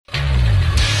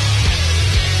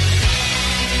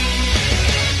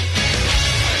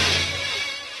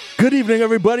Good evening,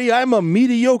 everybody. I'm a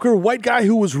mediocre white guy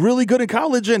who was really good in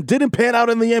college and didn't pan out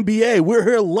in the NBA. We're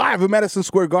here live at Madison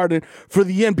Square Garden for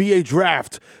the NBA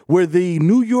draft, where the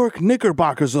New York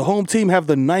Knickerbockers, the home team, have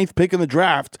the 9th pick in the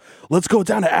draft. Let's go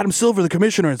down to Adam Silver, the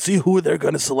commissioner, and see who they're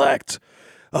going to select.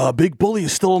 Big Bully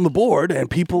is still on the board, and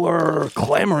people are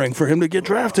clamoring for him to get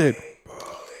drafted. Bully,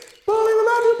 we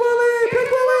love you, Bully! Big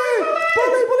Bully!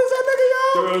 Bully, Bully's that nigga, yo!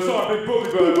 What's up, Big Bully,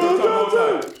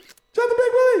 brother? Shout the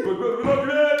Big Bully! Big Bully, we love you,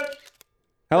 man!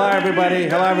 Hello, everybody.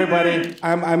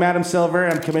 I'm Adam Silver.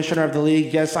 I'm commissioner of the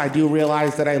league. Yes, I do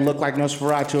realize that I look like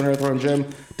Nosferatu in Earthworm Jim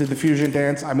did the fusion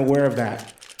dance. I'm aware of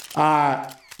that.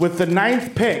 With the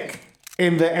 9th pick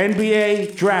in the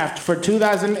NBA draft for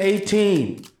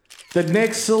 2018, the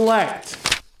Knicks select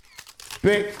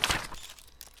big.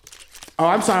 Oh,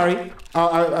 I'm sorry.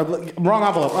 Wrong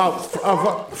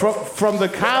envelope. From the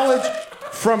college,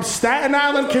 from Staten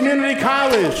Island Community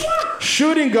College,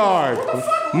 shooting guard,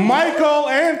 Michael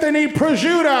Anthony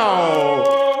Prosciutto.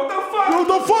 What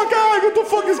the fuck? Get the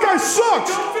fuck, this guy sucks.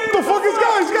 Get the fuck, this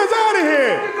guy's out of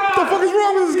here. What the fuck is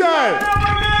wrong with this guy?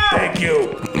 Thank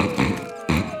you.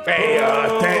 Hey,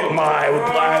 I'd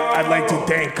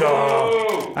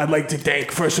like to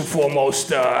thank first and foremost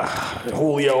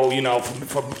Julio,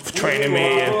 for training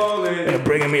me and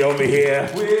bringing me over here.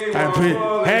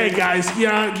 Hey guys,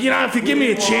 if you give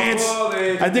me a chance,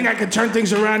 I think I could turn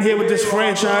things around here with this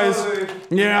franchise.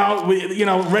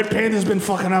 Red Panther's been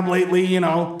fucking up lately. Me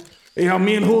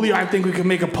and Julio, I think we can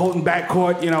make a potent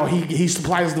backcourt. He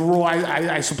supplies the raw,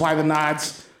 I supply the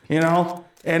nods.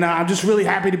 And I'm just really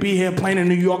happy to be here playing in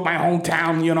New York, my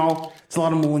hometown, It's a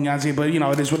lot of Mulunyazi, but,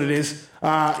 it is what it is.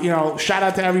 Shout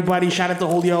out to everybody. Shout out to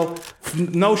Julio.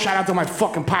 No shout out to my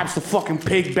fucking pops, the fucking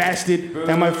pig bastard,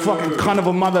 and my fucking cunt of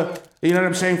a mother. You know what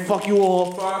I'm saying? Fuck you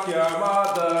all. Fuck your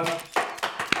mother.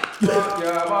 Fuck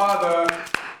your mother.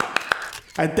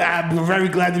 I'm very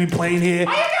glad to be playing here.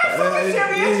 Are you not fucking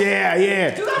serious?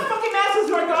 Yeah. Do that fucking Madison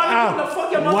Square Garden the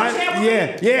fucking mother What?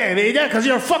 Yeah, because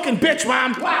you're a fucking bitch,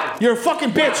 Mom. Wow. You're a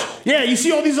fucking bitch. Wow. Yeah, you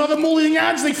see all these other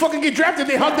Mullions, they fucking get drafted,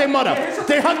 they hug their mother.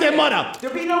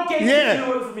 There'll be no games to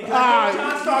do it for me, because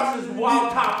John Starks is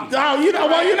wild toppy. Oh, you know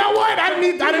what? I didn't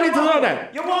need to know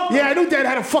that. You're welcome. Yeah, I knew Dad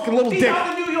had a fucking little dick. These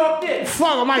are the New York Knicks.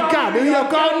 Fuck, oh my God. New York,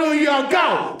 go, New York,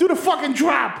 go. Do the fucking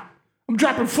drop. I'm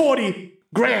dropping 40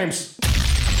 grams.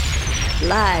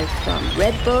 Live from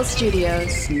Red Bull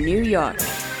Studios, New York.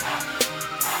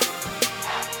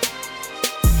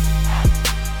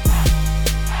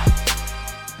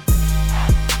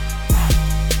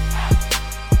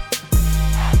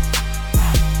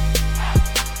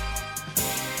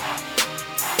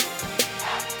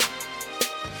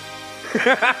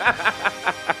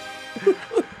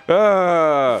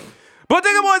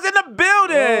 Bodega Boys in the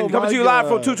building! Coming to you live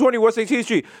from 220 West 18th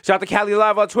Street. Shout out to Callie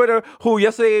Live on Twitter, who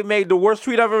yesterday made the worst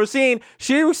tweet I've ever seen.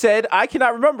 She said, I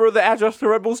cannot remember the address to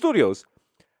Red Bull Studios.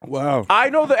 Wow. I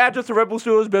know the address to Red Bull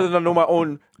Studios better than I know my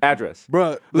own address.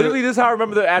 Bruh. Literally, this is how I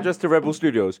remember the address to Red Bull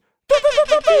Studios.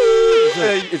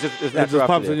 It's just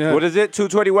pops in your head. What is it?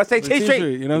 220 West 18th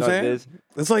Street. You know what I'm saying?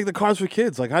 It's like the Cars for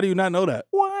Kids. Like, how do you not know that?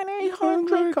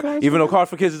 1-800 Even though Cars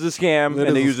for Kids is a scam,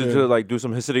 and they use it to do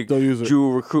some Hasidic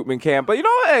Jew recruitment camp. But you know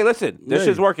what? Hey, listen, this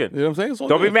shit's working. You know what I'm saying?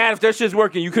 Don't be mad if this shit's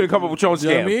working. You couldn't come up with your own scam. You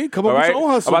know what I mean? Come up with your own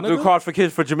hustle. I'm about to do Cars for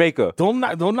Kids for Jamaica. Don't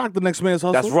knock the next man's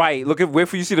hustle. That's right. Wait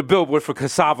for you see the billboard for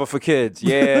cassava for kids.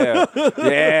 Yeah.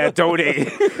 Donate.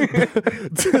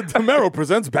 Tamaro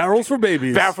presents Barrels for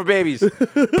Babies. Barrel for babies.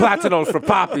 Platinos for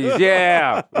poppies.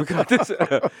 Yeah. We got this.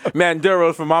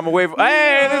 Manduros for Mama Wave.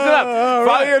 Hey, listen up.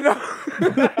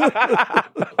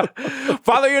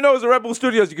 Follow your nose at Red Bull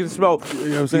Studios. You can smell. You know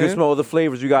what I'm saying? You can smell the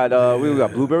flavors. We got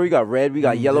blueberry, we got red, we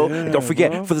got yellow. And don't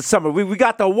forget, for the summer, we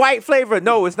got the white flavor.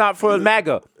 No, it's not for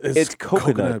MAGA. It's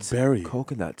coconut berry.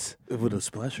 Coconuts. With a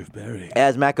splash of berry.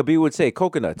 As Maccabee would say,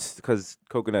 coconuts, because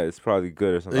coconut is probably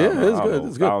good or something. Yeah, it's good.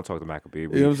 It's good. I don't talk to Maccabee. You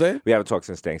know what I'm saying? We haven't talked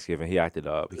since Thanksgiving. He acted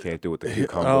up. He can't do it with the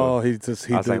cucumber. I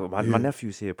was like, my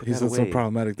nephew's here. Put he that said away. some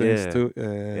problematic things too.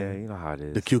 Yeah, you know how it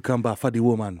is. The cucumber for the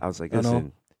woman. I was like,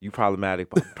 listen. You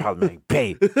problematic, but I'm problematic,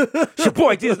 babe. It's your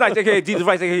boy, Jesus Nice, a.k.a. Jesus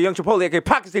Vice, a.k.a. Young Chipotle, a.k.a.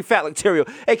 Pockets Stay Fat Like Terrio,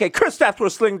 a.k.a. Chris Stats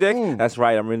with a sling dick. That's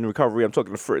right, I'm in recovery. I'm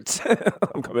talking to Fritz.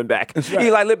 I'm coming back. Right.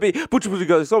 Eli Libby, Butcher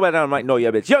goes, so bad I'm like, no,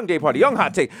 yeah, bitch. Young Day Party, Young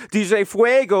Hot Take, DJ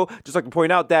Fuego. Just like to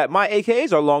point out that my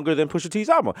AKAs are longer than Pusha T's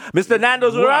album. Mr.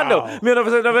 Nando's Orlando,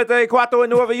 1994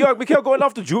 in Nueva York. Mikhail going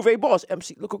off the Juve Boss,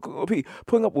 MC, look, P,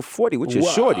 pulling up with 40, which is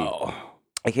Shorty.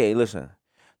 Okay, listen,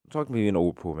 talk to me in the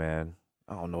Uber pool, man.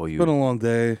 I don't know you. It's been a long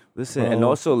day. Listen, bro. and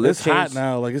also let's it's change. hot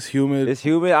now. Like it's humid. It's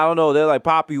humid. I don't know. They're like,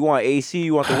 Papa, you want AC?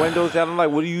 You want the windows down? I'm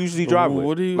like, what do you usually drive with?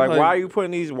 What do you like? like- Why are you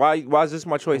putting these? Why is this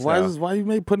my choice why now? is why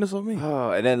you putting this on me?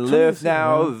 And then Turn Lyft this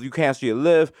now. in, man. You cancel your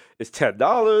Lyft. It's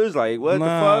 $10. Like what the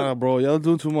fuck? Bro, y'all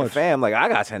doing too much. Fam, like I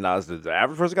got $10. The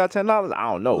average person got $10.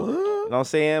 I don't know. You know what I'm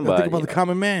saying? Gotta But think about the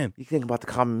common man. you think about the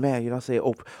common man. You know what I'm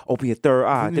saying? Open your third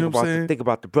eye. You know what I'm saying? Think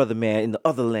about the brother man in the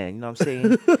other land. You know what I'm saying?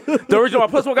 The original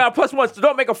 +1 got a +1, so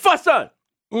don't make a fuss, son.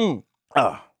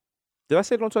 Did I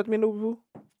say don't talk to me, no boo?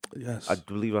 Yes. I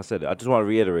believe I said it. I just want to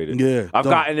reiterate it. Yeah, I've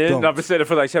don't- gotten it, and don't. I've been saying it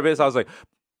for like 10 minutes. I was like,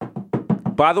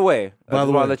 by the way, I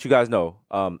just want to let you guys know,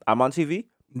 I'm on TV.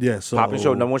 Yeah, so Poppin'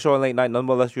 show, number 1 show on late night, none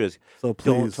more less yours. So please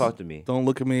Don't talk to me. Don't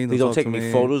look at me. Please don't talk take to any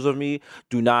me. photos of me.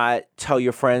 Do not tell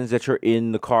your friends that you're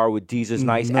in the car with Jesus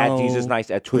Nice at No, Jesus Nice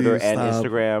at Twitter please and stop.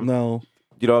 Instagram. No.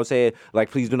 You know what I'm saying? Like,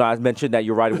 please do not mention that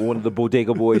you're riding with one of the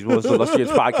Bodega Boys, one of the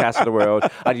illustrious podcasts in the world.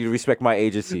 I need to respect my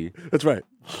agency. That's right.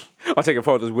 I'm taking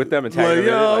photos with them and tagging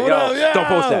them. yo, Like, what up? don't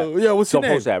post that. Yo, what's your Don't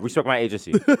name? post that. Respect my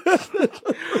agency. There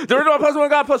is no +1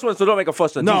 got +1, so don't make a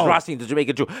fuss. No. These Rossi, the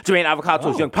Jamaican Jew, Jermaine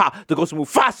Avocados, Young Pa, the Ghost of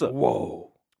Mufasa.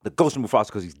 Whoa. The Ghost of Mufasa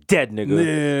because he's dead, nigga.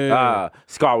 Yeah.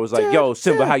 Scar was like, yo,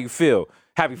 Simba, how you feel?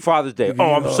 Happy Father's Day.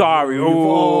 Oh, I'm sorry.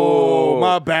 Oh,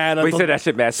 my bad. I But he thought- said that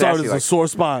shit, man. Sorry, Sassy, there's a like, sore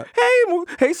spot.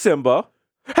 hey, Simba.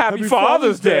 Happy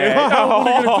Father's Day. What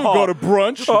are you gonna do? Go to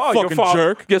brunch? Oh, You your fucking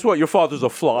jerk. Guess what? Your father's a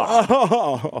flop.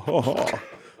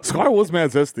 Scar was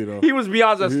mad zesty though. He was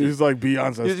beyond zesty. He's like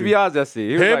beyond zesty. He was beyond zesty.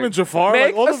 He was Him like, and Jafar, Make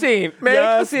like, all a the- scene. Make a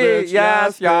Yes, scene. bitch,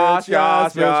 Yes. bitch.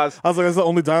 I was like, that's the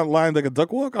only line that could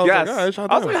duck walk. I was Yes. like, all right,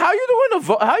 shout I was out. like, how you doing?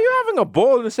 How you having a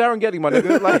ball in the Serengeti, my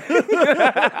nigga? Like,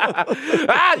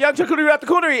 young Chakuri at the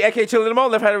Coonery, aka Chillin' in the Mo,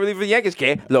 left-handed reliever of the Yankees.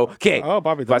 K, low, K. Oh,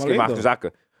 Bobby Vasquez Tamarindo.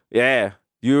 Makazaka. Yeah.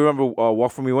 You remember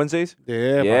Walk For Me Wednesdays?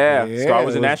 Yeah, Yeah. Scar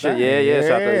was in that shit. Yeah.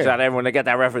 Shout out to everyone that got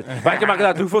that reference. Vasquez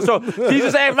Makazaka, 2 full show.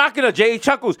 Jesus ain't Machina, J.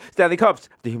 Chuckles, Stanley Cups,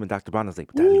 the human Dr. Bonner's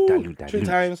like, dilute. 3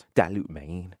 times. Dilute,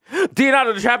 man.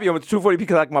 Leonardo the Champion with the 240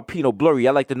 because I like my Pinot blurry.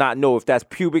 I like to not know if that's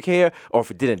pubic hair or if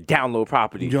it didn't download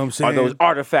properly. You know what I'm Are those saying?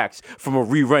 artifacts from a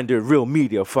re-rendered real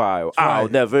media file? I'll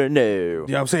right. never know. You know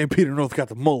what I'm saying? Peter North got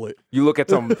the mullet. You look at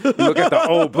the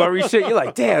old blurry shit, you're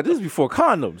like, damn, this is before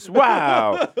condoms.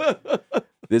 Wow.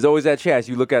 There's always that chance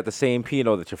you look at the same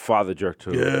Pinot that your father jerked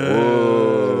to.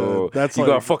 Whoa. That's you like-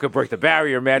 gotta fucking break the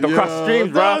barrier, man. Don't cross the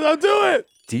streams, bro. No, don't do it.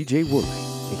 DJ Woolley,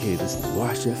 aka this is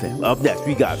Wash FM. Up next,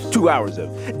 we got 2 hours of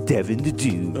Devin the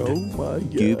Dude. Oh my god.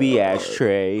 Doobie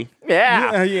Ashtray.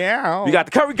 Yeah. Yeah. We got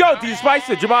the Curry Goat, DJ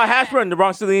Spicer, Jamal Hashburn, the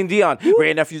Bronx Celine Dion,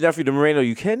 Ray Nephew's nephew, the Moreno.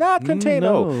 You cannot contain.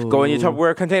 No. Go in your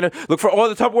Tupperware container. Look for all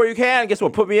the Tupperware you can. Guess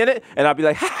what? Put me in it, and I'll be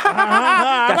like, that's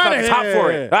not the top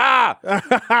for it.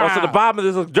 Also, the bottom of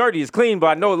this looks dirty. It's clean, but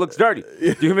I know it looks dirty.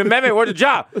 The human meme, where's the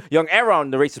job? Young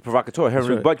Aaron, the racist provocateur,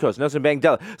 Henry Budcross, Nelson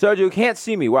Bangdella. Sergio, you can't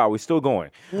see me. Wow, we're still going.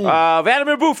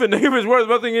 Vladimir Buffin, the human's words,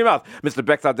 nothing in your mouth. Mr.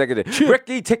 Bexar Decadent.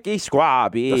 Ricky Ticky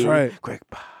Squabby. That's right. Greg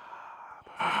Bob.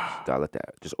 I let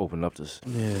that just open up this.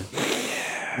 Yeah,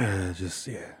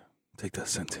 take that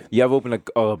sentence. You ever open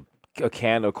a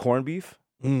can of corned beef?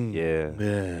 Yeah.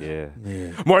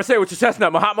 More say with your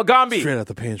chestnut, Mahatma Gandhi. Straight out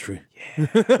the pantry.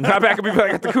 Not back and be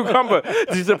like at the cucumber.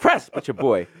 She's impressed, but your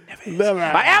boy.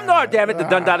 I am Nord, damn it. The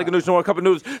Dundada Ganoush, no one cup of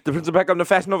news. The Prince of Peckham, the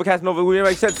Fashion Nova, Cast Nova. We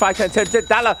make sense. 5, 10,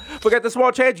 $10. Forget the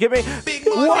small change. Give me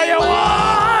what you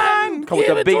want. Come with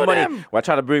the big money. Well, I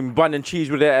try to bring bun and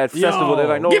cheese with it at festival. They're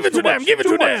like, no, give it's it too to them. much. Give it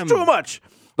Too to much, them. Too much.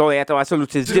 The only anthem I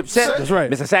salute is Dipset. That's right.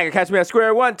 Mr. Saga, catch me at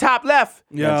square one, top left.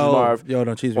 That's Marv. Yo,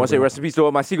 don't cheese me. I want to say bro. rest in peace to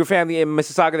all my secret family in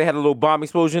Mississauga. They had a little bomb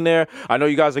explosion there. I know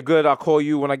you guys are good. I'll call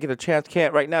you when I get a chance.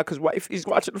 Can't right now because wife is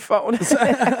watching the phone.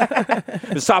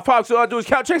 The South Park, so all I do is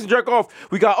count checks and jerk off.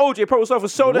 We got OJ, Purple Sulfur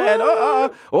Soda, and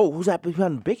who's that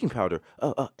behind baking powder?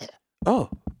 Oh.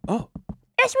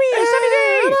 It's me, Sunny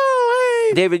Day.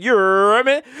 David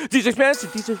Yurman, DJ Spence,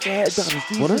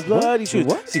 DJ Blood.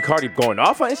 What? See Cardi going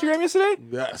off on Instagram yesterday?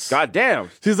 Yes. God damn.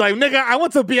 She's like, nigga, I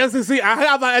went to BSCC. I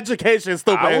have an education,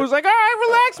 stupid. I was like, all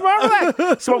right, relax, man,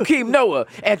 relax. Smoke Keem Noah,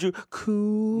 Andrew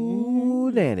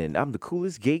Coolanen. I'm the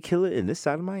coolest gay killer in this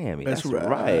side of Miami. That's right.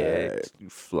 right. You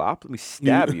flop, let me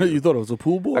stab you. You thought it was a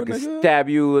pool boy, I can nigga? stab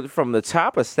you from the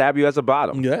top or stab you as a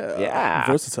bottom. Yeah.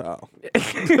 Versatile.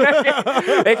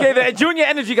 AKA the Junior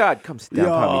Energy God. Come sit down,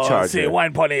 Pommy Charger.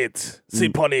 wine pon it.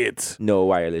 Sit pon it. No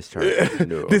wireless charger.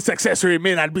 No. This accessory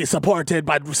may not be supported,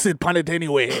 but sit pon it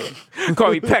anyway.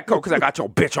 Call me Petco because I got your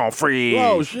bitch on free.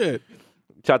 Oh, shit.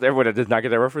 Shout out to everyone that does not get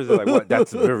that reference. They're like, what?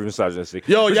 That's very misogynistic.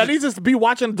 Yo, y'all need to be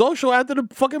watching the dog show after the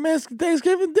fucking man's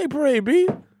Thanksgiving Day parade, B.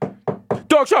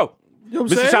 Dog show. You know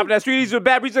what I'm Mr. saying? Shop that street, he's with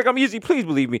bad breeds like I'm Yeezy. Please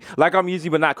believe me. Like I'm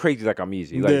Yeezy, but not crazy like I'm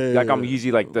Yeezy. Like I'm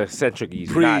Yeezy, like the eccentric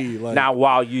Yeezy. Not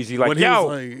wild Yeezy. Like, When he yo,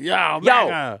 was like,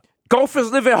 yo,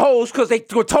 Gophers live in holes because they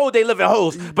were told they live in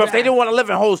holes. But if they didn't want to live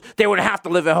in holes, they would have to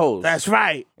live in holes. that's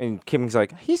right. And Kim's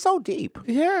like, he's so deep.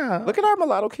 Yeah. Look at our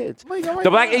mulatto kids. my The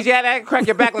black Asiatic crack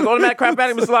your back like automatic crap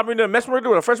back, Mr. Lamarina,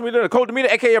 mesmerina, the first meter, the cold demeanor,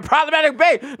 aka your problematic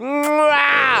babe.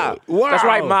 Wow. That's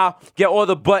right, Ma. Get all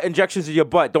the butt injections in your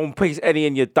butt. Don't place any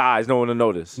in your thighs. No one will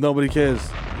notice. Nobody cares.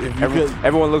 If you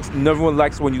Everyone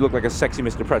likes when you look like a sexy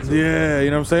Mr. Pretzel. yeah, you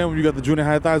know what I'm saying? When you got the junior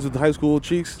high thighs with the high school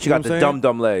cheeks. She got the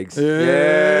dumb legs.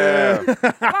 Yeah.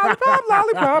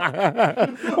 Lollipop.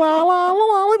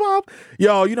 Lollipop.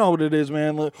 Yo, you know what it is,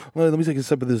 man. Let me take a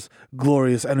sip of this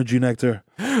glorious energy nectar.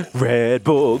 Red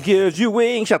Bull gives you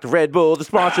wings. Shout to Red Bull, the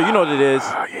sponsor. You know what it is.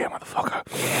 Oh, yeah,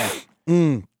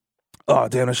 motherfucker. Oh,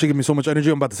 damn, that shit give me so much energy.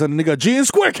 I'm about to send a nigga a G in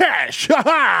square cash. Ha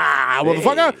ha,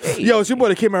 motherfucker. Hey. Yo, it's your boy,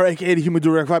 the Kimera, a.k.a. the Human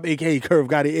Direct Vibe, a.k.a. Curve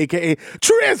Gotti, a.k.a.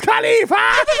 Triz Khalifa. You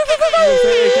know what I'm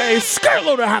saying? A.k.a. Skirt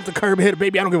Loader, have the curb hit,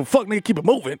 baby. I don't give a fuck, nigga. Keep it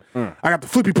moving. I got the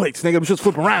flippy plates, nigga. I'm just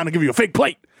flipping around and give you a fake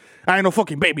plate. I ain't no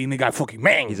fucking baby, nigga. I fucking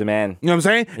man. He's a man. You know what I'm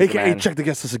saying? He's a AKA, man. check the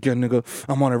guest list again, nigga.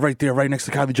 I'm on it right there, right next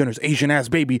to Kylie Jenner's Asian ass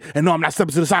baby. And no, I'm not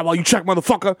stepping to the side while you check,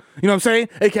 motherfucker. You know what I'm saying?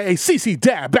 AKA CC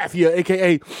Dad Bathia,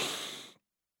 AKA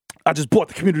I just bought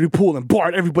the community pool and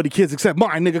barred everybody kids except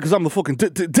mine, nigga, because I'm the fucking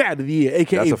dad of the year,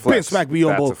 AKA That's a flex. Ben Smack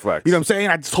Biombo. That's a flex. You know what I'm saying?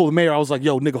 I just told the mayor, I was like,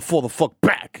 yo, nigga, fall the fuck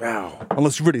back. Wow.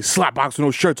 Unless you really slap box with no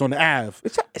shirts on the Ave.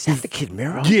 Is that the Kid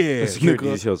Mero? Yeah, The security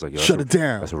nigga. details like, yo, Shut it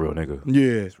down. That's a real nigga.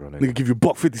 Yeah. That's a real nigga. Nigga give you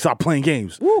 $1.50, stop playing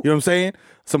games. You know what I'm saying?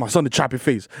 So my son to chop your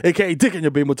face. AKA dick in your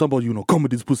baby tumble, you know, come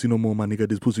with this pussy no more, my nigga.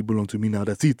 This pussy belong to me now.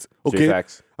 That's it. Okay? Straight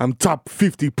facts. I'm top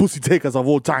 50 pussy takers of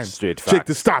all time. Straight Check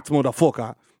facts. the stats,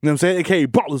 motherfucker. You know what I'm saying? AKA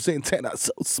Bottle Santana,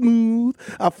 so smooth.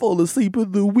 I fall asleep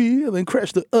at the wheel and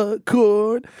crash the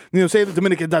accord. You know what I'm saying? The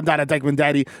Dominican Dada Dykeman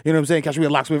Daddy. You know what I'm saying? Catch me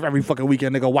at Locksmith every fucking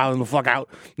weekend, nigga, wilding the fuck out.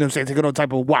 You know what I'm saying? Taking all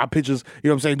type of wild pictures. You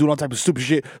know what I'm saying? Doing all type of stupid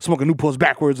shit. Smoking Newports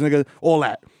backwards, nigga. All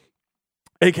that.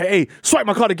 AKA, swipe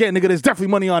my card again, nigga. There's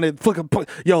definitely money on it.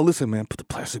 Yo, listen, man. Put the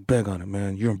plastic bag on it,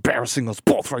 man. You're embarrassing us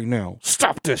both right now.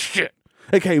 Stop this shit.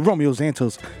 AKA Romeo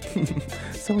Santos.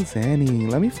 So Zanny,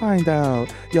 let me find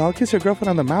out. Y'all kiss your girlfriend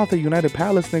on the mouth at United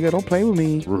Palace, nigga. Don't play with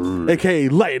me. AKA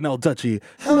Lionel Dutchy.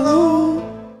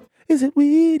 Hello, is it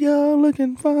weed you're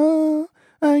looking for?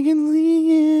 I can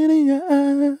see it in your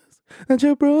eyes. That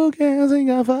your broke ass ain't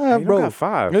got five, You bro. don't got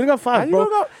five. You don't got five, bro.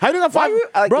 How you don't got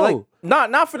five, bro?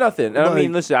 Not for nothing. I Like-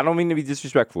 mean, listen, I don't mean to be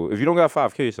disrespectful. If you don't got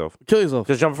five, kill yourself. Kill yourself.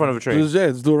 Just jump in front of a train.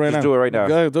 Just do it right now. Just do it right now.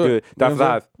 Go ahead, do Do it. it. Die for the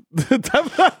hive. Die for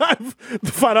the hive.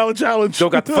 The $5 challenge. Don't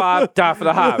got the five, die for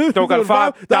the hive. Don't got the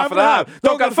five, die for the hive.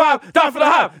 Don't got the five, die for the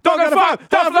hive. Don't got the five,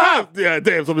 die for the hive. Yeah,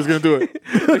 damn, somebody's gonna do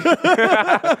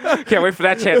it. Can't wait for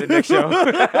that chant the next show.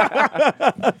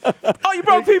 Oh, you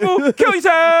broke people, kill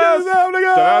yourselves.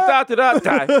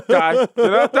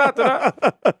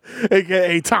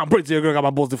 AKA Tom Brady, your girl got my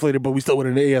balls deflated, but we still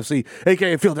winning the AFC.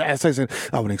 AKA Phil the Ass Tyson.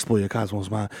 I want to explore your cosmos,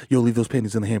 man. Yo, leave those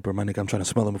panties in the hamper, my nigga. I'm trying to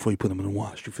smell them before you put them in the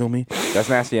wash. You feel me? That's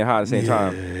nasty and hot at the same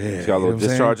time. It's got a little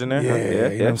discharge in there. Yeah,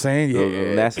 you know what I'm saying? Yeah.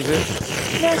 Little nasty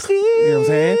bit. Nasty. You know what I'm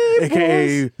saying?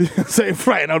 AKA say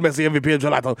Friday Night Messi MVP of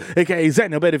Gelato. AKA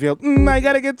Zeno Betterfield. I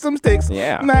gotta get some sticks.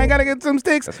 Yeah. I gotta get some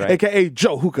sticks. That's right. AKA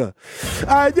Joe Hookah.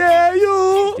 I dare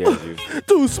you Dares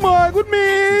to smoke with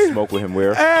me Smoke with him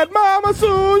where? at Mama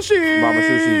Sushi. Mama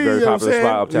Sushi is a very popular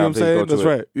spot uptown. You know what I'm Please saying? go to That's it.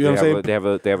 right. You know what I'm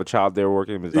saying? They have a child there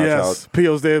working. It's not a Yes. child.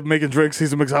 P.O.'s there making drinks.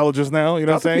 He's a mixologist now. You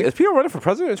know what I'm saying? Is P.O. running for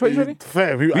president in 2020?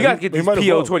 Fam, We gotta get these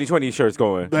P.O. 2020 shirts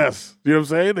going. Yes. You know what I'm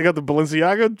saying? They got the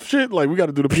Balenciaga shit. Like, we got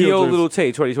to do the P.O. P.O. Little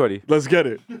Tay 2020. Let's get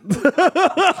it.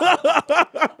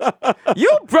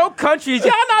 You broke countries.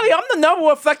 Y'all not. I'm the number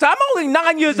one flexor. I'm only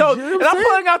 9 years old, You know and what I'm I'm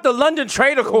pulling out the London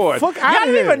Trade Accord. Fuck Y'all outta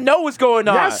don't here. even know what's going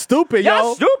on. Y'all stupid, Y'all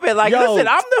yo. stupid. Like, Yo. listen,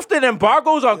 I'm lifting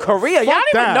embargoes on Korea. Y'all don't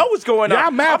that. even know what's going on.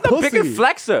 Y'all mad I'm the pussy. biggest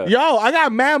flexer. Yo, I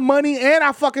got mad money and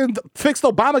I fucking fixed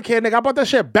Obamacare, nigga. I brought that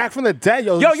shit back from the dead,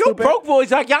 yo. Yo, you stupid. broke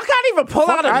boys. Like, y'all can't even pull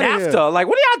Fuck out a outta NAFTA. here. Like,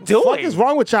 what are y'all doing? What is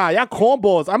wrong with y'all? Y'all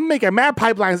cornballs. I'm making mad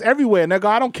pipelines everywhere, nigga.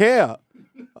 I don't care.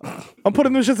 I'm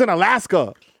putting them shits in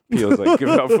Alaska. P.O.'s like, give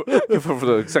it up for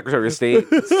the Secretary of State,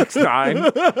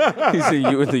 6'9". He's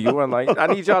in the UN like, I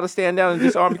need y'all to stand down and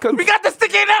disarm because we got the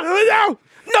sticky now. Yo,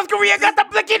 North Korea got the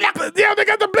blicky. Yeah, they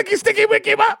got the blicky sticky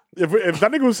wicky. If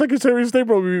that nigga was Secretary of State,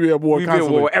 bro, we'd be at war We be at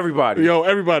constantly. war with everybody. Yo,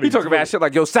 everybody. You talking about shit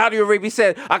like, yo, Saudi Arabia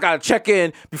said I gotta check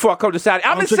in before I come to Saudi.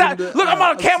 I'm in checking Saudi. the- Look, I'm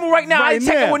on a camel right now. I ain't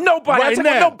checking now. with nobody. I ain't Right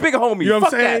checking with now. no big homie. You know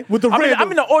what Fuck I'm saying? that. With the I'm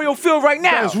random- in the oil field right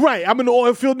now. That's right. I'm in the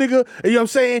oil field, nigga. And you know what I'm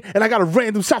saying? And I got a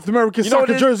random South American You know what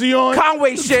soccer it is? jersey on.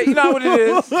 Conway shit. You know what it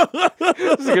is.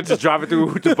 This nigga just driving through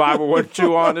Dubai with one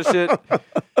shoe on and shit.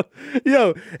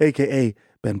 Yo, AKA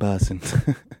Ben Boston.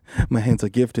 My hands are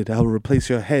gifted. I will replace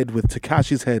your head with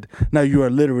Takashi's head. Now you are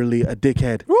literally a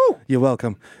dickhead. Woo! You're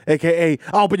welcome. AKA,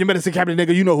 I'll open your medicine cabinet,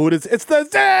 nigga. You know who it is. It's the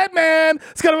Zed Man.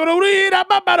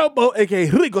 AKA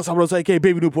Rico Sabroso. AKA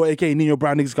Baby Newport. AKA Nino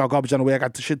Brown. Niggas got garbage on the way. I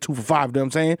got the shit 2 for $5. You know what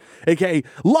I'm saying? AKA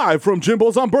live from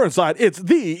Jimbo's on Burnside. It's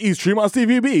the East Tremont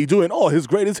CVB doing all his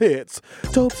greatest hits.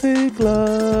 Dope Sick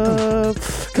Love.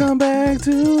 Come back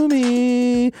to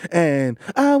me. And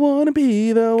I want to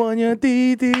be the one your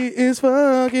DD is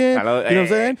fucking. Hello, You know what I'm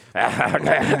saying?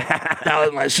 That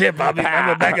was my shit, Bobby.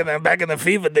 Remember back in the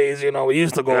fever days, you know, we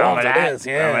used to go on to this.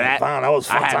 Yeah, fine, that was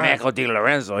fun I had time. Marco Di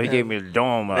Lorenzo. He gave me the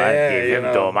dome. I Yeah, gave you him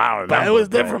know. dome. I don't remember. But it was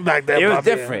different back then, It was Bobby,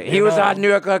 different. you He was know. on New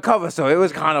York cover, so it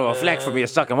was kind of a flex for me to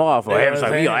suck him off. Or Yeah, him,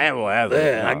 so we yeah. are whatever.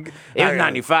 Yeah, It was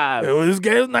 95. It was 95. It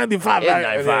was 95. You know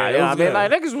what I mean? good.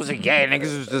 Like, niggas wasn't gay.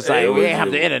 Niggas was just like, It we was ain't have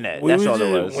just- the internet. we That's was all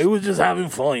just, it was. We was just having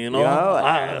fun, you know. You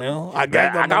know, I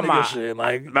got I got my shit.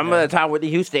 Like, remember the time Whitney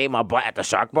Houston ate my butt at the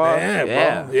Shark Bar?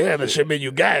 yeah, bro. Yeah, the shit made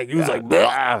you gag. You was like,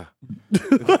 "Bleh."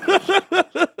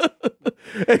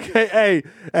 Hey,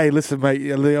 listen, mate.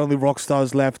 The only rock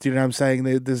stars left, you know what I'm saying?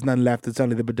 There's none left. It's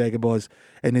only the Bodega Boys.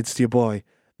 And it's your boy.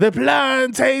 The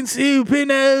plantain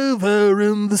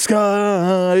supernova in the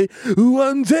sky.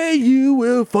 One day you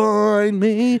will find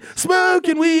me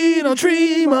smoking weed on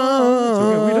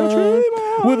Tremont.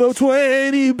 With a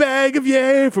 20 bag of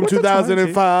yay from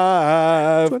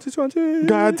 2005. 2020.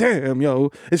 God damn,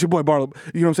 yo. It's your boy Barlow.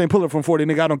 You know what I'm saying? Pull it from 40,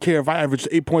 nigga. I don't care if I average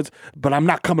 8 points, but I'm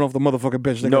not coming off the motherfucking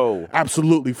bench, nigga. No.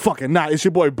 Absolutely fucking not. It's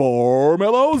your boy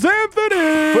Barmelos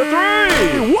Anthony.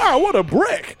 For 3. Wow, what a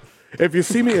brick. If you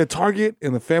see me at Target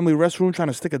in the family restroom trying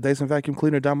to stick a Dyson vacuum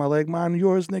cleaner down my leg, mind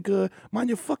yours, nigga. Mind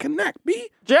your fucking neck, B.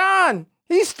 John,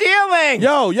 he's stealing.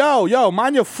 Yo,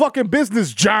 mind your fucking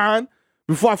business, John.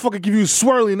 Before I fucking give you a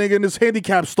swirly, nigga, in this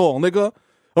handicap stall, nigga.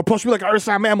 Approach me like an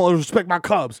Ursa mammal and respect my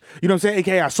cubs. You know what I'm saying?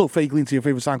 AKA I so fake lean to your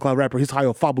favorite SoundCloud rapper. He's high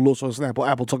on Fabuloso on Snapple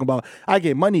Apple talking about, I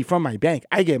get money from my bank.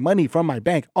 I get money from my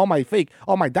bank. All my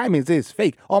diamonds is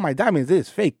fake. All my diamonds is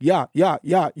fake. Yeah.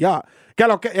 ¿Qué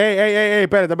lo que? Ey,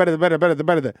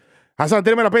 espérate. Hassan,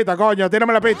 tírame la pista, coño.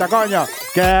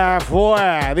 ¿Qué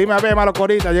fue? Dime a ver, malo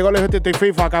corita. Llegó el ejército y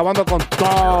FIFA acabando con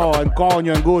todo en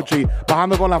coño, en Gucci.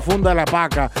 Bajando con la funda de la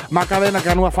paca. Más cadena que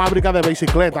una fábrica de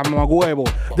bicicleta, mamagüevo.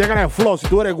 Llega el flow. Si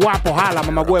tú eres guapo, jala,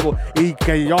 mamagüevo. Y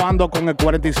que yo ando con el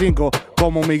 45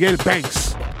 como Miguel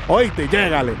Banks. Oíste,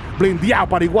 llégale. Blindeado,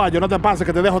 pariguayo. No te pases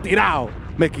que te dejo tirado.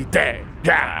 Me quité.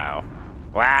 Ya.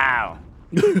 Wow.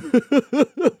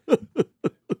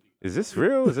 Is this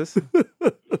real? Is this?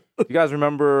 You guys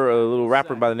remember a little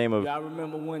rapper by the name of? I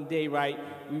remember one day, right,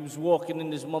 we was walking in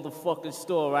this motherfucking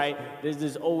store, right? There's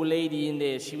this old lady in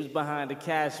there. She was behind the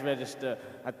cash register.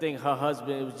 I think her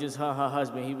husband, it was just her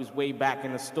husband. He was way back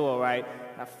in the store, right?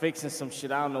 Fixing some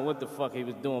shit. I don't know what the fuck he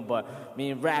was doing, but me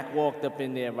and Rack walked up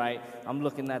in there, right? I'm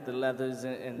looking at the leathers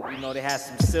and you know, they had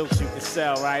some silks you could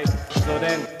sell, right? So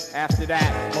then, after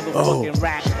that, motherfucking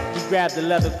Rack, he grabbed the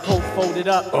leather coat, folded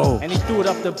up, and he threw it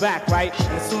up the back, right?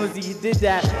 And as soon as he did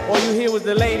that, all you hear was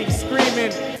the lady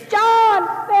screaming, John,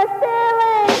 they're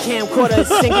stealing! camcorder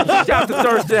singing. Shout out to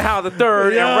Thurston Howell the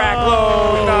Third and Rack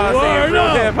Low. You know what I'm saying? Real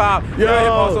hip hop. Real hip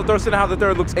hop. So Thurston Howell the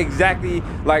Third looks exactly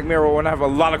like Miro, and I have a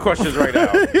lot of questions right now.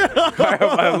 I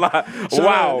have a lot.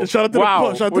 Wow. Shout out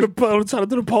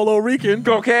to the Polo Rican.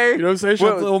 Okay. You know what I'm saying?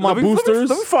 Shout out to all my let me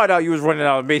boosters. find out you was running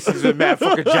out of Macy's with mad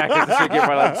fucking jackets and shit, get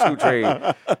right out of the trade.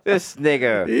 This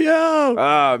nigga. Yo.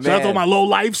 Man. Shout out to all my low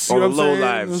lifes. You know what I'm saying? low You know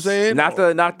what I'm lives. saying?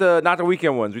 Not the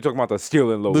weekend ones. We talking about the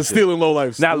stealing low. The shit. stealing low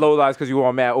lives. Not low lives because you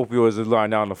want mad opioids and lying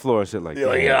down on the floor and shit like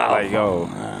that. Yeah. Like, yo.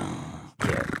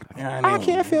 I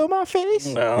can't feel my face.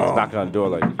 He's knocking on the door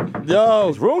like,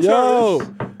 room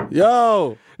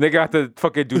Yo. nigga got the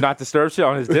fucking do not disturb shit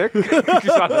on his dick. He's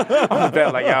on the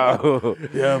bed like, yo.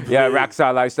 Yeah,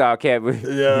 rockstar lifestyle can't be.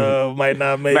 Yeah, might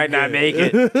not make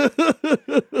it.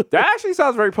 That actually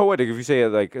sounds very poetic if you say it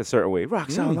like a certain way.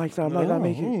 Rockstar lifestyle might not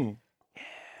make it.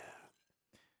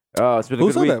 Oh, it's been a Who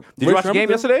good said week. that? Did you watch the game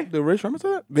yesterday? Did Ray Sherman say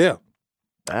that? Yeah.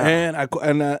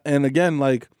 And again,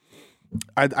 like,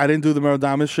 I didn't do the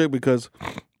Maradona shit because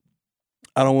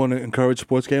I don't want to encourage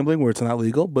sports gambling where it's not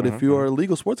legal. But if you are a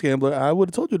legal sports gambler, I would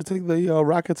have told you to take the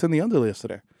Rockets in the under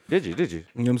yesterday. Did you? You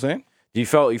know what I'm saying? You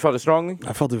felt it strongly?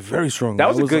 I felt it very strongly. That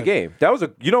was a good game.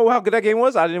 You know how good that game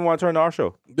was? I didn't want to turn to our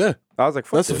show. Yeah. I was like,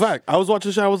 fuck That's this. a fact. I was watching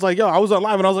the show. I was like, yo, I was on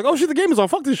live and I was like, oh shit, the game is on.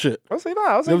 Fuck this shit. I was like, nah.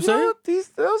 I was You know like, what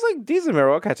I'm I was like, decent,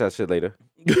 Miro. I'll catch that shit later.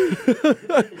 I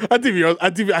hate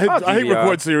DVR.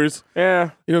 report series.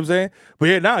 Yeah. You know what I'm saying? But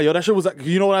yeah, that shit was,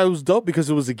 you know what, was dope? Because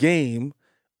it was a game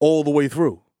all the way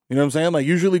through. You know what I'm saying? Like,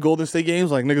 usually Golden State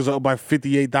games, like, niggas are up by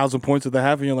 58,000 points at the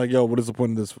half, and you're like, yo, what is the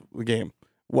point of this game?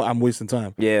 Well, I'm wasting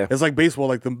time. Yeah. It's like baseball,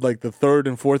 like the third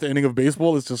and fourth inning of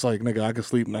baseball. It's just like, nigga, I can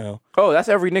sleep now. Oh, that's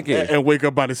every Nick game. And wake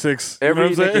up by the 6th. Every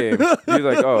you know what I'm Nick saying? game.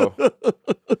 You're like, oh.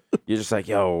 You're just like,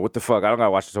 yo, what the fuck? I don't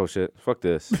gotta watch this whole shit. Fuck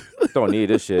this. Don't need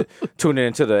this shit. Tune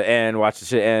in to the end, watch the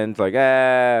shit end. Like,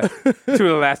 to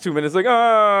the last 2 minutes, like,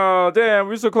 oh, damn,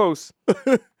 we're so close.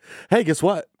 Hey, guess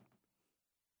what?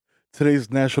 Today's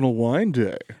National Wine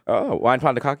Day. Oh, wine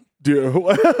pandakaki? Dude,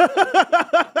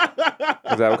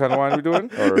 Is that what kind of wine we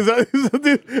doing? Or?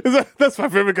 That's my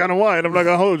favorite kind of wine. I'm not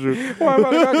gonna hold you. Wine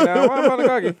pandakaki now. Wine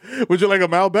pandakaki. Would you like a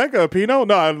Malbec, a Pinot?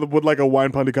 No, I would like a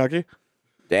wine pandakaki.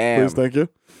 Damn. Please, thank you.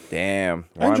 Damn.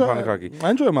 Wine pandakaki. I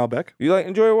enjoy a Malbec. You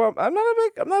enjoy wine? I'm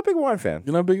not a big wine fan.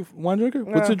 You're not a big wine drinker?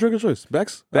 What's your drink of choice?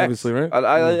 Beck's? Obviously, right?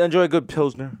 I enjoy a good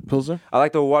Pilsner. Pilsner? I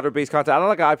like the water-based content. I don't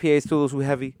like IPAs too, too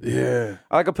heavy. Yeah.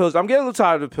 I like a Pilsner. I'm getting a little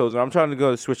tired of the Pilsner. I'm trying to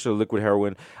go switch to liquid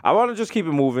heroin. I want to just keep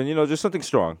it moving, just something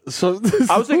strong. So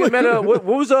I was thinking, man, what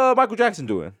was Michael Jackson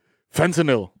doing?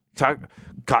 Fentanyl.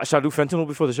 Should I do fentanyl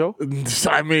before the show?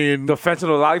 I mean, the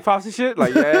fentanyl lollipops and shit?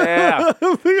 Like, yeah.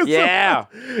 Yeah.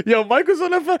 Yo, Mike was on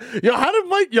that. Yo, how did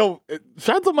Mike? Yo,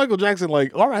 shout out to Michael Jackson.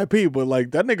 Like, R.I.P. But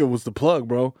like, that nigga was the plug,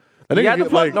 bro. That nigga he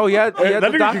had that the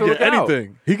nigga doctor could get looking out.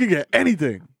 anything. He could get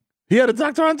anything. He had a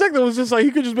doctor on deck that was just like,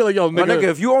 he could just be like, yo, My nigga,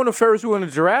 if you own a Ferris wheel and a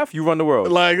giraffe, you run the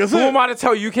world. Like, that's Who it. am I to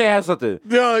tell you can't have something?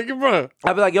 Yeah, like, bro.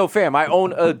 I'd be like, yo, fam, I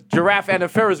own a giraffe and a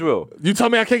Ferris wheel. You tell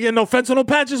me I can't get no fentanyl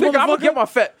patches, Nigga, I'm motherfucker? gonna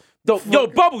get my Yo,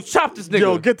 Bubbles, chop this nigga.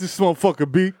 Yo, get this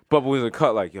motherfucker, B. Bubbles in the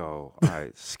cut like, yo, all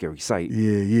right, scary sight.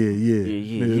 Yeah.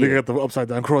 Nigga got the upside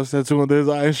down cross tattoo on his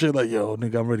eye and shit. Like, yo,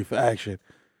 nigga, I'm ready for action.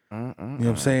 You know what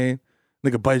I'm saying?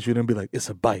 Nigga bites you and be like, it's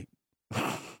a bite.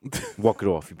 Walk it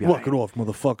off. You be Walk it off,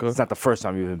 motherfucker. It's not the first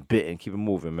time you've been bitten. Keep it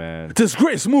moving, man.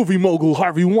 Disgraced movie mogul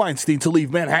Harvey Weinstein to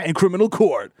leave Manhattan criminal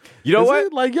court. You know what?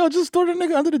 It? Like, yo, just throw the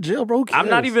nigga under the jail, bro. Who cares?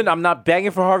 I'm not begging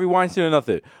for Harvey Weinstein or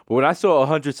nothing. But when I saw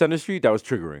 100 Center Street, that was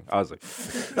triggering. I was like,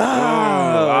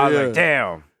 like,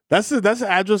 damn. That's the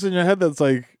address in your head that's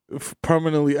like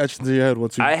permanently etched into your head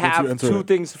once you. I once you have enter two it.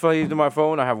 things saved in my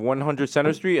phone. I have 100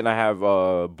 Center Street and I have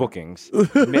bookings.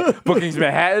 Bookings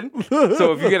Manhattan.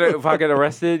 So if I get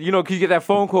arrested, you get that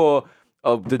phone call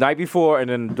of the night before and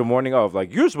then the morning of,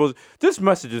 like, this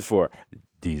message is for,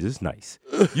 these is nice.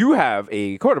 You have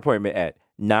a court appointment at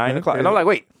 9 o'clock. And I'm like,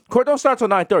 wait, court don't start till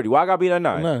 9:30. Why I gotta be at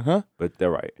 9? Huh? But they're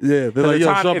right. Yeah, they're like,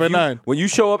 yo, show up at 9. When you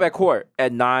show up at court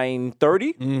at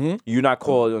 9:30, you're not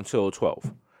called until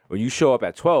 12. When you show up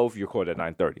at 12, you're called at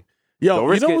 9:30. Yo, don't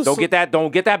risk it.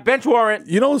 Don't get that bench warrant.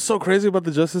 You know what's so crazy about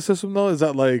the justice system though is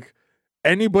that like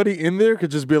anybody in there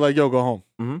could just be like, yo, go home.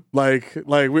 Mm-hmm. Like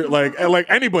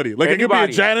anybody. Like it could be a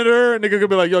Anybody. janitor, and nigga could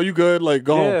be like, yo, you good? Like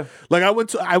go Yeah. home.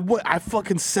 Like I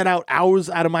fucking set out hours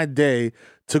out of my day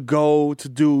to go to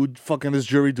do fucking this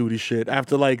jury duty shit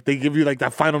after like they give you like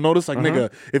that final notice, like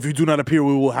nigga, if you do not appear,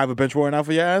 we will have a bench warrant out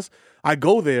for your ass. I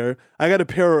go there, I got a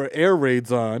pair of air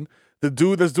raids on. The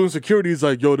dude that's doing security is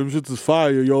like, yo, them shits is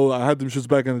fire. Yo, I had them shits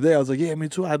back in the day. I was like, yeah, me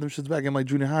too. I had them shits back in my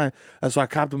junior high. That's why I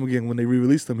copped them again when they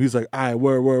re-released them. He's like, all right,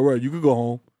 word. You could go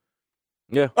home.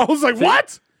 Yeah. I was like,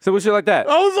 what? So shit like that.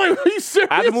 I was like, are you serious?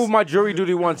 I had to move my jury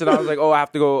duty once, and I was like, oh, I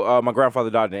have to go. My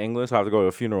grandfather died in England, so I have to go to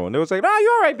a funeral. And they was like, nah,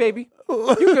 you all right, baby.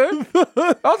 You good.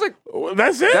 I was like,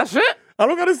 That's it? that's it? I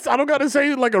don't gotta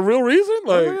say like a real reason.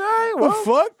 Like, all right, the well.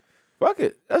 fuck? Fuck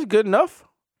it. That's good enough.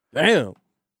 Damn.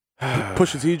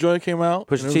 Pusha T joint came out.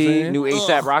 Pusha you know what I'm T, saying? new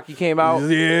ASAP Rocky came out.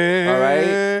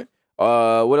 Yeah. All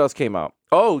right. What else came out?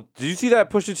 Oh, did you see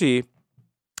that Pusha T?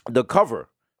 The cover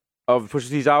of Pusha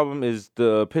T's album is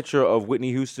the picture of Whitney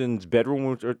Houston's bedroom,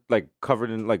 which are like covered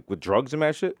in like with drugs and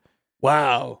that shit.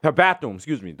 Wow. Her bathroom,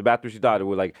 excuse me, the bathroom she died in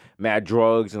with like mad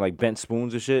drugs and like bent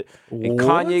spoons and shit. And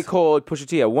What? Kanye called Pusha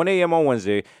T at 1 a.m. on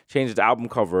Wednesday, changed the album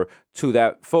cover to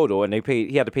that photo, and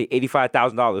he had to pay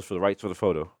 $85,000 for the rights for the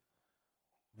photo.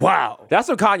 Wow. That's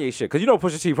some Kanye shit, because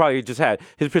Pusha T probably just had,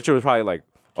 his picture was probably like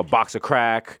a box of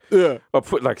crack, Yeah. or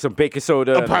put like some baking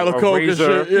soda, A pile of coke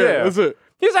razor. and shit. Yeah, that's it.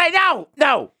 He's like,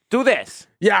 no, do this.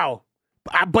 Yo.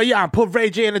 But yeah, put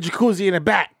Ray J in a jacuzzi in the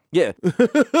back. Yeah.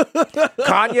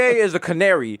 Kanye is a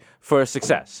canary for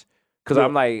success. Because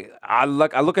I'm like, I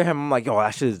look at him, I'm like, yo,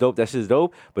 that shit is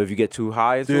dope. But if you get too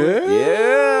high into it,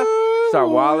 start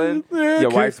wilding. Your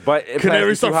wife's butt implants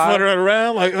Canary too start high. fluttering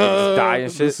around like, die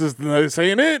and shit. This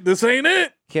ain't it. This ain't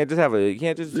it. You can't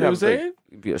just know what I'm saying?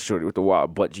 be a shorty with the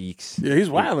wild butt cheeks. Yeah, he's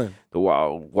wilding. The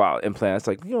wild implants.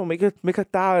 Like, make her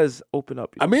thighs open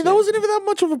up. I mean, that wasn't even that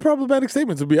much of a problematic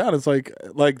statement, to be honest.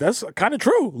 Like that's kind of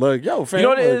true. Like, yo, fam. You know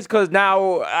what it is? Because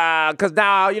now,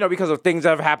 because of things that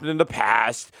have happened in the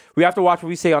past, we have to watch what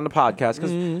we say on the podcast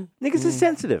because niggas is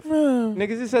sensitive.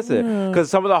 Niggas is sensitive. Because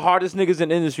some of the hardest niggas in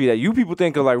the industry that you people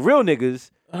think are like real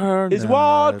niggas is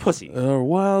wild pussy.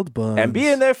 Wild buns. And be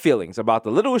in their feelings about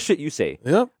the little shit you say.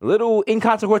 Yep. Little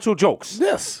inconsequential jokes.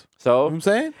 Yes. So, You know what I'm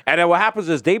saying? And then what happens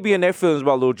is they be in their feelings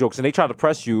about little jokes and they try to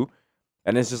press you.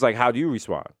 And it's just like, how do you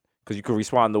respond? Because you can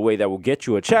respond the way that will get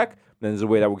you a check. Then there's a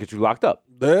way that will get you locked up.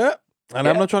 Yeah. And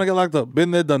I'm not trying to get locked up.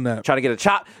 Been there, done that. Trying to get a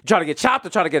chop, trying to get chopped, or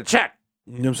trying to get a check.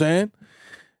 You know what I'm saying?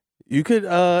 You could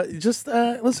just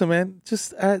listen, man.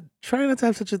 Just try not to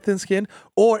have such a thin skin.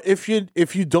 Or if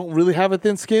you don't really have a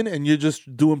thin skin and you're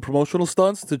just doing promotional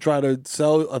stunts to try to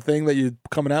sell a thing that you're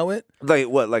coming out with, Like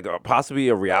what? Like possibly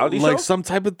a reality show? like some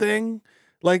type of thing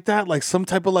like that, like some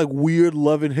type of like weird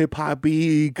love and hip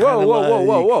hoppy.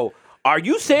 Whoa! Are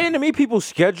you saying to me people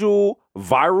schedule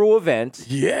viral events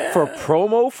for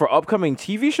promo for upcoming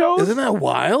TV shows? Isn't that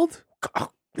wild?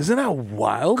 Isn't that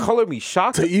wild? Color me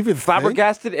shocked, To even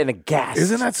flabbergasted, and aghast.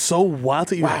 Isn't that so wild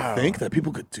to even think that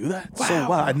people could do that? So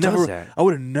wild. I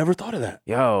would have never thought of that.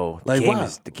 Yo, Like, wow.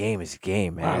 the game is the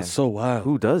game, man. Wow, it's so wild.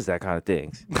 Who does that kind of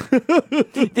things?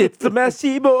 It's the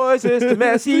messy boys. It's the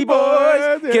messy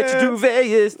boys. Get your duvet.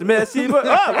 It's the messy boys.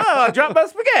 Oh, drop my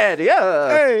spaghetti. Yeah.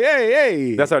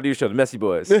 Hey. That's our new show, the Messy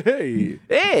Boys.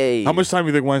 Hey. How much time do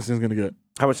you think Weinstein's gonna get?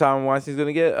 How much time Weinstein's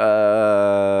gonna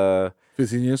get?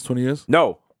 15 years, 20 years?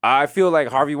 No. I feel like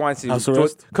Harvey Weinstein. House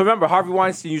arrest? Because remember, Harvey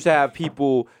Weinstein used to have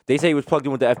people. They say he was plugged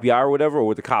in with the FBI or whatever, or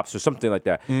with the cops or something like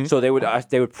that. So they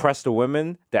would press the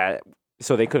women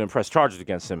so they couldn't press charges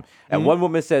against him. And one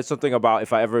woman said something about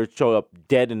if I ever showed up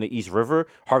dead in the East River,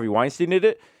 Harvey Weinstein did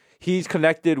it. He's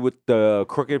connected with the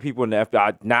crooked people in the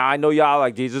FBI. Now I know y'all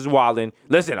like Jesus wildin'.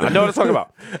 Listen, I know what I'm talking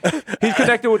about. He's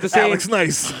connected with the same. Alex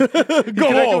Nice.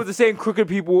 Connected with the same crooked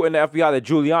people in the FBI that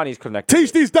Giuliani's connected.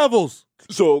 Teach these devils.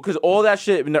 So, because all that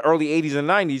shit in the early 80s and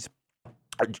 90s,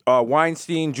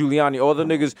 Weinstein, Giuliani, all the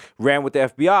niggas ran with the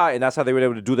FBI, and that's how they were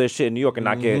able to do their shit in New York and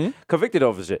not get convicted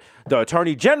over shit. The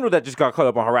attorney general that just got caught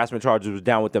up on harassment charges was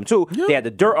down with them too. They had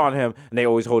the dirt on him, and they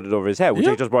always hold it over his head, which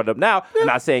they just brought it up now. I'm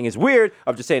not saying it's weird.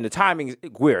 I'm just saying the timing is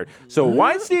weird. So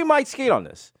Weinstein might skate on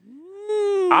this.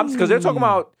 Because they're talking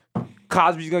about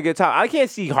Cosby's going to get time. I can't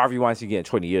see Harvey Weinstein getting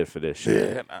 20 years for this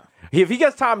shit. Yeah, nah. If he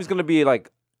gets time, he's going to be like,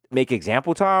 make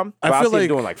example time. But I feel like he's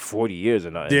doing like 40 years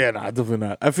or nothing. Yeah, nah, definitely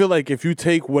not. I feel like if you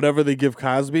take whatever they give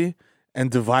Cosby and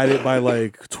divide it by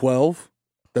like 12,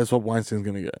 that's what Weinstein's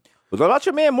gonna get. What about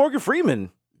your man Morgan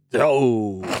Freeman?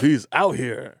 Yo, he's out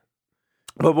here.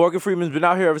 But Morgan Freeman's been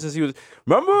out here ever since he was.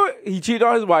 Remember, he cheated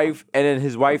on his wife, and then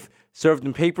his wife served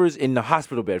him papers in the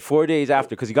hospital bed 4 days after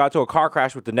because he got into a car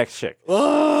crash with the next chick.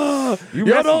 You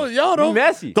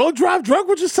messy. Don't drive drunk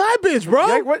with your side bitch, bro.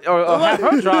 Like, what? Have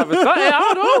her drive or something.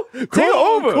 I don't know. Take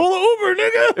an Uber. Call an Uber,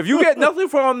 nigga. If you get nothing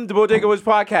from the Bodega Woods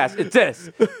podcast, it's this.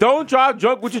 Don't drive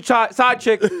drunk with your side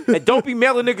chick, and don't be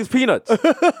mailing niggas peanuts.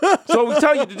 So we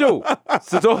tell you to do.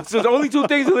 So the only two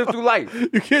things to live through life.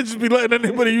 You can't just be letting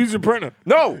anybody use your printer.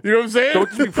 No. You know what I'm saying? Don't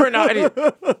just be printing out any.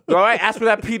 All right? Ask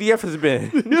where that PDF has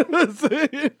been. You know what I'm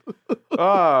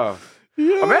saying?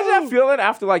 Imagine that feeling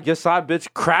after like your side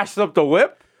bitch crashed up the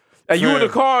whip and you in the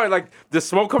car and like the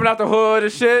smoke coming out the hood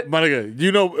and shit. My nigga,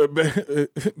 you know,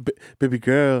 baby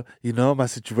girl, you know my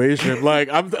situation. Like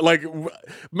I'm like,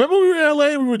 remember we were in LA?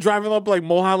 We were driving up like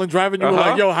Mulholland Drive, and you were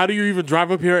like, "Yo, how do you even drive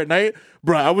up here at night?"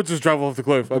 Bro, I would just drive off the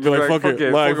cliff. I'd be like, fuck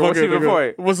it. Like, fuck it. What's the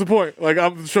point? What's the point? Like,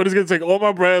 Shorty's gonna take all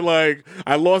my bread. Like,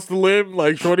 I lost the limb.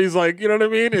 Like, Shorty's like, you know what I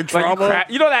mean? In trauma.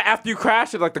 Like you know that after you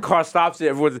crash and like the car stops,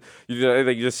 everyone's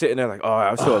you're just sitting there like, oh,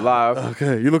 I'm still alive.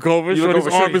 Okay, you look over. Shorty's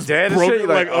arm is dead broken. And shit.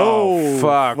 Like, oh,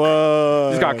 fuck.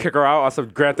 Just gotta kick her out on some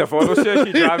Grand Theft Auto shit.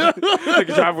 She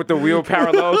drive with the wheel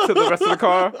parallel to the rest of the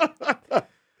car.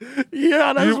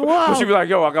 Yeah, that's wild. But she'd be like,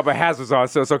 yo, I got my hazards on,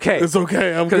 so it's okay. It's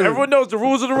okay. I'm good. Because everyone knows the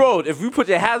rules of the road. If you put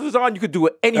your hazards on, you could do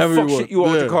any fuck shit you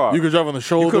want with your car. You could drive on the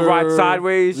shoulder. You could ride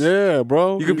sideways. Yeah,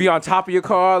 bro. You could be on top of your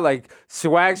car, like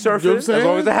swag surfing. You know what I'm saying? As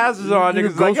long as the hazards are on,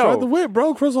 niggas like, yo. Ride the whip,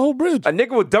 bro. Cross the whole bridge. A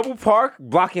nigga with double park,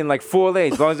 blocking like 4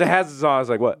 lanes. As long as the hazards on, it's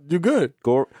like, what? You're good.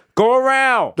 Go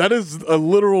around. That is a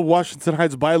literal Washington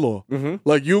Heights bylaw.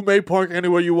 Like, you may park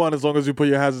anywhere you want as long as you put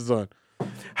your hazards on.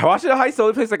 Washington Heights, the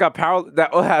only place that got power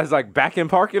that has like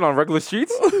back-end parking on regular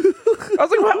streets.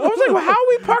 how are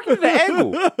we parking at an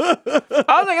angle? I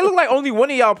was like, it looked like only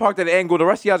one of y'all parked at an angle. The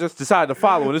rest of y'all just decided to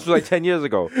follow. And this was like 10 years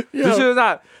ago. This shit is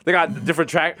not. They got different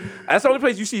track. That's the only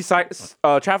place you see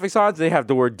traffic signs. They have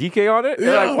the word DK on it.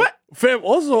 They're like, what? Fam,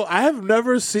 also, I have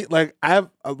never seen, like,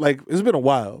 it's been a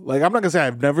while. Like, I'm not going to say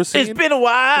I've never seen. It's been a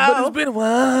while. But it's been a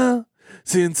while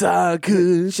since I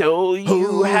could show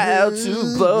you how to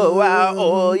blow out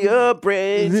all your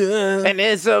brains. And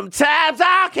then sometimes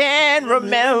I can't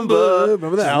remember.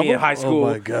 Remember that album? Me in high school.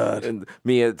 Oh, my God. And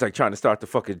me, it's like trying to start the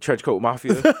fucking trench coat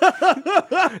mafia.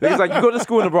 It's like, you go to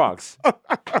school in the Bronx.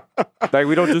 Like,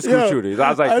 we don't do school shootings.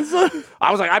 I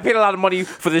was like, I paid a lot of money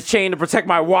for this chain to protect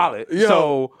my wallet.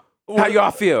 So... how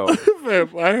y'all feel? Man,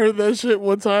 I heard that shit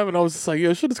one time and I was just like,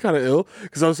 yo, shit is kind of ill.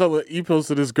 Because I was telling e-pills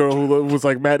to this girl who was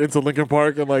like mad into Linkin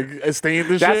Park and like staying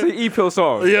this That's shit. an e-pill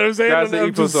song. You know what I'm saying? That's and an I'm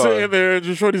e-pill just song. sitting there and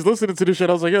just shorty's listening to this shit.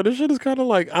 I was like, yo, this shit is kind of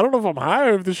like, I don't know if I'm high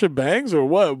or if this shit bangs or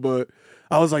what, but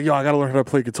I was like, yo, I got to learn how to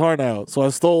play guitar now. So I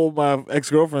stole my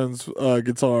ex-girlfriend's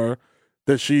guitar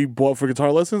that she bought for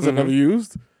guitar lessons and never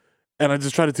used. And I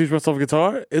just tried to teach myself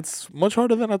guitar. It's much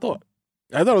harder than I thought.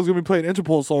 I thought I was going to be playing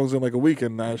Interpol songs in like a week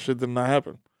and that shit did not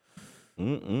happen. So,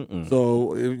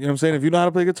 you know what I'm saying? If you know how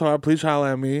to play guitar, please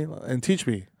holler at me and teach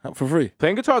me for free.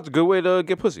 Playing guitar is a good way to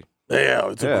get pussy.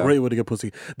 Yeah, it's a great way to get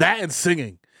pussy. That and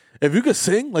singing. If you could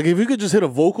sing, like if you could just hit a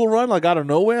vocal run like out of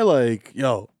nowhere, like,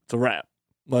 yo, it's a rap.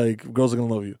 Like, girls are going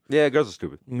to love you. Yeah, girls are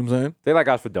stupid. You know what I'm saying? They like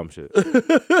us for dumb shit.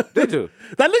 They do.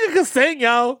 That nigga can sing,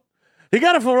 yo. He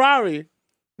got a Ferrari.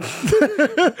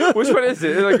 Which one is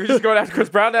it? Like, you're just going after Chris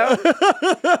Brown now?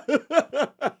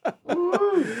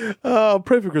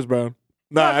 Pray for Chris Brown.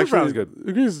 Nah, Chris Brown's good.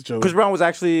 Chris Brown was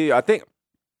actually, I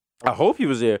hope he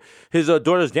was there. His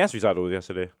daughter's dance recital was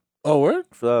yesterday. Oh, where?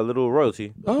 For Little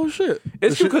Royalty. Oh, shit.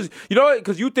 It's true because, you know what?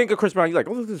 Because you think of Chris Brown, you're like,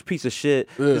 oh, look at this piece of shit.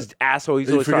 This asshole, he's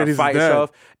always trying to fight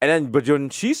himself. And then, but when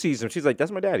she sees him, she's like,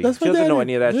 that's my daddy. She doesn't know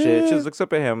any of that shit. She just looks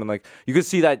up at him and like, you can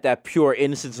see that pure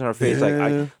innocence in her face.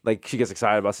 Like she gets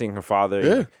excited about seeing her father.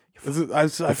 Yeah.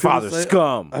 Your father's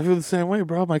scum. I feel the same way,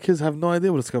 bro. My kids have no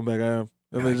idea what a scumbag I am.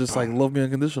 And they just like love me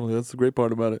unconditionally. That's the great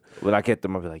part about it. When I get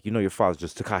them, I'll be like, you know, your father's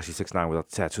just Tekashi 6ix9ine without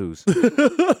the tattoos.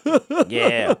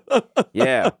 Yeah.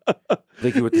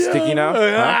 Blicky with the sticky now?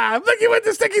 Huh? Blicky with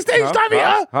the sticky stage time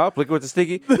here. Blicky with the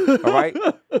sticky? All right.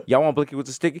 Y'all want Blicky with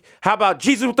the sticky? How about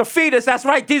Jesus with the fetus? That's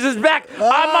right. Jesus is back on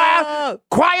my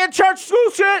quiet church school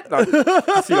shit.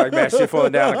 I see like mad shit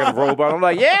falling down like a robot. I'm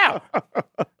like, yeah.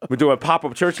 We're doing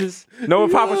pop-up churches. No more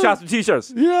pop-up shops and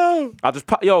t-shirts. Yeah. I'll just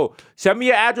send me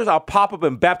your address. I'll pop up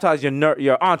and baptize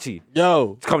your auntie.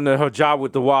 Yo. Come to her job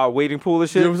with the wild waiting pool and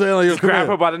shit. You know what I'm saying? Like, yo, just grab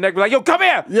her by the neck, be like, yo, come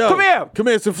here. Come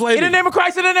here. It's inflated. In the name of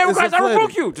Christ, I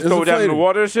rebuke you. Just throw it down in the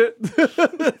water and shit.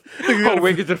 Whole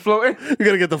wing is just floating. You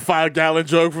gotta get the 5-gallon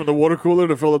jug from the water cooler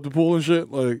to fill up the pool and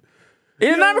shit. Like,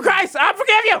 in the name of Christ, I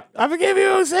forgive you. I forgive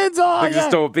you, sins. Oh,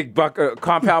 just throw a big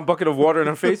compound bucket of water in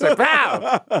her face. Like,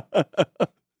 pow.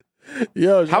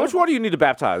 Yo, how much water do you need to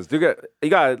baptize? You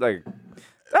got like.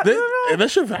 And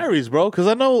that shit varies, bro. Because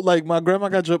I know, like, my grandma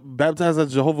got baptized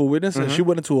as Jehovah's Witness, and she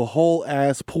went into a whole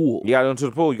ass pool. You got into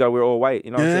the pool. You got to wear all white.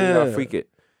 You know what I'm saying? You got to freak it.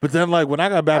 But then, like, when I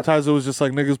got baptized, it was just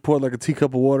like niggas poured like a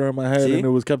teacup of water in my head, and it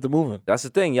was kept it moving. That's the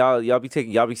thing, y'all be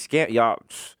scamming. Y'all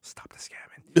stop the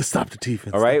scamming. Stop the teeth.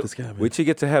 All right. Stop the scamming. Wait till you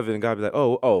get to heaven, and God be like,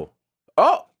 oh.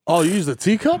 You use the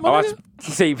teacup, man.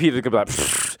 St. Peter could be like.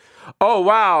 Oh,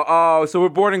 wow. So we're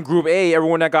born in Group A.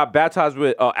 Everyone that got baptized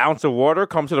with an ounce of water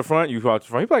come to the front. You go out to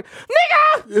the front. You're like,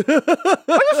 nigga!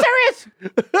 Are you serious?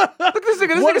 Look at this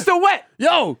nigga. This nigga's still wet.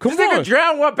 Yo, come on. This nigga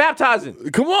drowned while baptizing.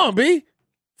 Come on, B.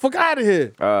 Fuck out of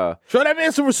here. Show that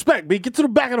man some respect, B. Get to the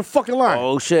back of the fucking line.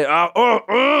 Oh, shit.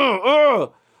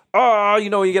 You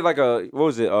know, you get like what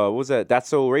was that? That's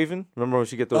So Raven? Remember when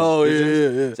she get those? Oh,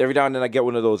 yeah. So every now and then I get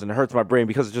one of those and it hurts my brain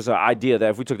because it's just an idea that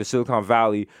if we took the Silicon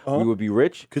Valley, we would be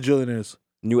rich. Cajillionaires.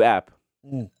 New app.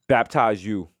 Baptize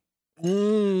you.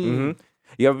 You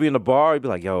ever be in a bar? You'd be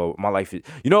like, yo, my life is...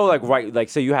 You know, like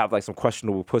say you have like some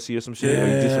questionable pussy or some shit. Or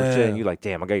you do some shit and you're like,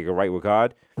 damn, I gotta get right with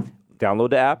God.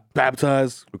 Download the app.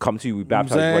 Baptize. We come to you. We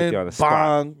baptize you right there on the spot.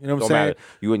 Bong. You know what I'm saying? Matter.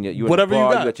 You in the whatever bar,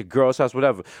 you got. You at your girl's house,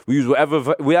 whatever. We use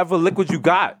whatever liquid you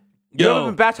got. You ever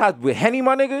been baptized with Henny,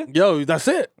 my nigga? Yo, that's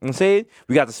it. You know what I'm saying?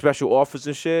 We got the special offers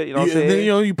and shit. You know what I'm saying? And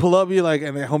then, you pull up, you're like,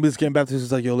 and the homie's getting baptized.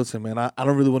 He's like, yo, listen, man, I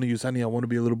don't really want to use Henny. I want to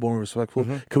be a little more respectful.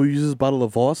 Can we use this bottle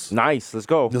of Voss? Nice. Let's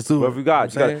go. Let's do whatever you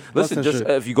got. Listen, just shit.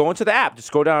 if you go into the app,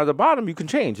 just go down at the bottom. You can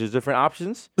change. There's different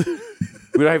options.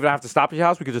 We don't even have to stop at your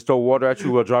house. We could just throw water at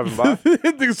you while driving by.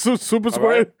 Super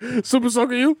square, super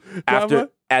soaking you.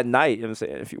 at night, you know what I'm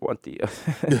saying, if you want the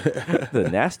the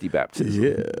nasty baptism.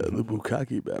 Yeah, the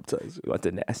bukkake baptism. You want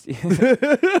the nasty.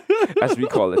 As we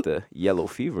call it, the yellow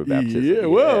fever baptism. Yeah,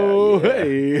 whoa, yeah.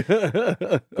 hey.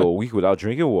 Go a week without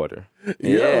drinking water.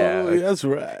 Yo, that's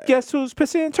right. Guess who's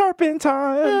pissing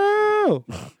turpentine? Oh.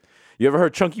 You ever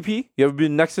heard chunky pee? You ever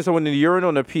been next to someone in the urinal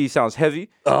and the pee sounds heavy?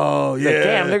 Oh, yeah. Like,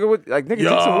 damn, nigga, nigga,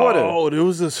 drink some water. Oh, there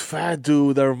was this fat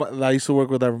dude that I used to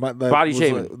work with. That Body was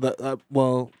shaming.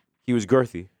 Well, He was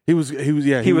girthy. he was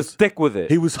Thick with it.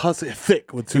 He was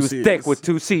thick with two He was C's. thick with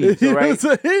 2 C's, You all know right?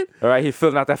 what I'm saying? All right, he's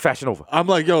filling out that Fashion Nova. I'm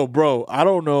like, yo, bro, I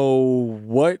don't know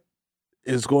what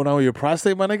is going on with your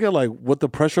prostate, my nigga. Like, what the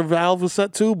pressure valve was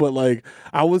set to, but like,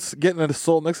 I was getting an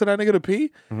assault next to that nigga to pee,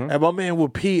 and my man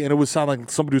would pee, and it would sound like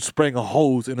somebody was spraying a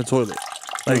hose in the toilet.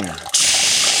 Like,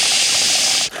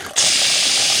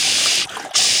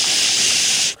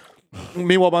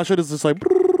 meanwhile, my shit is just like, you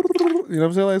know what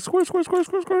I'm saying? Like, squirt, squirt, squirt,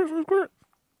 squirt, squirt, squirt, squirt.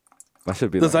 That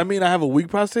should be Does like, that mean I have a weak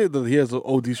prostate? Or he has an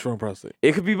OD strong prostate.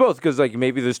 it could be both, because like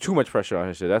maybe there's too much pressure on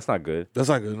his shit. That's not good. That's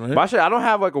not good, right? My shit, I don't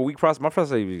have like a weak prostate. My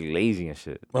prostate be lazy and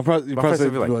shit. My prostate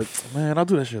prostate be be like, man, I'll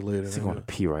do that shit later. I think I want to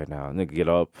pee right now. Nigga, get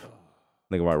up.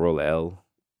 Nigga might roll a L.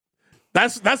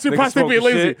 That's your Nigga prostate being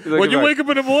smoking lazy. shit. Nigga When you like- wake up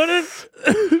in the morning,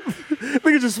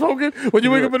 nigga just smoking. When you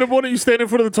wake up in the morning, you stand in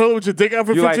front of the toilet with your dick out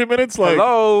for You 15 like, minutes. Like,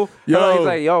 hello? yo. Hello? He's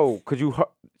like, yo, could you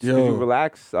Yo.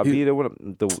 relax? I'll be there when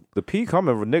the pee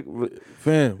coming.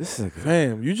 fam, This is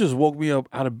fam, you just woke me up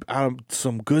out of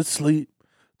some good sleep,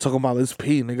 talking about this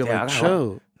pee, nigga. Yeah, I like, gotta-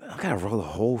 chill. I gotta roll a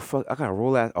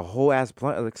whole ass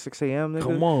blunt at like 6 a.m. Nigga.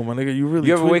 Come on, my nigga, you really.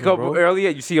 You ever wake tweaking, up bro. early?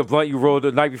 You see a blunt you rolled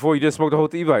the night before. You didn't smoke the whole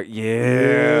thing. You be like,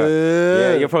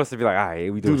 yeah. You're supposed to be like, all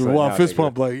right, we Do doing the something wild now, fist nigga."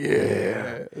 pump, like,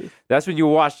 yeah, That's when you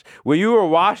wash. When you were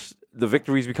washed, the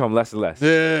victories become less and less.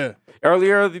 yeah.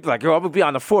 Earlier, you'd be like, yo, I'm gonna be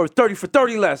on the 30 for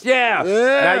 30 less. Yeah.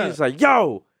 Yeah. Now you're just like,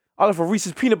 yo, I left a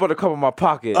Reese's peanut butter cup in my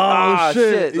pocket. Oh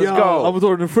shit. Let's go. I was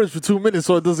in the fridge for 2 minutes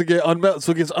so it doesn't get unmelted,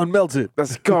 so it gets unmelted.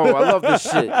 Let's go. I love this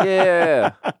shit.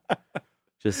 Yeah.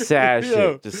 Just sad Yo.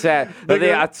 shit. Just sad. The other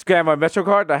day, I scanned my Metro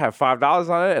card and I have $5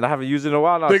 on it and I haven't used it in a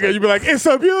while. And I was Nigga, like, you be like, it's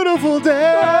a beautiful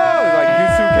day. like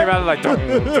YouTube came out and like, dum,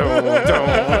 dum, dum.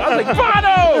 I was like,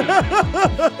 Bono!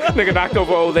 Nigga knocked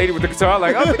over an old lady with the guitar.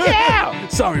 Like, I was like, yeah!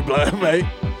 Sorry, blood, mate.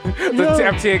 The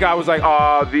MTA guy was like,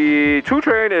 the 2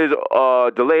 train is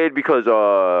delayed because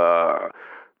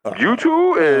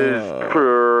U2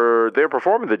 is they're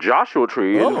performing the Joshua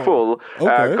Tree in full at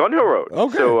okay. Gun Hill Road.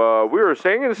 Okay. So we were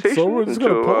staying in the station. So we're just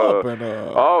gonna until, pull up and.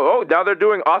 now they're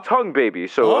doing Ah Tung Baby.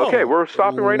 So okay, we're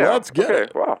stopping right now. let's get okay,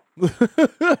 it. wow.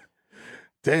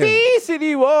 Damn. These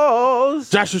city walls.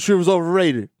 Joshua Tree was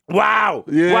overrated. Wow.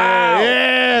 Yeah. Wow.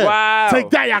 Yeah. Wow.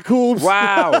 Take that, Yakubs.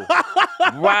 Wow.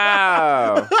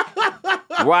 Wow.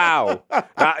 Wow.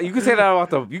 You can say that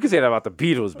about the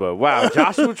Beatles, but wow,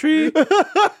 Joshua Tree.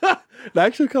 I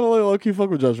actually kind of like low-key fuck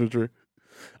with Joshua Tree.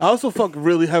 I also fuck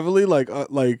really heavily like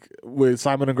with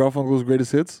Simon and Garfunkel's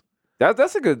greatest hits.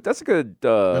 That's a good. You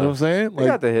know what I'm saying? They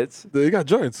got the hits. They got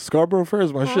joints. Scarborough Fair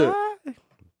is my shit.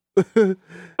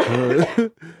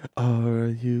 Are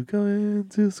you going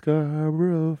to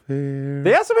Scarborough Fair?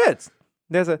 They have some hits.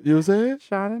 There's a You know what I'm saying?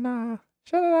 Sha-na-na,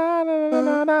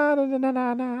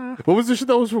 sha-na-na-na-na-na-na-na-na. What was the shit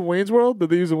that was from Wayne's World that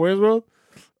they used in Wayne's World?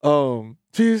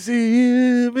 To see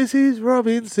you, Mrs.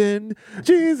 Robinson.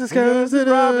 Jesus comes in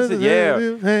Robinson, yeah.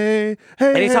 Hey,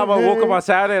 hey, Anytime hey, I woke hey. up on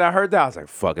Saturday and I heard that, I was like,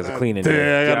 "Fuck, it's a clean in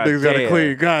there." Damn, I got things gotta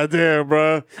clean. God damn,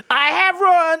 bro. I have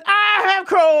run, I have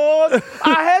crawled,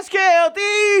 I have scaled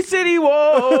these city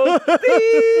walls,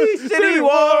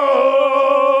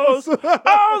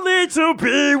 only to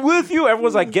be with you.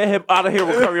 Everyone's like, get him out of here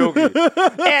with karaoke.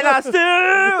 And I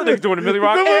still, they're doing a Millie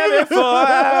Rock, and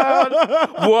found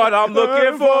what I'm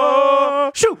looking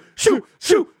for. Shoot, shoot,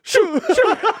 shoot, shoot,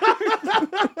 shoot.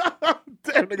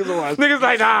 Damn, niggas are watching. Niggas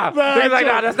like, nah. Niggas like,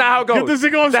 nah, that's not how it goes. Get this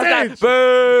nigga on That's stage.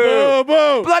 not, boo.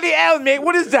 Boom. Bloody hell, mate,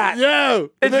 what is that? Yo.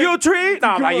 It's you, Tree?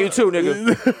 Nah, I'm like, you too,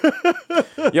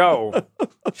 nigga. Yo,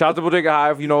 shout out to Bodega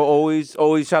Hive. You know, always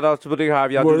shout out to Bodega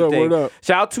Hive. Y'all Word do the up, thing. word up.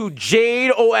 Shout out to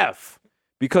Jade OF.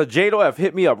 Because Jade OF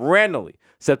hit me up randomly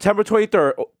September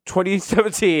 23rd,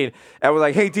 2017, and was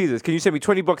like, hey, Jesus, can you send me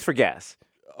 $20 for gas?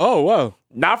 Oh, wow.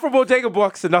 Not for Bodega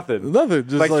Bucks or nothing. Nothing.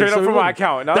 Just Like, straight up send from me my money.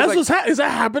 account. And I That's was like, is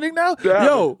that happening now? Yeah.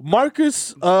 Yo,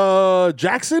 Marcus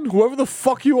Jackson, whoever the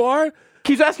fuck you are,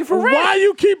 keeps asking for rent. why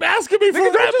you keep asking me for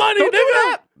Nigga, rent money, don't do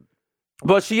nigga? that.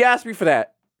 But she asked me for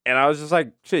that. And I was just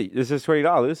like, shit, this is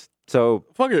 $20. So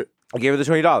Fuck it. I gave her the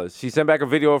 $20. She sent back a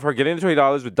video of her getting the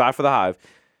 $20 with Die for the Hive.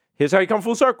 Here's how you come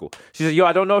full circle. She said, yo,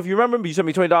 I don't know if you remember, but you sent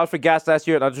me $20 for gas last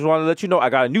year, and I just want to let you know I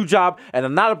got a new job, and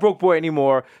I'm not a broke boy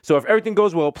anymore. So if everything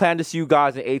goes well, plan to see you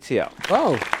guys in ATL.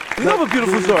 Oh. We love a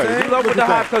beautiful story. We love when the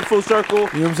hot comes full circle. You know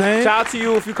what I'm saying? Shout out to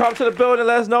you. If you come to the building,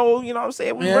 let us know. You know what I'm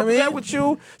saying? We represent with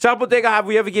you. Shout out Bodega. Have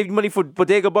we ever gave you money for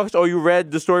Bodega Bucks, or you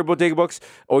read the story Bodega Bucks,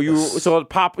 or you saw the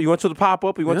pop? You went to the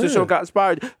pop-up, you went to the show, got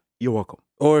inspired. You're welcome.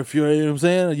 Or if you're, you know what I'm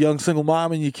saying, a young single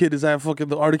mom and your kid is at fucking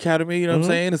the art academy, you know what I'm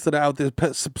saying, instead of out there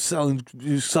selling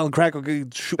crack or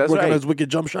working on his wicked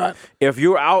jump shot. If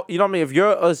you're out, you know what I mean? If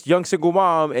you're a young single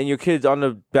mom and your kid's on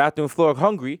the bathroom floor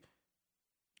hungry,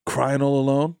 crying all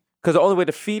alone, because the only way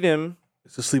to feed him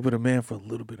is to sleep with a man for a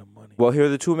little bit of money. Well, here are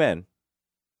the two men.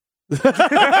 Yeah,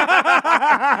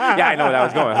 I know where that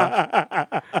was going,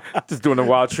 huh? Just doing a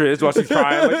wild triz while she's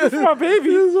crying. Like, this is my baby.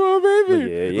 This is my baby.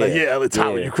 Yeah. Like, yeah, let's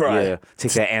how you cry. Yeah.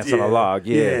 Take that ants on a log.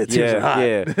 Yeah.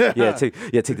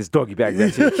 Take this doggy bag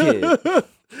back to the kid.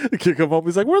 The kid come home,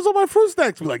 he's like, where's all my fruit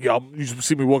snacks? Be like, yo, you should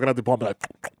see me walking out the apartment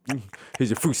like, here's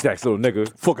your fruit snacks, little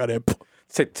nigga. Fuck out there.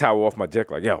 Take the towel off my dick,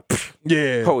 like, yo,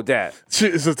 yeah. Hold that.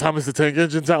 Shit, it's a Thomas the Tank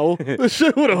Engine towel. The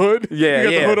shit with a hood. Yeah,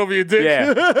 you got the hood over your dick.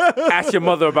 Yeah. Ask your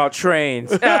mother about trains.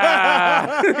 God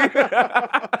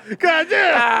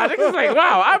damn. Nigga's like,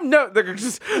 wow, I'm no.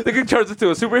 Nigga turns into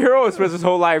a superhero and spends his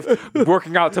whole life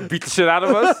working out to beat the shit out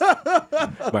of us.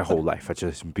 My whole life, I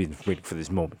just been waiting for this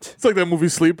moment. It's like that movie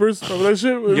Sleepers. Remember that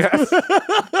shit? Yes.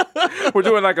 We're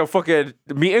doing like a fucking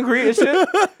meet and greet and shit.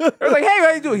 We're like, hey,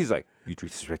 how you doing? He's like, you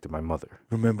disrespected my mother.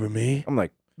 Remember me? I'm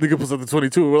like, nigga puts up the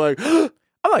 22. We're like, I'm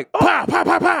like, oh. Pow, pow,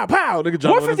 pow, pow, pow. Nigga,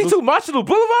 152 Marshall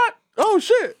Boulevard? Oh,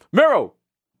 shit. Mero.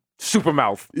 Super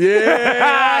mouth.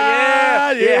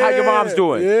 Yeah. How your mom's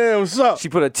doing? Yeah, what's up? She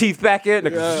put her teeth back in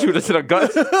and shoot her to the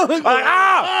guts. I'm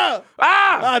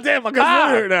like, damn, my guts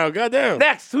really hurt now. God damn.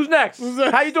 Next. Who's next?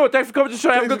 How you doing? Thanks for coming to the show.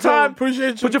 Have a good time.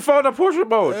 Appreciate you. Put your phone on portrait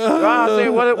mode. Say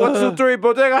 1, 2, 3,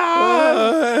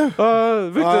 Bodega.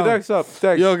 Victor, next up.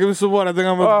 Thanks. Yo, give me some water. I think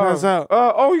I'm about to pass out.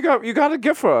 You got a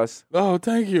gift for us. Oh,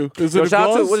 thank you. Is it a shout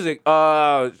out to, gloss? what is it?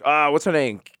 What's her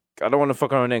name? I don't want to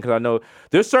fuck on her name because I know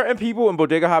there's certain people in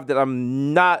Bodega Hive that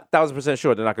I'm not 1,000%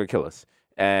 sure they're not going to kill us.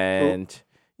 And,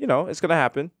 you know, it's going to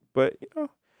happen. But, you know.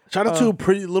 Shout out to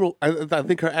Pretty Little, I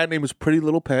think her ad name is Pretty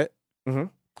Little Pet. Mm-hmm.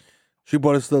 She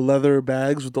bought us the leather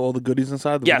bags with all the goodies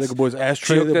inside. The Yes. Bodega Boys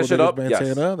ashtray. She hooked that shit up. Bandana.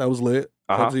 Yes. That was lit.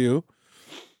 Shout out to you.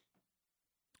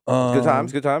 Good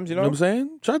times, you know? You know what I'm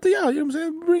saying? Shout out to y'all, you know what I'm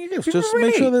saying? Bring your gifts. Just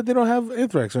make sure that they don't have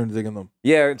anthrax or anything in them.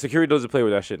 Yeah, security doesn't play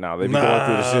with that shit now. They be going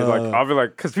through the shit. Like, I'll be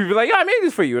like, because people be like, yeah, I made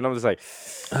this for you. And I'm just like,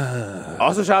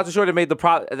 also shout out to Shorty that made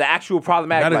the actual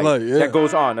problematic light that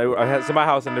goes on. I had some my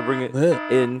house and they bring it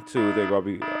into, they go, I'll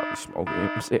be smoking.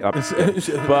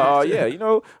 But yeah, you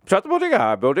know, shout out to Bodega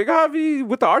Hive. Bodega Hive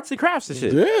with the artsy crafts and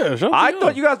shit. Yeah, shout out to I you.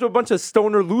 thought you guys were a bunch of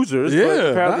stoner losers,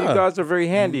 but apparently you guys are very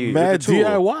handy. Mad with the tool.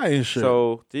 DIY and shit.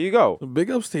 So there you go.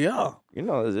 Big ups to y'all. You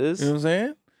know what it is. You know what I'm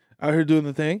saying? Out here doing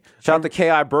the thing. Shout out to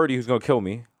K.I. Birdie, who's going to kill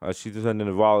me. She just sent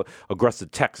an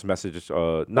aggressive text message,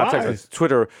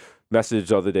 Twitter message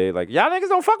the other day. Like, y'all niggas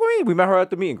don't fuck with me. We met her at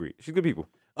the meet and greet. She's good people.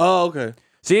 Oh, okay.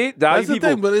 See, that's the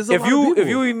thing, but it's a lot of people. If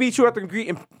you meet you at the greet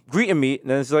and meet,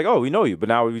 then it's like, oh, we know you. But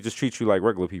now we just treat you like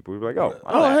regular people. We're like,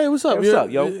 hey, what's up? Hey, what's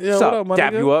up, yo? Yeah, what's what up? up,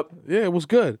 Dap you up? Yeah, it was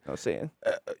good. I was saying.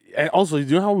 And also, do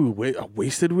you know how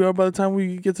wasted we are by the time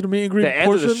we get to the meet and greet The end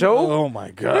portion? of the show? Oh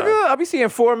my god! Nigga, I'll be seeing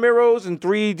 4 Miros and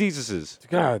 3 Jesuses.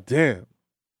 God damn!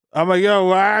 I'm like, yo,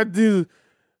 why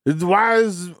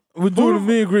is we doing the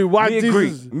meet and greet? Why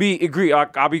Meet and greet.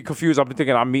 I'll be confused. I'll be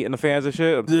thinking I'm meeting the fans and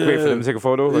shit. I'm waiting for them to take a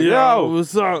photo. Like, yo,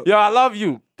 what's up? Yo, I love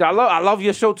you. I love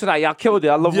your show tonight. Y'all killed it.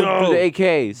 I love when you do the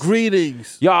AKs.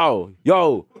 Greetings. Yo,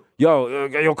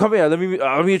 come here. Let me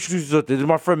introduce you. This is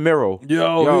my friend Miro. You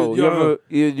ever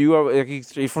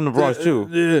he's from the Bronx too.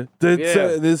 Yeah.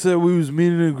 They said we was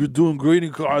meeting and doing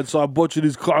greeting cards, so I bought you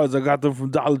these cards. I got them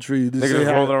from Dollar Tree.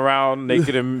 Niggas rolling around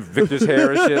naked in Victor's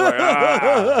hair and shit.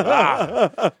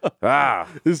 Like,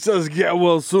 It's just get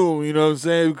well soon, you know what I'm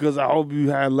saying? Because I hope you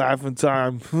had laughing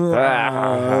time.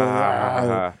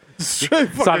 Straight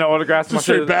fucking, signing autographs.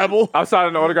 Straight babble. I'm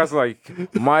signing autographs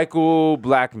like Michael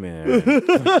Blackman.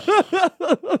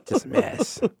 Just a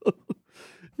mess.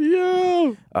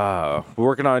 Yeah. We're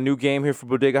working on a new game here for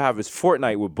Bodega Hive. It's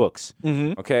Fortnite with books.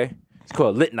 Mm-hmm. Okay? It's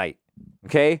called Lit Night.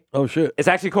 Okay? Oh, shit. It's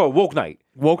actually called Woke Night.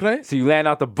 Woke Night? So you land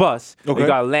out the bus. Okay. You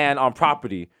got to land on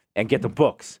property and get the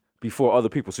books before other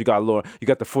people. So you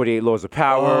got the 48 Laws of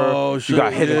Power. Oh, you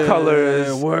got Hidden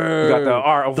Colors. Word. You got the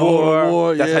Art of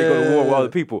War. That's how you go to war with other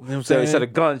people. You know So instead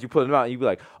of guns, you put them out and you be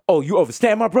like, oh, you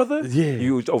overstand, my brother? Yeah.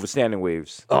 You use overstanding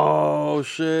waves. Oh,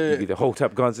 shit. You get the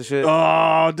Hotep guns and shit.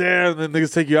 Oh, damn. Then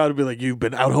niggas take you out and be like, you've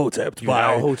been out Hotep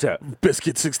by Hotep.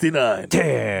 Biscuit 69.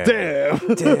 Damn.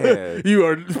 You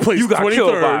are placed You got 23rd.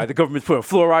 killed by the government's putting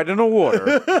fluoride in the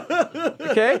water.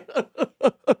 Okay?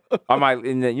 I might,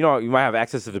 and then, you might have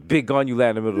access to the big gun. You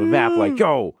land in the middle of the map, like,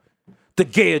 yo, the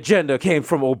gay agenda came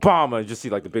from Obama. And just see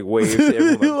like the big waves.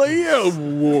 Everyone, like, yeah,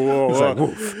 whoa. It's like,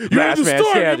 woof. You're in the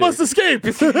storm. You must escape.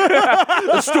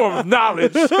 The storm of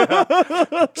knowledge.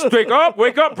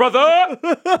 Wake up, brother.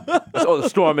 That's all the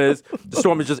storm is. The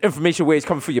storm is just information waves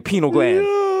coming for your pineal gland.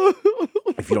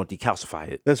 If you don't decalcify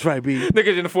it. That's right, B.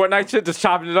 Niggas in the Fortnite shit, just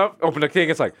chopping it up, open the thing,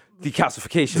 it's like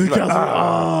decalcification.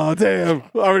 Oh, damn.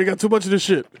 I already got too much of this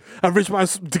shit. I've reached my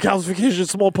decalcification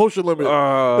small potion limit.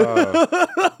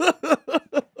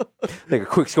 Nigga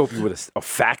quick scope you with a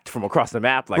fact from across the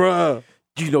map. Like, bruh.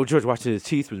 Do you know George Washington's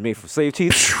teeth was made from slave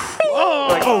teeth?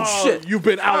 Like, oh shit. You've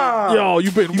been out. Yo,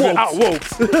 you've been woke.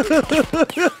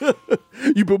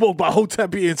 You've been woke by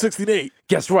Hotep in 68.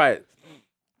 Guess right.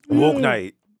 Woke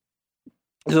night.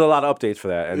 There's a lot of updates for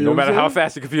that. And no matter how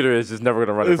fast the computer is, it's never going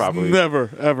to run it properly.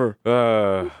 Never, ever.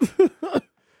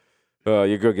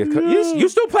 You're going to get cut. You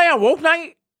still play on Woke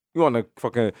Night? You on the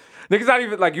fucking... Niggas not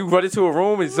even... Like, you run into a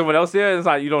room and someone else there, and it's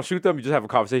like you don't shoot them. You just have a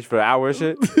conversation for an hour and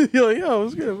shit. Yo,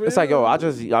 it's good, man. It's like, yo, I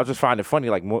just find it funny.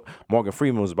 Like, Morgan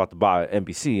Freeman was about to buy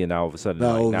NBC, and now all of a sudden,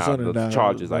 the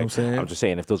charges. Like, I'm just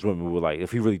saying, if those women were like...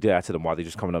 If he really did that to them, why they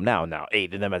just coming up now? Now,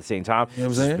 8 of them at the same time. You know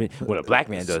what I'm saying? When a black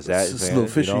man does that... It's a little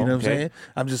fishy, you know what I'm saying?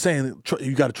 I'm just saying,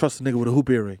 you got to trust a nigga with a hoop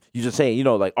earring. You just saying,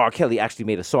 like, R. Kelly actually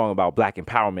made a song about black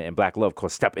empowerment and black love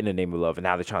called Step in the Name of Love, and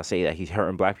now they're trying to say that he's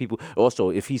hurting black people. Also,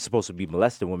 if he's supposed to be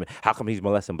molesting women, how come he's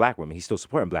molesting black women? He's still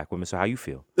supporting black women, so how you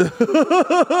feel? You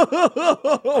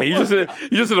just in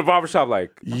the barbershop like,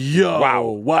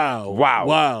 yo,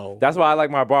 wow. That's why I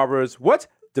like my barbers. What?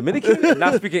 Dominican and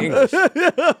not speaking English.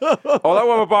 All I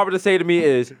want my barber to say to me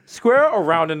is square or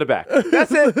round in the back.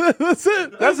 That's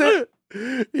it. That's it.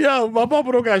 Yeah, my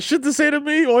barber don't got shit to say to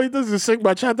me. All he does is sing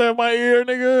bachata in my ear,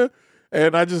 nigga.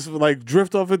 And I just like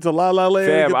drift off into La La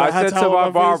Land. Fam, I said to my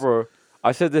barber,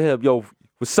 I said to him, yo,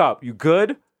 what's up? You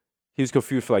good? He was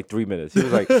confused for like 3 minutes. He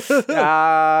was like,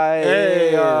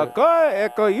 hey,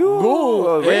 go,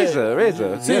 you,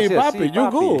 razor. See, yes, papi, you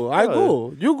go. I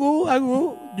go. You go, I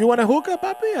go. You want a hookah,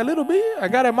 papi? A little bit? I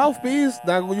got a mouthpiece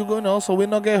that you go know, so we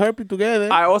not get herpes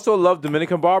together. I also love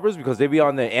Dominican barbers because they be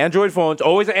on their Android phones,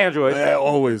 always an Android. Yeah,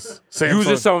 always.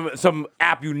 Using some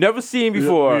app you never seen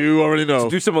before. You already know. To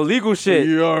do some illegal shit.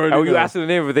 You already know. And when you ask them the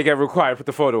name of it, they get required to put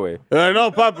the photo away. I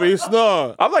know, papi, it's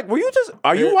not. I'm like,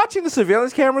 are you watching the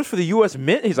surveillance cameras for the U.S.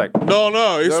 Mint? He's like,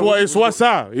 no, it's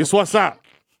WhatsApp. It's WhatsApp.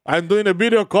 I'm doing a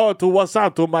video call to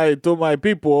WhatsApp to my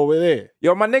people over there.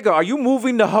 Yo, my nigga, are you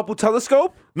moving the Hubble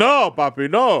telescope? No,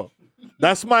 papi, no.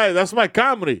 That's my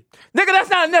Camry. Nigga, that's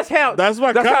not a Nest camera. That's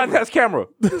not a Nest camera.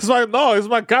 It's my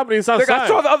Camry. It's outside. Nigga, I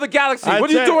saw the other galaxy.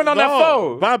 What are you doing on that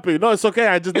phone? Papi, no, it's okay.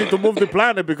 I just need to move the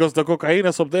planet because the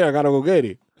cocaina's up there. I gotta go get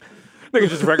it. Niggas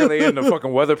just regulating the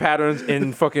fucking weather patterns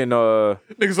in fucking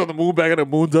niggas on the moon back in the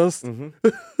moon dust.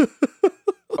 Mm-hmm.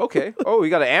 Okay. Oh, we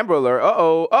got an Amber Alert.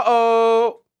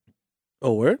 Uh-oh.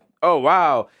 Oh, where? Oh,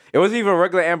 wow. It wasn't even a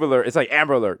regular Amber Alert. It's like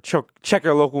Amber Alert. Check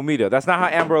your local media. That's not how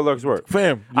Amber Alerts work.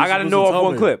 Fam, I got to know off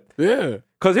one clip. Yeah.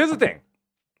 Because here's the thing.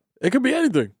 It could be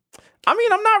anything. I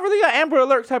mean, I'm not really an Amber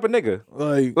Alert type of nigga.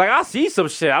 Like I see some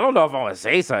shit. I don't know if I want to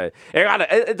say something.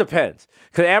 It depends.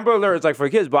 Because Amber Alert is like for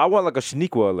kids, but I want like a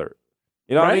Shaniqua Alert.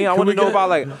 You know what I mean? I want to know about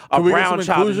like a brown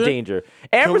child in danger.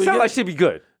 Amber sound like she'd be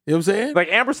good. You know what I'm saying? Like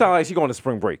Amber sound like she going to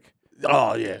spring break.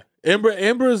 Oh, yeah. Amber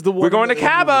is the one. We're going to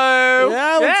Cabo.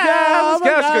 Yeah, let's go.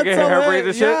 Let's go. Get her hair braided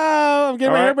and shit. Yeah, I'm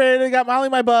getting my hair braided. Got Molly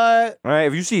in my butt. All right.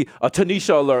 If you see a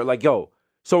Tanisha alert, like, yo,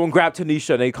 someone grabbed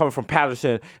Tanisha and they coming from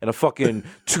Patterson in a fucking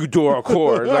 2-door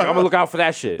Accord. Like, I'm going to look out for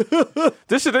that shit.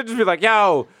 This shit, they just be like,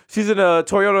 yo, she's in a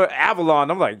Toyota Avalon.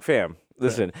 I'm like, fam,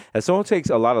 listen, as someone takes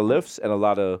a lot of Lyfts and a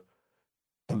lot of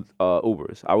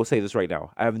Ubers, I will say this right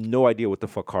now. I have no idea what the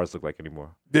fuck cars look like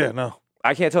anymore. Yeah, no.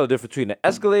 I can't tell the difference between the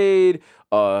Escalade,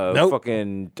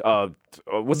 fucking,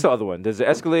 what's the other one? There's the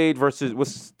Escalade versus,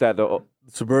 what's that?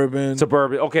 Suburban.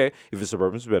 Okay. If it's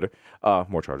Suburban, it's better.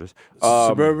 More charges.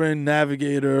 Suburban,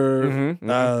 Navigator.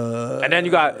 And then you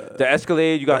got the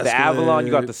Escalade, you got the Avalon,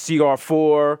 you got the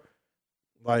CR4.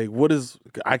 Like, what is,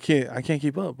 I can't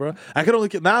keep up, bro. I can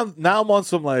only, now I'm on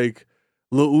some, like,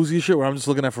 Lil Uzi shit where I'm just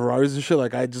looking at Ferraris and shit.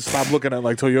 Like, I just stopped looking at,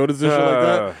 like, Toyotas and shit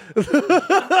like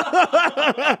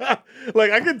that.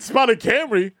 Like, I can spot a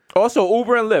Camry. Also,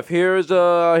 Uber and Lyft. Here's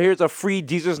a free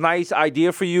Jesus Nice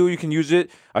idea for you. You can use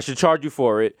it. I should charge you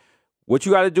for it. What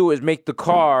you got to do is make the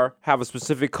car have a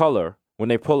specific color when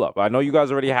they pull up. I know you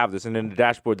guys already have this. And in the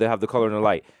dashboard, they have the color and the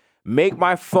light. Make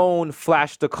my phone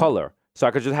flash the color. So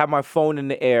I could just have my phone in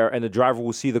the air and the driver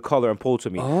will see the color and pull to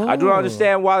me. I do not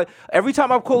understand why. Every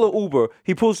time I call an Uber,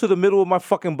 he pulls to the middle of my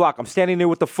fucking block. I'm standing there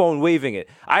with the phone waving it.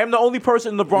 I am the only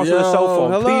person in the Bronx with a cell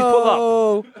phone. Hello? Please pull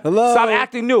up. Hello? Stop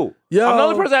acting new. Yo. I'm the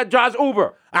only person that drives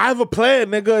Uber. I have a plan,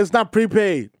 nigga. It's not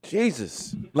prepaid.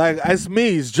 Jesus. Like, it's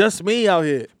me. It's just me out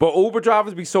here. But Uber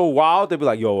drivers be so wild, they be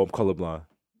like, yo, I'm colorblind.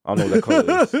 I don't know what that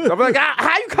color is. I'm like,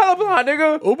 how you colorblind,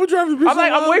 nigga? Uber drivers be I'm so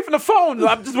like, wild. I'm waving the phone.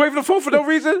 I'm just waving the phone for no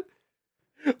reason.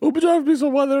 Uber drivers be so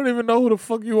wild, they don't even know who the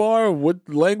fuck you are or what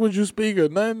language you speak or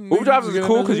nothing. Uber drivers is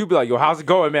cool because you be like, yo, how's it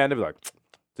going, man? They be like,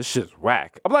 this shit's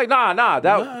whack. I'm like, nah. Nah,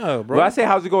 bro. When I say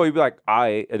how's it going, you be like, all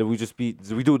right. And then we do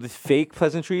the fake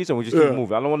pleasantries and we just keep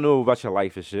moving. I don't want to know about your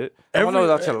life and shit. I don't want to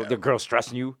know about your girl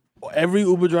stressing you. Every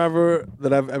Uber driver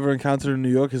that I've ever encountered in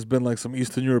New York has been like some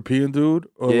Eastern European dude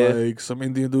or like some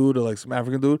Indian dude or like some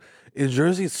African dude. In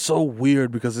Jersey, it's so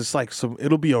weird because it's like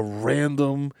it'll be a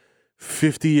random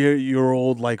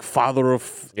 50-year-old like father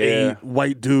of 8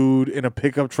 white dude in a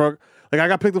pickup truck. Like I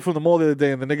got picked up from the mall the other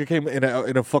day and the nigga came in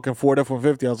a fucking Ford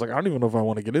F-150. I was like, I don't even know if I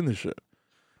want to get in this shit.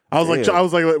 I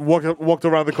was like walked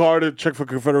around the car to check for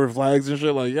Confederate flags and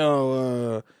shit. Like,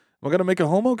 yo, am I gonna make it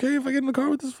home okay if I get in the car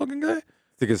with this fucking guy? I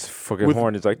think his fucking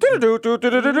horn is like do do do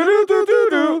do do do do do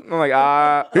do. I'm like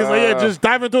He's like, yeah, just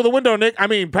diving through the window, Nick. I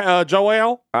mean,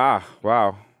 Joel.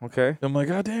 Wow. Okay. I'm like,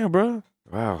 God damn, bro.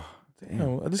 Wow.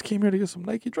 Damn, I just came here to get some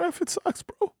Nike Dry Fit socks,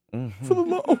 bro. For the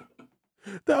low.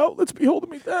 The outlets be holding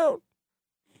me down.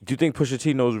 Do you think Pusha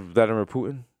T knows Vladimir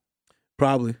Putin?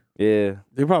 Probably. Yeah.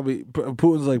 They probably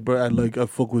Putin's like, bro, I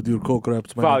fuck with your coke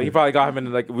raps. He probably got him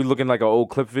in like we looking like an old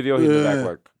clip video. He's in the back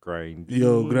like grind.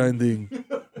 Yo, grinding.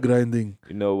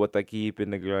 You know what I keep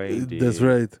in the grind. That's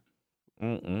right.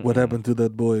 What happened to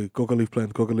that boy? Coca leaf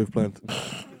plant.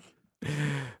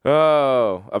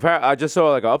 Oh, apparently I just saw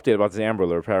like an update about this Amber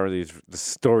Alert. Apparently, the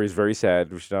story is very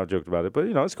sad. We should not joke about it, but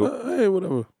it's cool. Hey,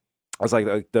 whatever. I was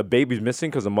like the baby's missing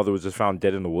because the mother was just found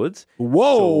dead in the woods.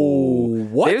 Whoa,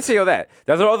 what? They didn't say all that.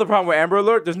 That's the other problem with Amber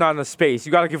Alert. There's not enough space.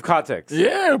 You got to give context.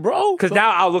 Yeah, bro. Because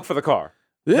now I'll look for the car.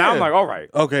 Yeah. Now I'm like, all right.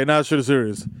 Okay, now shit is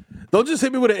serious. Don't just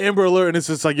hit me with an Amber Alert and it's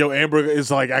just like, yo, Amber is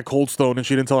like at Cold Stone and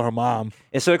she didn't tell her mom.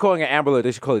 Instead of calling it Amber Alert,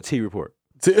 they should call it T Report.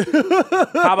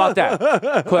 How about that?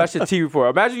 Call that shit T Report.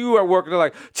 Imagine you at work and they're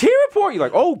like, T Report? You're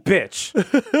like, oh, bitch.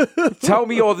 Tell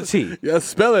me all the tea. Yeah,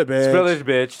 spell it, man. Spell it,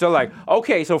 bitch. So like,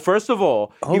 okay, so first of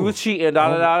all, he was cheating,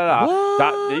 da.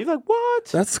 You're like, what?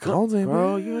 That's scalding,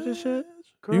 Girl, man. you heard this shit?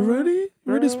 Girl, You ready? You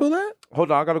ready to spell that?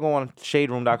 Hold on, I gotta go on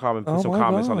shaderoom.com and put some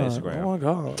comments on Instagram. Oh, my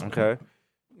God. Okay.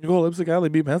 You go Lipstick Alley,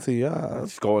 be messy, yeah.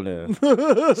 Just go in there.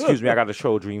 Excuse me, I got to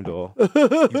show Dream Doll. You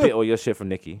bit all your shit from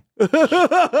Nikki.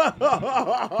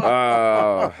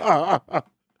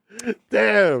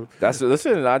 Damn.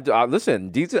 Listen. I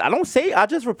don't say. I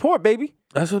just report, baby.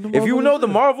 That's what the If you motherfuckers know the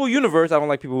do. Marvel universe, I don't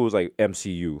like people who's like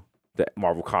MCU, the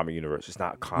Marvel comic universe. It's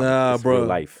not comic. Nah, it's bro. real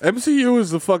life. MCU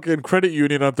is the fucking credit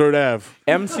union on 3rd Ave.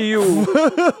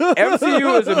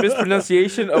 MCU is a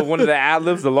mispronunciation of one of the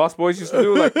ad-libs the Lost Boys used to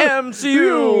do. Like,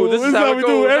 MCU, this is how we it do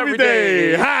goes every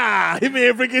day. Ha! Hit me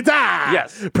every guitar.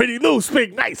 Yes. Pretty loose,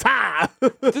 big, nice. Ha!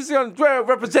 This is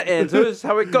representing, so this is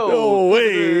how it goes. Oh,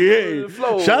 hey.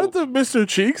 Flow. Shout out to Mr.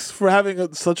 Cheeks for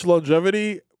having such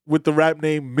longevity with the rap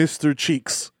name Mr.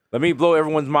 Cheeks. Let me blow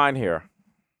everyone's mind here.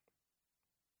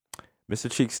 Mr.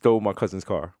 Cheeks stole my cousin's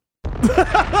car. I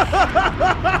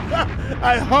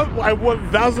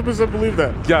 1000% believe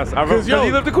that. Yes, I remember because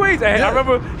he lived in Queens. And I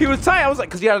remember he was tight. I was like,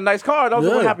 because he had a nice car. And I was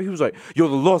like, what happened? He was like, yo,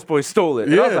 the Lost Boys stole it.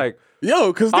 And I was like,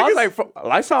 yo, because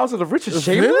Lifestyles of the Rich and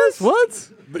Shameless? What?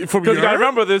 Because you gotta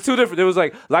remember, there's two different. There was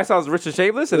like Lifestyles of the Rich and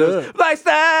Shameless, and there was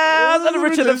Lifestyles of the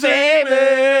Rich and the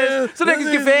Famous. So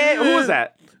niggas get fed. Who was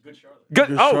that? Good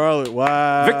Charlotte.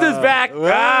 Wow. Victor's back.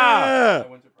 Wow.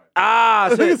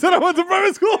 Shit. Said I went to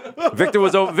private school. Victor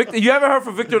was over. Victor, you haven't heard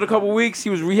from Victor in a couple weeks. He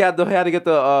was had to get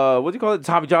the what do you call it?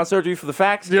 Tommy John surgery for the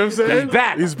facts. You know what I'm saying? He's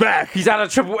back. He's back. He's out of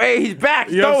AAA. He's back.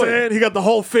 You know what I'm saying? He got the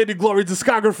whole Faded Glory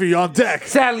discography on deck.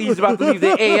 Sadly, he's about to leave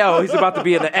the AL. He's about to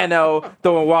be in the NL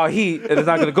throwing wild heat, and it's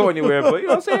not going to go anywhere. But you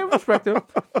know what I'm saying? Respect him.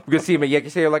 We're going to see him at Yankee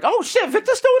Stadium like, oh shit,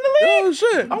 Victor's still in the league. Oh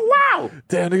shit. Oh wow.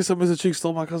 Damn, nigga said Mr. Cheeks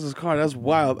stole my cousin's car. That's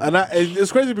wild. And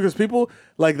it's crazy because people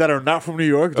like that are not from New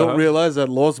York don't realize that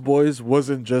Lost Boys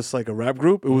wasn't just like a rap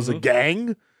group. It was a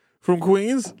gang from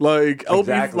Queens. Like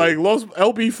LB, like Lost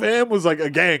LB Fam was like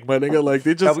a gang, my nigga. Like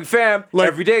they just LB Fam, like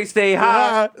every day stay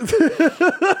high.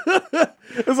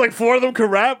 It's like 4 of them can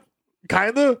rap.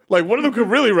 Kinda. Like one of them could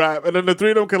really rap, and then the 3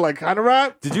 of them can like kinda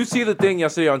rap. Did you see the thing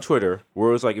yesterday on Twitter where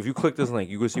it was like if you click this link,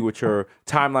 you could see what your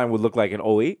timeline would look like in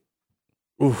 08?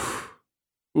 Oof.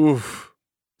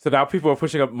 So now people are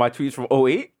pushing up my tweets from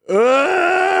 08?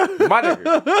 My My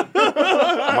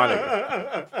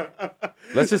nigga.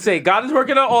 Let's just say God is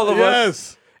working on all of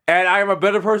us. And I am a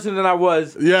better person than I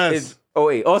was in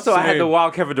 08. Also, I had the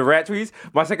wild Kevin Durant tweets.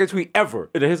 My second tweet ever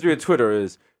in the history of Twitter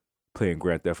is playing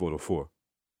Grand Theft Auto 4.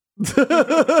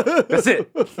 That's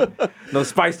it. No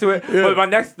spice to it. But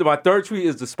my third tweet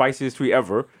is the spiciest tweet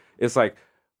ever. It's like,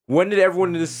 when did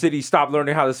everyone in this city stop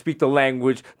learning how to speak the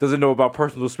language, doesn't know about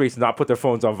personal space, and not put their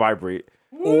phones on vibrate?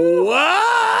 What?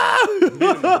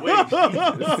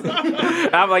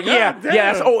 I'm like,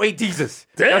 that's 08 Jesus.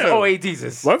 That's 08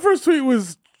 Jesus. My first tweet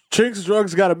was Chinks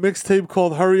Drugs got a mixtape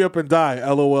called Hurry Up and Die,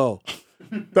 LOL.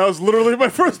 That was literally my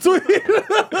first tweet.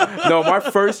 No, my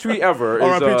first tweet ever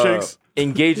R.I.P. is Chinks.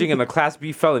 engaging in a Class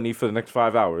B felony for the next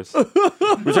 5 hours.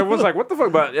 Which everyone's like, what the fuck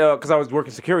about? Because I was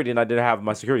working security and I didn't have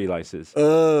my security license.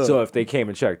 So if they came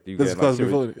and checked, you get my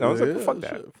security. I was like, fuck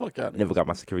that. Shit. Fuck that. Never got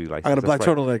my security license. I got a black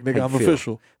turtleneck, nigga. I'm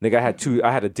official. Nigga,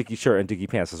 I had a Dickie shirt and Dickie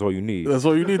pants. That's all you need. That's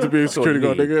all you need to be a security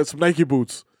guard, nigga. Some Nike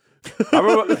boots. I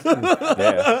remember,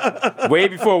 way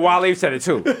before Wale said it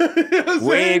too.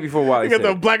 Way before Wale You said got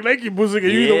the it. black Nike boots,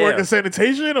 nigga. You either work in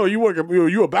sanitation or you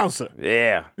a bouncer.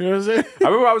 Yeah. You know what I'm saying? I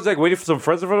remember I was like waiting for some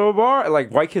friends in front of a bar, and like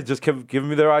white kids just kept giving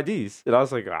me their IDs, and I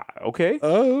was like, okay.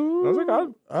 Oh, I was like, all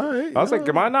right. I was like,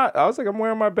 am I not? I was like, I'm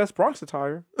wearing my best Bronx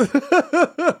attire.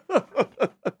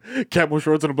 Camo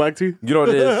shorts and a black tee. You know what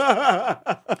it is?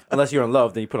 Unless you're in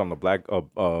love, then you put on the black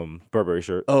Burberry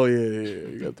shirt. Oh yeah.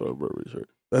 You got to throw a Burberry shirt.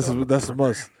 That's a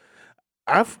must.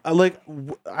 I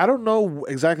don't know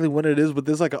exactly when it is, but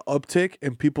there's like an uptick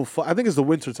in people. I think it's the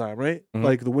winter time, right? Mm-hmm.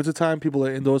 Like the winter time, people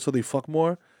are indoors, so they fuck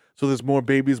more. So there's more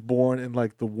babies born in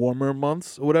like the warmer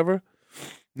months or whatever.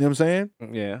 You know what I'm saying?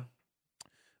 Yeah.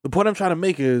 The point I'm trying to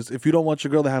make is, if you don't want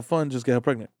your girl to have fun, just get her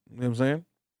pregnant. You know what I'm saying?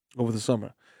 Over the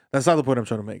summer. That's not the point I'm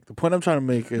trying to make. The point I'm trying to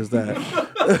make is that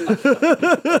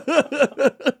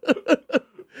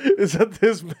is that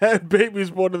there's mad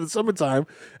babies born in the summertime,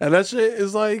 and that shit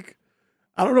is like,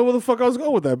 I don't know where the fuck I was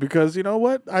going with that, because you know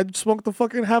what? I smoked the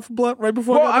fucking half blunt right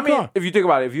before I got in the car. If you think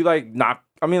about it, if you like not,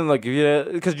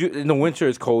 because in the winter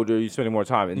it's colder, you're spending more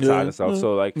time inside and stuff.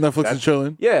 So like Netflix is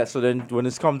chilling. Yeah. So then when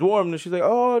it comes warm, then she's like,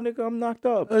 "Oh, nigga, I'm knocked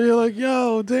up." And you're like,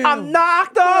 "Yo, damn, I'm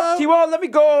knocked up. She won't let me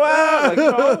go out." Like, you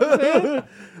know what I'm saying?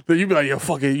 Then you be like, "Yo,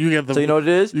 fuck it." You get the. So you know what it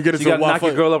is? You get it. So you gotta knock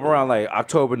your girl up around like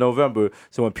October, November.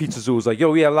 So when Pizza Zoo was like, "Yo,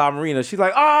 we at La Marina," she's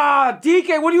like,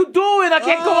 DK, what are you doing? I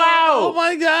can't go out. Oh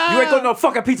my god. You ain't going to no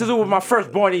fucking Pizza Zoo with my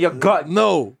firstborn in your gut.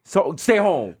 No. So stay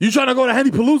home. You trying to go to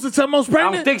Henny Palooza 10 months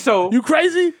pregnant? I don't think so. You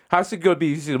crazy? How's it gonna be?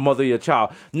 You see the mother of your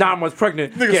child 9 months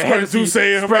pregnant, Nigga get spread Hennessy Douce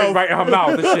in her spread mouth. right in her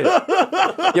mouth and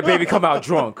shit. Your baby come out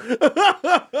drunk.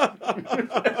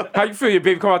 How you feel? Your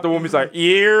baby come out the womb? He's like,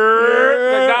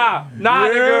 yeah. Like, nah,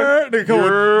 nigga. They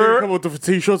come with the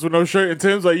fatigue shorts with no shirt and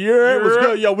Tim's like, what's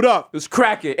good? Yo, what up? It's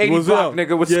cracking. 80 What's block, up?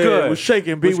 nigga. What's Yeah, good? was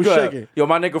shaking, B. Was shaking. Yo,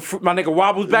 my nigga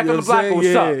wobbles back You know on the block. what I'm What's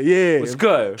saying? up? Yeah. What's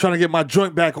good? Trying to get my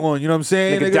joint back on, you know what I'm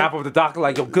saying? Nigga dap up the doctor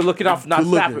like, yo, good looking out for not Good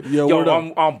looking. slapping. Yo, Yo, word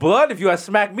up. on blood, if you had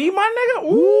smacked me, my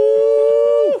nigga,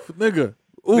 ooh. Nigga.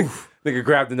 Oof. Nigga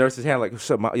grabbed the nurse's hand like, what's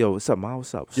up, ma? Yo, what's up, ma?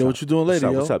 What's up? Yo, what you doing later,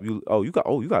 yo? What's up? You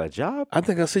got a job? I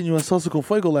think I seen you in Salsa con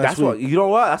Fuego last That's week. what, you know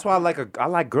what? That's why I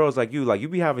like girls like you. Like, you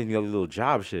be having your little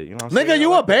job shit. You know what I'm saying? Nigga,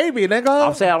 you a baby, nigga.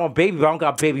 I'm saying I'm a baby, but I don't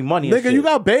got baby money. Nigga, and you shit.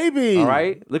 got baby. All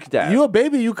right? Look at that. You a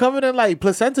baby. You covered in like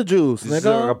placenta juice, This is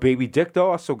like a nigga. baby dick,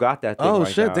 though. I still got that thing. Oh,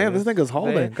 right shit, now, damn, man. this nigga's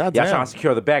holding. Man. God Yeah, I damn. trying to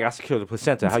secure the bag. I secure the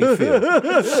placenta. How you feel?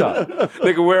 What's up?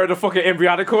 Nigga wearing the fucking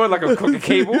embryonic cord like a fucking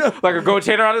cable, like a gold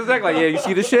chain around his neck. Like, yeah, you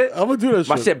see this shit? I'm gonna do that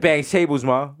My shit. shit bangs tables,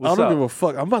 man. I What's don't up? give a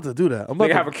fuck. I'm about to do that. I'm about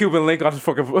Nigga to have a Cuban link on his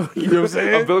fucking You know what I'm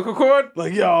saying? umbilical cord.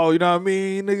 like, yo, you know what I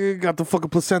mean? Nigga got the fucking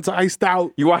placenta iced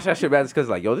out. You watch that shit, man, it's because,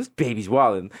 like, yo, this baby's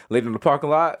wildin'. Later in the parking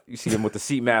lot, you see them with the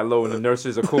seat mat low and the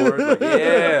nurses are cord. Like,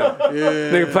 yeah.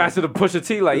 Nigga plaster the Pusha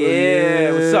T, like,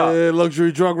 yeah, what's up?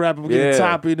 Luxury drug rapper, getting Yeah.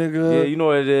 toppy, nigga. Yeah, you know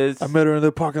what it is. I met her in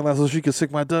the parking lot so she could sick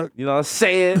my duck. You know what I'm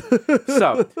saying? What's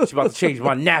up? She about to change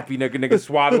my nappy, nigga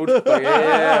swaddled. Like,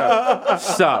 yeah.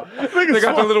 What's up? They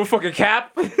got the little fucking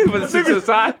cap with the stick to the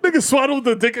side. Nigga swaddled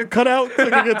the dick cut out,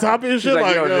 nigga toppy and shit. She's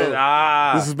like, Like,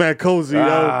 yo, this is mad cozy, yo.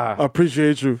 I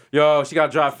appreciate you. Yo, she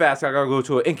gotta drive fast. I gotta go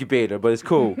to an incubator, but it's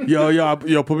cool. You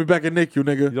Yo, put me back in NICU,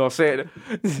 nigga. know what I'm saying?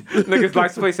 Niggas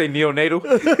like to play say neonatal.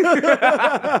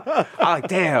 I'm like,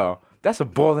 damn, that's a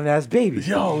ballin' ass baby.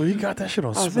 Yo, he got that shit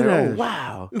on I was smash. like, oh,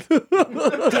 wow.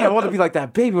 Damn, I want to be like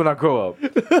that baby when I grow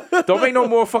up. Don't make no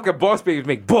more fucking boss babies.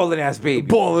 Make ballin' ass babies.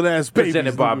 Ballin' ass babies.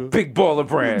 Presented by nigga. Big Baller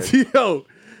Brand. Yo,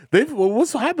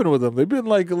 what's happened with them? They've been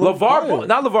like a little LeVar Ball, quiet.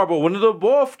 not LeVar Ball. One of the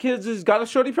Ball kids has got a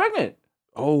shorty pregnant.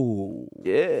 Oh,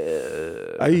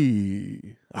 Yeah.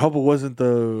 I hope it wasn't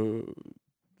the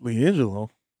Leangelo.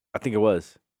 I think it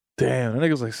was. Damn, that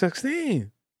nigga's like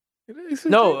 16.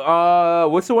 No,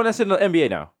 what's the one that's in the NBA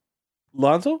now?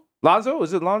 Lonzo? Lonzo?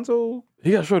 Is it Lonzo?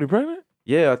 He got shorty pregnant?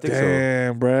 Yeah, I think so.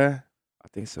 Damn, bruh. I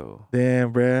think so.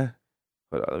 Damn, bruh.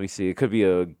 But let me see. It could be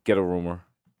a ghetto rumor.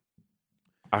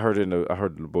 I heard it in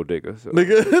the bodega. So.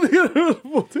 Nigga,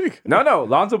 bodega. No.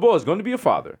 Lonzo Ball is going to be a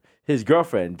father. His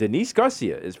girlfriend, Denise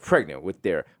Garcia, is pregnant with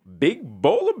their big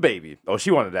bowler baby. Oh, she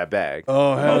wanted that bag.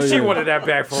 Oh, hell she yeah. wanted that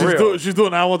bag for real. She's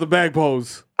doing I want the bag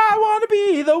pose. I want to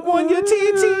be the one your TT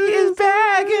is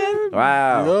bagging.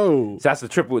 Wow. Yo. So that's the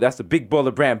triple. That's the big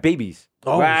baller brand babies.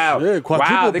 Oh, wow. shit.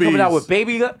 Quadruple Wow. They coming out Bs. with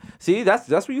baby. See, that's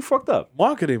where you fucked up.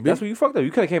 Marketing, bitch. That's where you fucked up.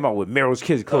 You could have came out with Meryl's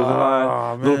Kids clothing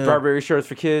line, little man. Burberry shirts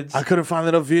for kids. I couldn't find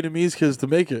enough Vietnamese kids to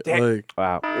make it. Like,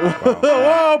 Wow.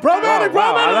 whoa, problematic,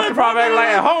 Wow, I left the problematic light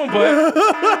at home, but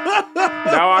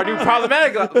now our new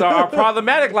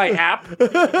problematic light app.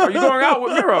 Are you going out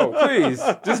with Miro? Please,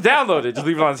 just download it. Just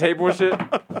leave it on the table and shit.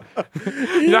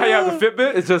 You know how you have the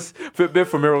Fitbit? It's just Fitbit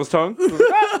for Miro's tongue.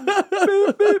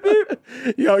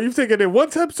 Yo, you've taken it one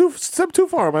step too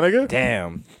far, my nigga.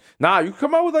 Damn. Nah, you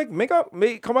come out with like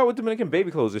come out with Dominican baby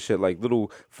clothes and shit, like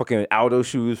little fucking Aldo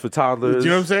shoes for toddlers.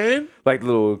 You know what I'm saying? Like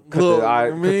little, you know what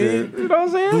I'm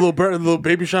saying? The little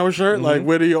baby shower shirt, like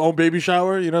wear to your own baby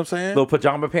shower. You know what I'm saying? Little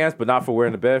pajama pants, but not for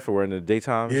wearing in the bed, for wearing in the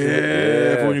daytime.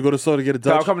 Yeah, for when you go to the store to get a So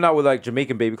I'm Dutch. coming out with like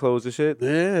Jamaican baby clothes and shit.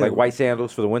 Yeah. Like white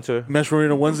sandals for the winter. Mesh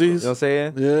merino onesies. You know what I'm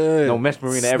saying? Yeah. No mesh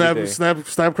merino everything.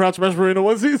 Snap crotch mesh merino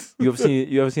onesies. You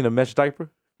ever seen a mesh diaper?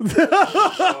 you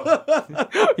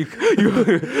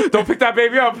don't pick that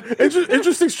baby up.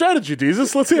 Interesting strategy,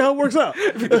 Jesus. Let's see how it works out.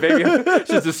 Pick the baby up.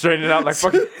 Just straighten it out like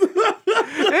fucking. Ew.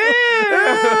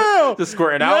 Just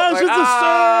squirting out. Yeah, like,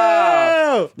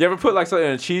 just You ever put like something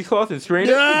in a cheesecloth and strain it?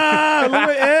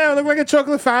 Yeah, look like a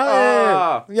chocolate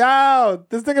fountain. Yo,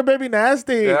 this nigga baby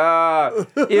nasty. Yeah,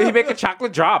 he's making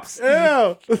chocolate drops. Ew.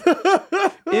 Yeah,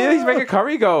 he's making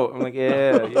curry goat. I'm like,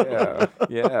 yeah.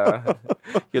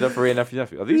 Get up for your nephew.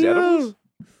 Are these edibles?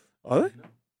 Are they?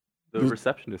 The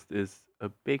receptionist is a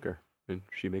baker, and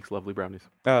she makes lovely brownies.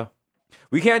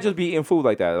 We can't just be eating food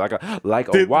like that. Like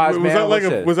a wise man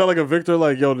said. Was that like a Victor?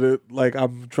 Like, yo, like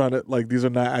I'm trying to like these are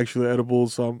not actually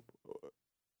edibles. So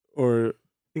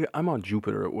I'm on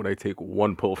Jupiter when I take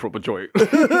one pull from a joint.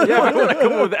 Yeah, when I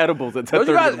come up with edibles at 10:30 in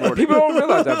the morning. People don't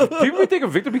realize that. People be thinking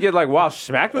Victor be getting like wild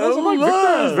smacked with us. I'm like,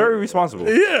 Victor is very responsible.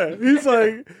 Yeah, he's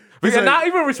like. Not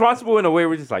even responsible in a way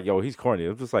where just like, yo, he's corny.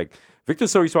 I'm just like,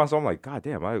 Victor's so responsible. I'm like, God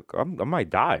damn, I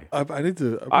might die. I need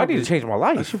to change my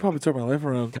life. I should probably turn my life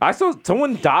around. I saw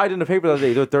someone died in the paper the other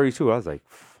day. They're 32. I was like,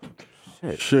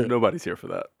 shit. Nobody's here for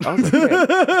that. I was like,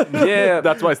 yeah.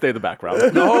 That's why I stay in the background.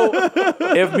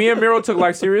 If me and Miro took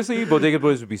life seriously, Bodega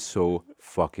Boys would be so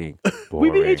fucking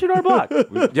boring. We'd be H&R Block.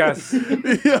 Yes.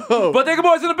 Yo. Bodega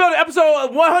Boys in the building,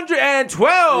 episode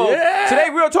 112. Yeah. Today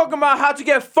we are talking about how to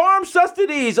get farm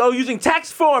subsidies using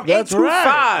tax form 825.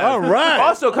 Right. All right.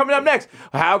 Also coming up next,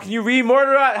 how can you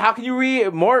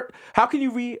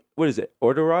what is it?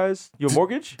 Orderize your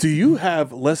mortgage? Do you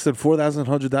have less than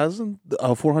 400,000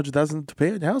 to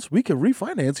pay on your house? We can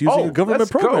refinance using a government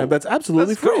let's program go. that's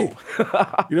absolutely Let's free. go.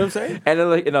 You know what I'm saying? And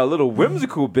in a little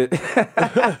whimsical bit,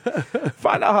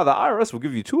 find out how the IRS will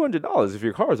give you $200 if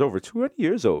your car is over 200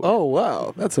 years old. Oh,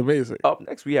 wow. That's amazing. Up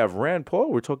next, we have Rand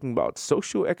Paul. We're talking about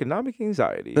socioeconomic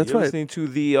anxiety. That's You're right. listening to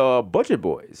the Budget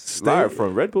Boys live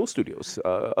from Red Bull Studios.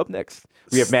 Up next,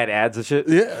 we have mad ads and shit.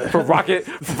 Yeah. For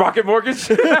Rocket Mortgage.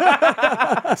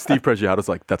 Steve Pregiato's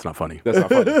like, that's not funny. That's not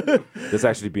funny. That's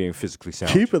actually being physically sound.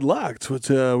 Keep it locked. But,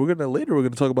 we're gonna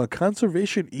talk about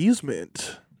conservation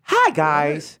easement. Hi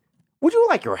guys. Would you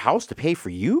like your house to pay for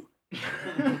you? We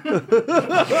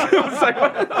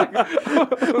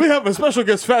have a special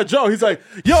guest, Fat Joe. He's like,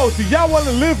 yo, do y'all want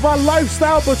to live my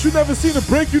lifestyle, but you never seen a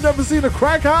brick, you never seen a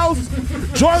crack house?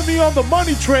 Join me on the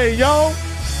money train, yo.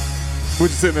 We're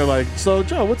just sitting there like, so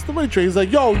Joe, what's the money train? He's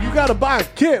like, yo, you gotta buy a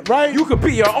kit, right? You could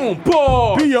be your own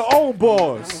boss. Be your own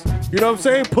boss. You know what I'm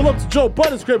saying? Pull up to Joe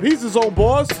Budden's crib. He's his own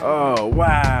boss. Oh,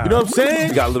 wow. You know what I'm saying?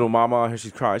 You got little mama on here.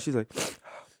 She's crying. She's like,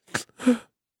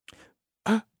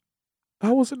 I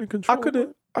wasn't in control. I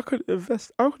could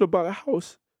invest. I could have bought a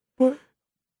house, but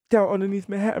down underneath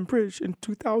Manhattan Bridge in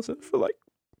 2000 for like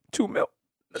 $2 million.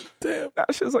 Damn.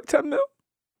 That shit's like $10 million.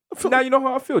 Now you know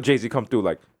how I feel. Jay-Z come through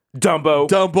like, Dumbo.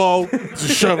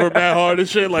 Just shove her mad hard and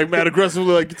shit, like mad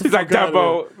aggressively. Like, get the He's fuck like, out of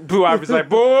Dumbo. Blue Ivy's like,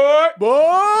 boy.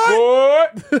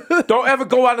 Don't ever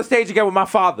go on the stage again with my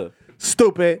father.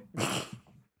 Stupid.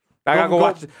 I gotta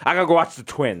go watch the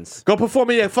Twins. Go perform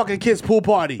at your fucking kid's pool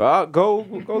party. Go,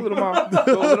 little mom.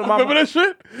 Go, little mom. Remember that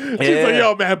shit? She's like,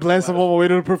 yo, man, bless him on my way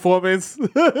to the performance.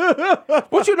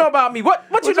 What you know about me? What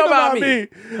you know about me?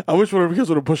 I wish one of the kids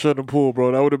would have pushed her in the pool,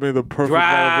 bro. That would have been the perfect video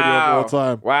of all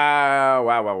time.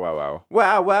 Wow.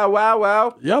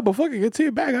 Yeah, but fucking get to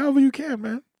your bag however you can,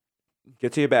 man.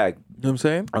 Get to your bag. You know what I'm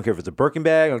saying? I don't care if it's a Birkin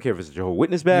bag. I don't care if it's a Jehovah's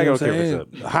Witness bag. You know I don't care if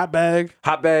it's a hot bag.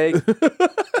 Hot bag.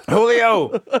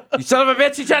 Julio, you son of a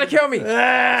bitch, you trying to kill me.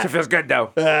 It feels good,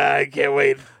 though. I can't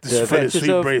wait for the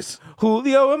sweet brace.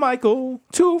 Julio and Michael,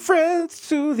 2 friends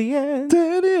to the end.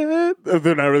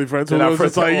 They're not really friends. Julio's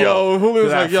just like, yo.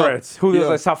 Julio's like, yo. Julio's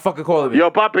like, stop fucking calling me.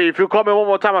 Yo, papi, if you call me one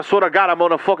more time, I swear to God, I'm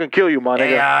gonna fucking kill you, man.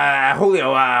 Hey,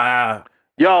 Julio,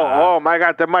 Yo, oh my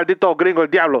God, te maldito gringo, el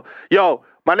diablo. Yo,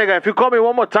 my nigga, if you call me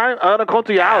one more time, I'm gonna come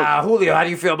to your house. Julio, how do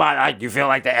you feel about do you feel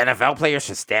like the NFL players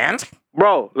should stand?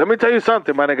 Bro, let me tell you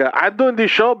something, my nigga. I'm doing this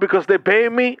show because they pay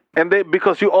me and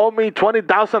because you owe me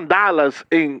 $20,000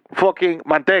 in fucking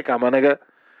manteca, my nigga.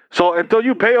 So until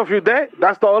you pay off your debt,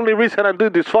 that's the only reason I do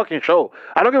this fucking show.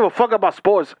 I don't give a fuck about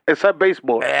sports except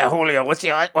baseball. Julio, what's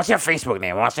your Facebook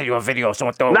name? I'll send you a video of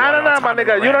someone throwing Nah, my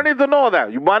nigga. You don't need to know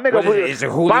that. My nigga. Is it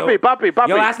Julio? Papi.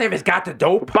 Your last name is Got the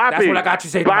Dope? Papi. That's what I got you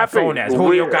saying to my phone as.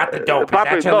 Julio Got the Dope.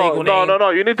 Papi, is that your legal name? No.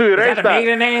 You need to erase that. Is that a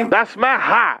maiden name? That's mad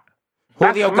hot.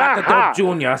 Julio Got the Dope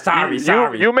Jr.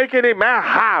 Sorry. You making it mad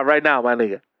hot right now, my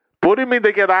nigga. Putting me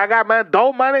together, I got man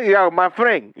dope money. Yeah, my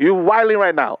friend, you wilding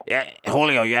right now. Yeah,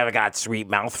 Julio, you ever got sweet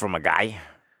mouth from a guy?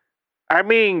 I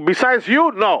mean, besides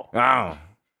you, no. Oh.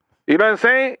 You know what I'm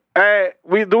saying?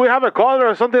 Do we have a caller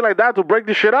or something like that to break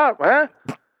this shit up, huh?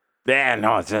 Yeah,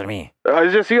 no, it's just me.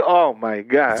 It's just you? Oh, my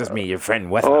God. It's just me, your friend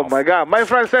West. Oh, my God. My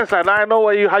friend Cesar, now I know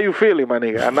how you feeling, my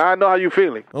nigga. Now I know how you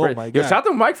feeling. Oh, my God. Yo, shout out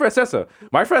to Mike Francesa.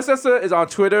 Mike Francesa is on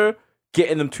Twitter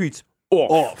getting them tweets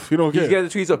off. You don't get He's getting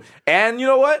the tweets off. And you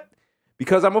know what?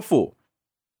 Because I'm a fool,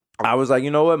 I was like, you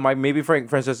know what? Maybe Frank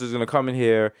Francesa is gonna come in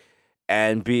here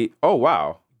and be. Oh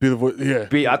wow, be the voice. Yeah.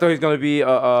 I thought he was gonna be. Is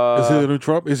he the new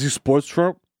Trump? Is he sports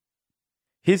Trump?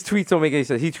 His tweets don't make any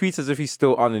sense. He tweets as if he's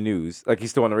still on the news, like he's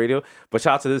still on the radio. But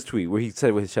shout out to this tweet where he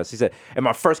said with his chest. He said, "In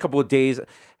my first couple of days,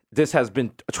 this has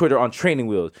been Twitter on training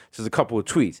wheels. This is a couple of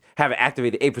tweets. Haven't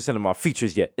activated 8% of my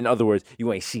features yet. In other words,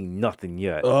 you ain't seen nothing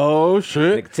yet." Oh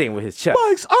shit! Nigga saying with his chest.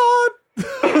 Mike's on.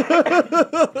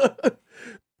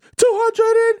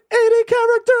 280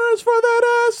 characters for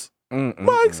that ass.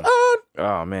 Mike's on.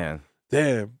 Oh man,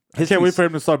 damn! I can't wait for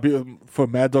him to start for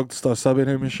Mad Dog to start subbing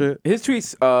him and shit. His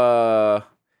tweets are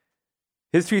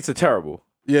terrible.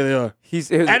 Yeah, they are.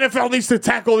 NFL needs to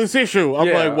tackle this issue. I'm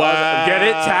like, wow. Get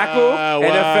it? Tackle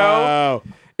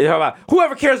NFL.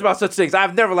 Whoever cares about such things,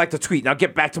 I've never liked to tweet. Now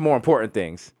get back to more important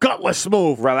things. Gutless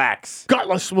move. Relax.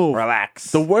 Gutless move.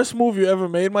 Relax. The worst move you ever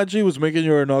made, my G, was making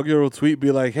your inaugural tweet be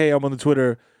like, hey, I'm on the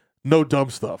Twitter, no dumb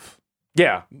stuff.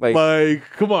 Yeah. Like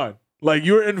come on. Like,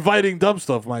 you're inviting dumb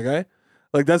stuff, my guy.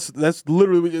 Like, that's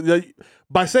literally,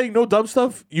 by saying no dumb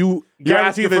stuff, you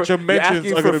guarantee that your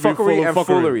mentions are going to be full of fuckery.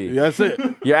 Foolery. That's it.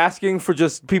 You're asking for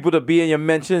just people to be in your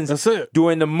mentions. That's it.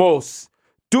 Doing the most.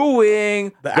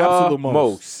 Doing the absolute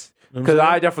most. Because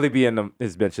I definitely be in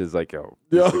his mentions like, yo.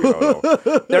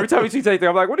 Every time he tweets anything,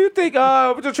 I'm like, what do you think?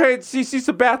 We're just trade CC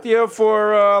Sabathia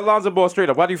for Alonzo Ball straight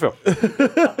up. How do you feel?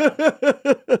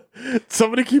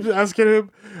 Somebody keeps asking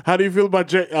him, how do you feel about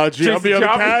Giambi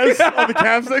on the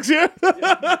Cavs next year?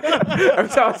 Every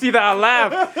time I see that, I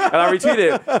laugh and I retweet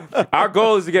it. Our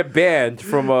goal is to get banned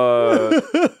from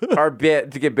to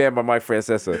get banned by Mike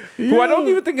Francesa, who I don't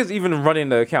even think is even running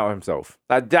the account himself.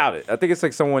 I doubt it. I think it's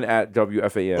like someone at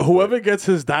WFAN. Whoever gets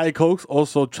his Diet Cokes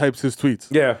also types his tweets.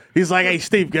 Yeah, he's like, "Hey,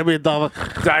 Steve, give me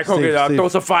 $1. Diet Coke, throw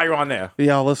some fire on there."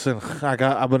 Yeah, listen, I'm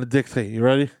gonna dictate. You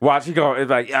ready? Watch, he go.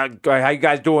 It's like, how you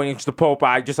guys doing? It's the Pope.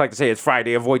 I just like to say it's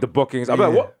Friday. Avoid the bookings. I'm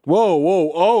like, what?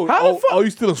 Whoa! Oh,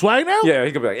 you stealing swag now? Yeah,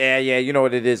 he could be like, yeah. You know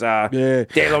what it is?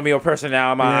 Daniel Mio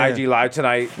personnel. My IG live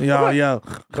tonight. Yeah.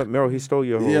 But Miro, he stole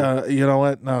your. Yeah, you know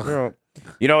what? No. Miro.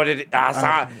 You know what it is?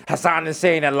 Hassan is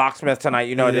saying at Locksmith tonight.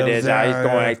 You know what it is? He's going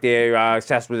right there,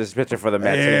 obsessed with his picture for the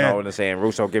Mets. You know, and saying,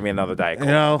 Russo, give me another Diet Coke.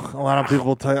 You know, a lot of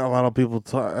people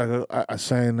are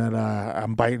saying that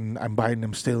I'm biting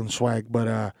him, stealing swag.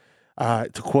 But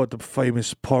to quote the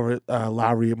famous poet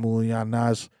Larry Mullian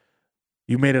Nas,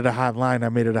 you made it a hot line, I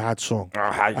made it a hot song. All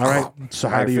right. So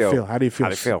how do you feel? How do you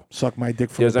feel? Suck my dick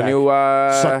from the back. There's a new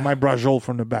suck my brajol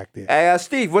from the back there. Hey,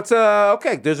 Steve, what's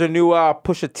okay? There's a new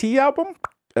Pusha T album.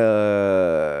 You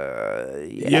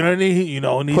know, he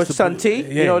needs Push Sun T. Yeah,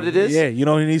 you know what it is? Yeah, you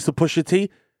know he needs to push a T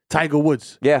Tiger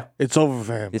Woods. Yeah. It's over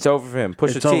for him. It's over for him.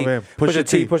 Push It's a T. over for him. Push a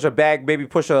T. Push a bag. Maybe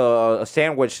push a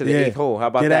sandwich to the 8th hole. How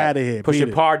about Get that? outta here. Push Beat your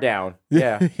it. par down.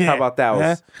 Yeah. How about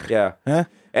that? Yeah.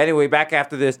 Anyway, back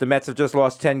after this, the Mets have just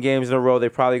lost 10 games in a row. They're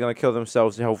probably gonna kill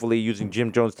themselves. Hopefully, using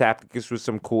Jim Jones tactics with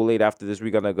some Kool-Aid. After this,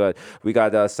 we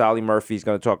got Sally Murphy's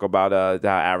gonna talk about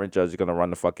how Aaron Judge is gonna run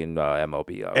the fucking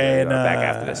MLB. And back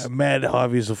after this. Matt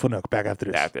Harvey's a footnook. Back after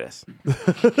this. After this.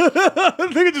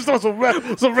 Nigga just throw some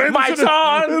random Mike's shit.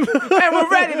 on, and we're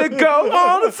ready to go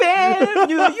on the fan.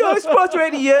 New York Sports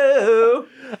Radio.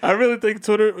 I really think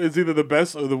Twitter is either the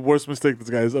best or the worst mistake this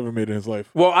guy has ever made in his life.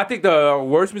 Well, I think the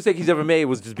worst mistake he's ever made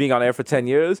was just being on air for 10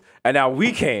 years, and now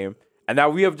we came, and now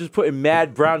we have just put in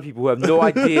mad brown people who have no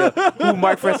idea who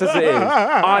Mike Francesa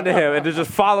is onto him, and they're just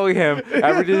following him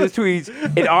and reading his tweets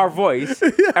in our voice,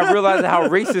 and realizing how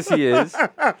racist he is.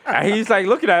 And he's like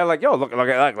looking at it like, yo, look at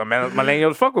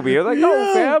millennials fuck with me. You're like,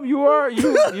 no, fam, you are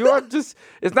just.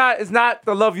 It's not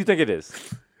the love you think it is.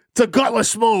 It's a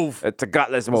gutless move. It's a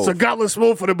gutless move. It's a gutless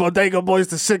move for the Bodega boys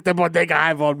to sick the Bodega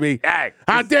hive on me. Hey,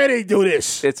 how dare they do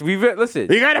this?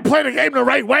 Listen. You gotta play the game the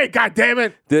right way,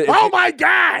 goddammit. My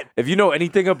God! If you know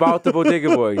anything about the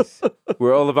Bodega Boys,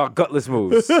 we're all about gutless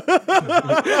moves.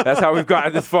 That's how we've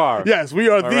gotten this far. Yes, we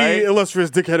are the illustrious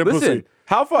dickheaded pussy.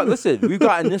 How far? Listen, we've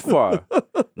gotten this far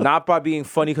not by being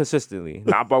funny consistently,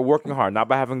 not by working hard, not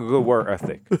by having a good work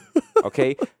ethic.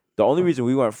 Okay? The only reason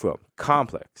we went from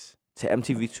Complex to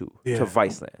MTV2 to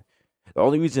Viceland. The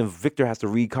only reason Victor has to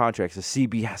read contracts and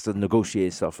CB has to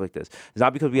negotiate stuff like this is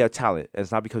not because we have talent, and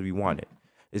it's not because we want it.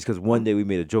 It's because one day we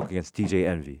made a joke against DJ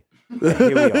Envy. And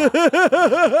here we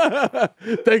are.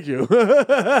 Thank you.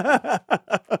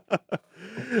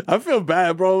 I feel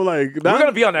bad, bro. Like we're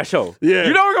gonna be on that show. Yeah,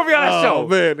 you know we're gonna be on that show. Oh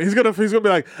man, he's gonna be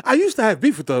like, I used to have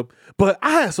beef with them, but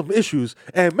I had some issues.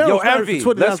 And Yo, Envy,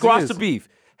 let's squash the beef.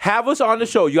 Have us on the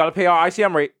show. You gotta pay our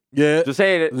ICM rate. Yeah. Just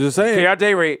saying it. Just saying Pay it. our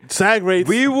day rate. SAG rates.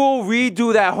 We will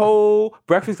redo that whole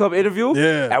Breakfast Club interview.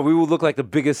 Yeah. And we will look like the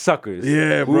biggest suckers.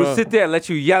 Yeah, we bro. will sit there and let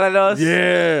you yell at us.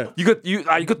 Yeah. You could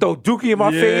throw Dookie in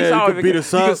my face. You could beat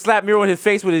us up. You could slap Miro in his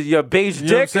face with your beige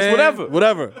dick. It's whatever.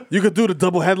 Whatever. You could do the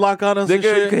double headlock on us. You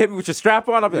could hit me with your strap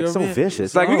on. I'll be like, so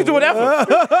vicious. Like, we can do whatever.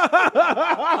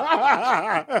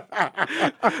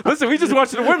 Listen, we just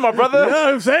want you to win, my brother. You know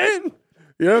what I'm saying?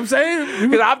 You know what I'm saying?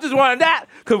 Because I'm just wanting that.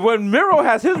 Because when Miro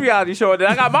has his reality show and then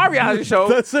I got my reality show,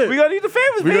 that's it. We gonna need the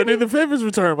favors, We baby. gonna need the favors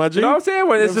return, my G. You know what I'm saying?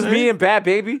 When it's just me and Bad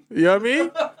Baby. You know what I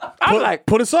mean? I'm like,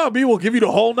 put us on, B. We'll give you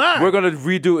the whole 9. We're gonna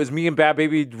redo. Is me and Bad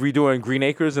Baby redoing Green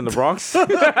Acres in the Bronx?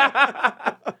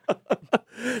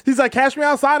 He's like, cash me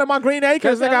outside of my Green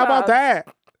Acres. Nigga, how about that?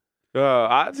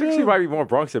 I think she might be more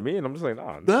Bronx than me, and I'm just like,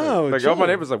 nah. No, like all my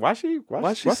neighbors like, why she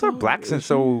what's her black accent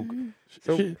so?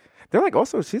 They're like,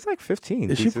 also, she's like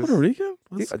 15. Is she Puerto Rican?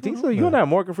 Diesel, you and I,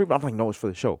 Morgan Freeman. I'm like, no, it's for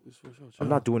the show. I'm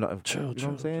not doing nothing. You know what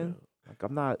I'm saying? Like,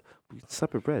 I'm not. We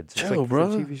separate breads. It's Chill, like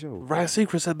bro. a TV show. Ryan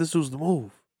Seacrest said this was the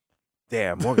move.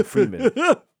 Damn, Morgan Freeman.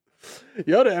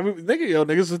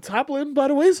 Niggas are toppling by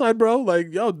the wayside, bro.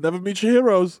 Like, yo, never meet your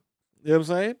heroes. You know what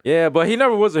I'm saying? Yeah, but he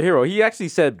never was a hero. He actually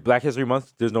said Black History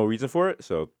Month. There's no reason for it.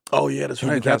 So. Oh yeah, that's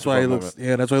right. That's why he looks.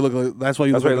 Yeah, that's why he looks like. That's why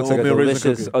he looks looks like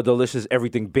like a delicious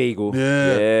everything bagel.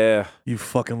 Yeah. You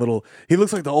fucking little. He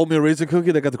looks like the oatmeal raisin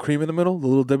cookie that got the cream in the middle. The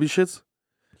little Debbie shits.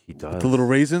 He does. The little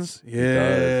raisins.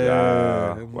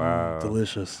 Yeah. He does. Wow.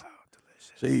 Delicious.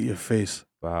 So eat your face.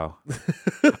 Wow.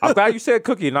 I'm glad you said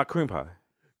cookie, not cream pie.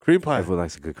 Cream pie. Everyone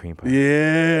likes a good cream pie.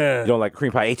 Yeah. You don't like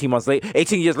cream pie 18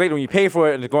 years later when you pay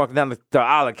for it and it's going down the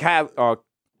aisle of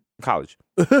college.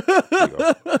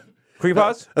 Cream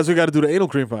pies? That's what you got to do, the anal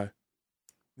cream pie.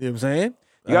 You know what I'm saying?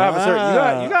 You gotta have a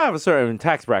certain. You gotta have a certain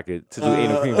tax bracket to do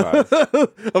anal cream pies.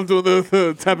 I'm doing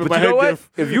the tapping my head. What?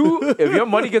 If your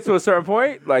money gets to a certain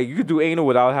point, like you could do anal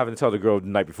without having to tell the girl the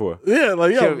night before. Yeah,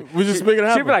 like we just make it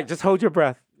happen. She'd be like, just hold your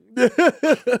breath.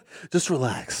 Just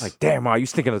relax. Like, damn, are you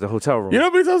stinking at the hotel room? You know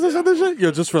how many times I said this shit? Yo,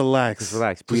 just relax. Just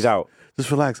relax. Breathe out. Just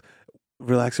relax.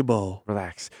 Relax your ball.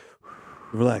 Relax.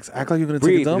 Relax. Act like you're gonna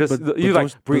breathe. take a dump. But you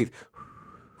like breathe.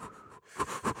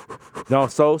 No,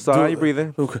 so how you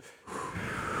breathing? Okay.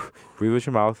 Breathe with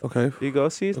your mouth. Okay. There you go.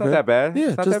 See, it's not that bad. Yeah,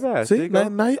 it's not that bad. See,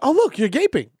 oh look, you're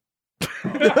gaping.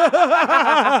 Wow,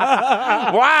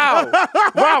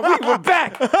 we're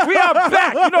back. We are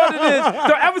back. You know what it is.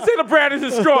 Don't ever say the brand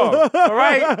isn't strong. All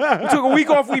right. We took a week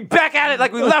off. We back at it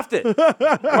like we left it.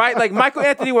 Right, like Michael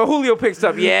Anthony when Julio picks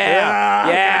up.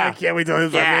 Yeah. I can't wait till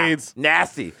his AIDS.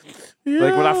 Nasty. Yeah.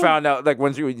 Like when I found out, like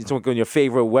when you on your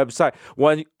favorite website.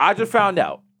 When I just found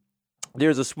out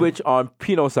there's a switch on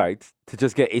Pinot sites to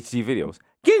just get HD videos.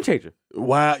 Game changer.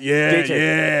 Wow. Yeah. Game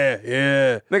changer.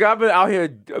 Yeah. Nigga, I've been out here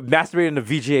masturbating to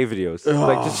VGA videos.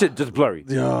 Like, this shit just blurry.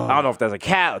 I don't know if that's a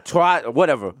cat, a twat, or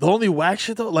whatever. The only whack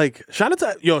shit though, like shout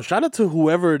out to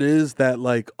whoever it is that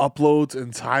like uploads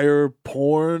entire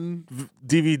porn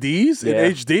DVDs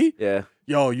in HD. Yeah.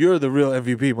 Yo, you're the real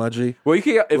MVP, my G. Well, you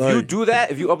can if you do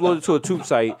that, if you upload it to a tube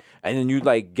site and then you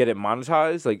like get it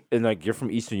monetized, like and like you're from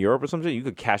Eastern Europe or something, you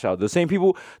could cash out. The same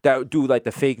people that do like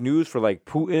the fake news for like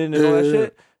Putin and all that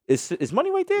shit. It's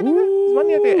money right there, nigga. It's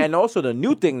money right there. And also the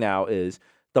new thing now is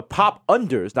the pop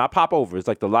unders, not pop overs,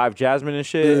 like the live Jasmine and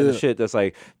shit, and the shit that's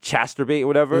like Chasturbate or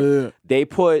whatever. They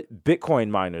put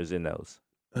Bitcoin miners in those.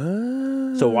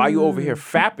 So while you over here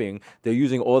fapping, they're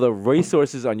using all the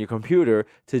resources on your computer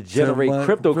to generate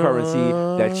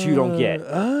cryptocurrency that you don't get.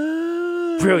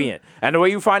 Brilliant. And the way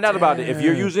you find out about it, if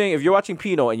you're watching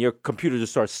Pinot and your computer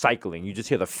just starts cycling, you just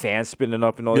hear the fan spinning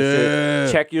up and all this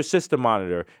shit, check your system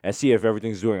monitor and see if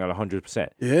everything's doing on 100%.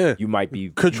 Yeah. You might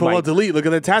be Control-Delete. Look at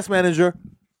the task manager.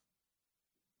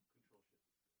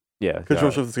 Yeah.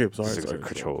 Control-Shift-Escape. Sorry.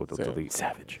 Control-Delete.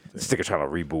 Savage. This nigga trying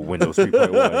to reboot Windows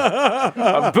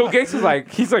 3.1. Bill Gates is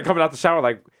like, he's like coming out the shower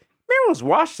like, Mirrors,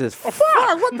 watch this. Fuck,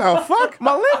 what the fuck?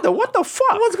 Melinda, what the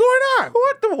fuck? What's going on?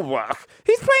 What the fuck?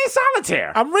 He's playing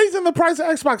solitaire. I'm raising the price of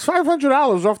Xbox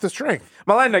 $500 off the string.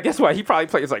 Melinda, guess what? He probably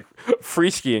plays like free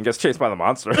ski and gets chased by the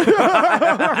monster.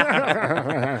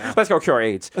 Let's go cure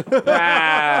AIDS. Shout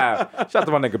out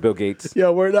to my nigga Bill Gates. Yeah,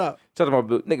 word up. Shout out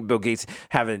to my nigga Bill Gates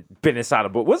haven't been inside a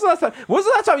book. When's the last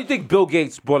time you think Bill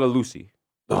Gates bought a Lucy?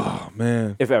 Oh,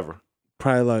 man. If ever.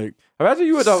 Probably like imagine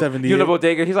you in the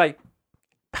bodega. He's like,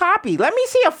 Poppy, let me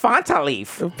see a Fanta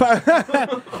leaf.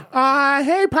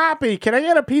 Hey, Poppy, can I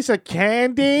get a piece of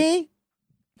candy?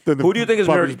 Who do you think is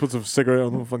nerdy? Just put some cigarette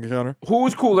on the fucking counter.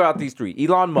 Who's cooler out these three?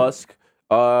 Elon Musk,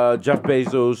 Jeff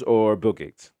Bezos, or Bill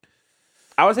Gates?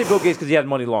 I would say Bill Gates because he had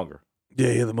money longer.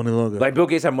 Yeah, he had the money longer. Like Bill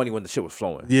Gates had money when the shit was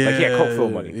flowing. Yeah, like he had Coke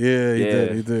filled money. Yeah, he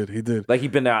did. Like he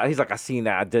been out. He's like, I seen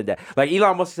that, I did that. Like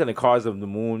Elon Musk sending cars of the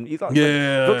moon. Bill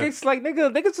Gates like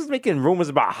niggas is making rumors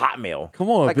about Hotmail. Come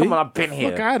on, like come on, I've been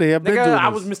here. Fuck out of here. I've been nigga, doing I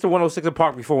this. was Mr. 106 in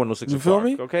Park before 106 in Park. You feel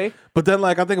me? Okay. But then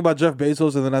like I think about Jeff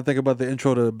Bezos and then I think about the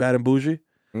intro to Bad and Bougie,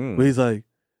 where he's like,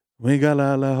 we ain't got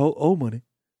a lot of old money,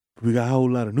 but we got a whole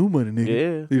lot of new money, nigga.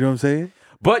 Yeah. You know what I'm saying?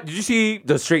 But did you see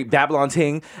the straight Babylon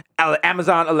ting?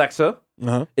 Amazon Alexa.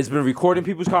 It's been recording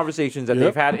people's conversations that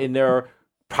they've had in their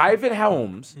private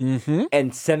homes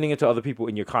and sending it to other people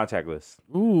in your contact list.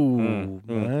 Ooh.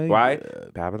 Right?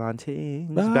 Babylon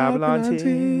tings, Babylon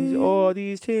tings. All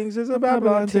these tings is a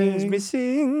Babylon tings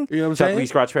missing. You know what I'm saying? Lee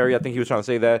Scratch Perry, I think he was trying to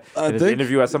say that in his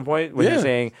interview at some point when he was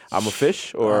saying, I'm a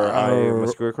fish or I'm a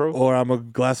scarecrow. Or I'm a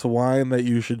glass of wine that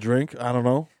you should drink. I don't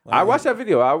know. I watched that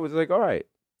video. I was like, all right.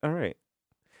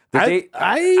 I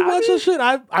watch this shit.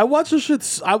 I watch this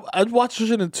shit. I watch this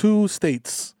shit in two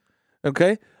states.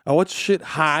 Okay, I watch shit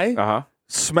high,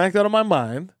 smacked out of my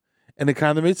mind, and it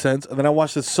kind of made sense. And then I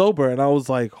watched it sober, and I was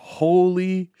like,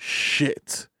 "Holy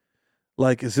shit!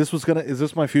 Like, is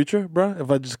this my future, bro? If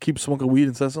I just keep smoking weed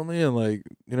incessantly and like,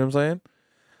 you know what I'm saying?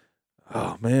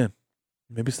 Oh man,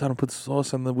 maybe it's time to put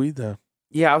sauce on the weed down."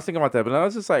 Yeah, I was thinking about that, but I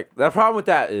was just like, the problem with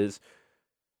that is,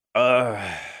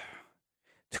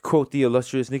 to quote the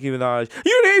illustrious Nicki Minaj,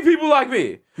 you need people like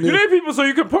me. You need people so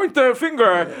you can point the finger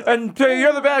and say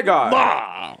you're the bad guy.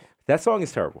 Nah. That song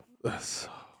is terrible.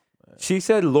 She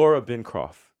said Laura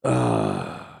Bincroft.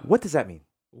 What does that mean?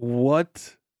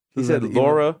 What? He said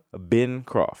Laura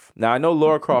Bincroft. Now I know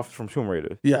Laura Croft from Tomb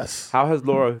Raider. Yes. How has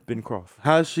Laura Bincroft?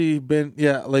 How's she been?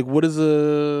 Yeah, like what is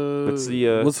I've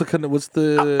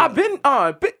been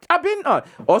on.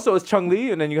 Also, it's Chung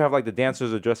Lee, and then you have like the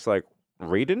dancers are dressed like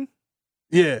Raiden.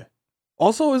 Yeah.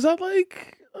 Also, is that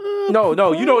like no,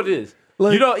 you know what it is.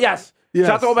 Like, you know, yes. Shout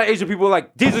out to all my Asian people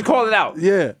like, Jesus call it out.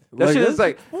 Yeah. That shit is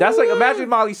like, that's like, imagine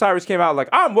Miley Cyrus came out like,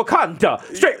 I'm Wakanda,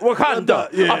 straight Wakanda,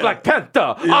 I'm Black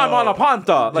Panther, I'm on a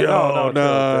panther. Like,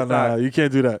 no, you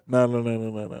can't do that. No.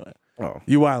 Oh.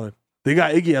 You wildin'. They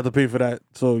got Iggy have to pay for that,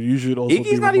 so you should also.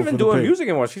 Iggy's not even doing music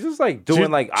anymore. She's just like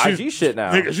doing IG shit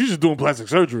now. Nigga, she's just doing plastic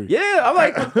surgery. Yeah, I'm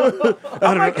like,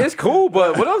 it's cool,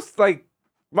 but what else? Like,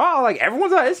 wow, like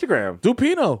everyone's on Instagram. Do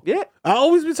Pinot. Yeah. I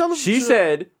always be telling She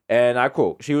said, and I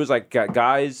quote, she was like,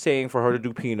 guys saying for her to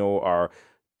do Pinot are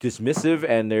dismissive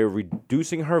and they're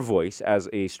reducing her voice as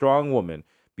a strong woman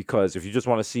because if you just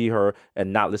want to see her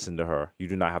and not listen to her, you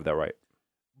do not have that right.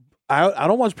 I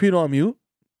don't watch Pinot on mute.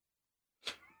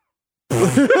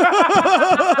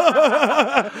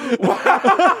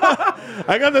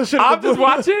 I got that shit. I'm just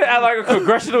watching it at like a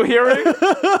congressional hearing.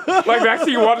 Like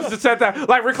Maxine Waters just said that,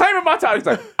 like reclaiming my time. He's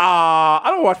like, I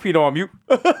don't watch Pino on mute.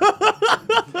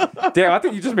 Damn, I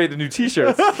think you just made the new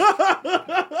T-shirts.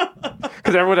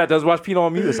 Because everyone that does watch Pino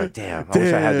on mute is like, damn, I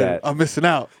wish I had that. I'm missing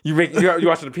out. You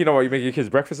watching the Pino while you make your kids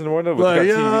breakfast in the morning? Like,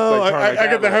 I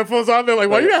get the headphones on. They're like,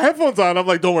 why you got headphones on? I'm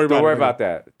like, don't worry about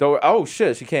that. Oh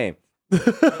shit, she came.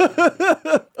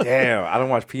 Damn, I don't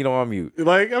watch Pino on mute.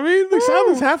 Like, I mean, the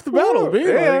sound is half the battle, man.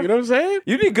 Yeah. Like, you know what I'm saying?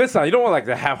 You need good sound. You don't want like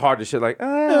the half-hearted shit like,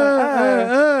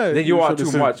 Then you want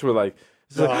too much where like,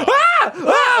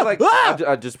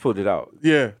 I just pulled it out.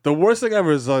 Yeah, the worst thing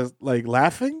ever is like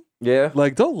laughing. Yeah.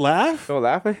 Like, don't laugh. Don't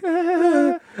laugh. Like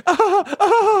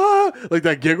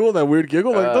that giggle, that weird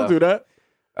giggle. Like, don't do that.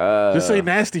 Just say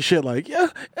nasty shit like,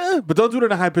 but don't do it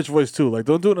in a high-pitched voice, too. Like,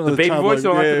 don't do it in the baby voice.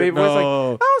 Don't like the baby voice. Like,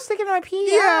 I was thinking my pee.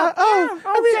 Yeah.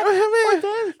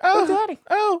 Daddy.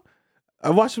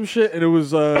 I watched some shit, and it was,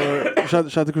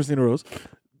 shout to Christina Rose.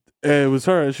 It was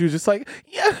her, and she was just like,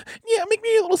 yeah, make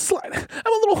me a little slut.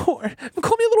 I'm a little whore.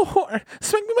 Call me a little whore.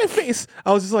 Smack me in my face.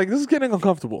 I was just like, this is getting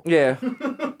uncomfortable. Yeah.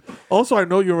 Also, I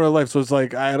know you're in real life, so it's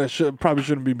like, probably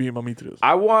shouldn't be being mommy to this.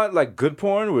 I want, like, good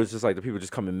porn where it's just like the people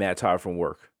just coming mad tired from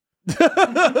work.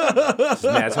 Just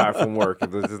mad tired from work.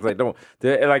 It's just like,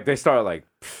 they start like,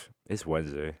 it's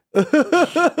Wednesday. Niggas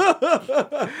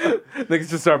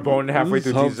just start boning halfway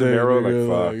through Jesus and Mero. Like,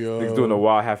 fuck. Niggas doing a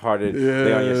wild, half-hearted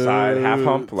lay on your side, half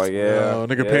hump. Like,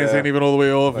 nigga pants ain't even all the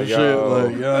way off and shit.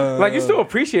 Like, you still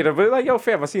appreciate it, but like, yo,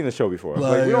 fam, I've seen the show before.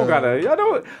 Like, we don't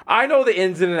gotta, I know the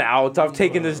ins and outs. I've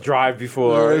taken this drive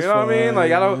before. You know what I mean?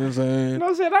 Like, I don't, you know what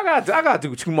I'm saying? I gotta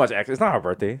do too much action. It's not her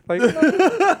birthday. Like,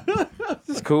 it's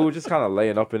just cool, just kind of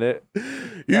laying up in it.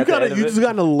 You just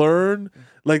gotta learn.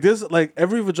 Like, there's like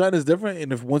every vagina is different,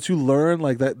 and if once you learn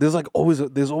like that, there's always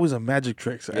a magic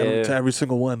trick to every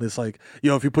single one. It's like,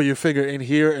 if you put your finger in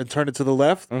here and turn it to the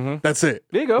left, that's it.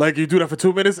 There you go. Like, you do that for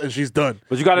 2 minutes and she's done.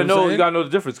 But you gotta know the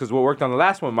difference, because what worked on the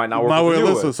last one might not work with the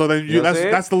new one. So then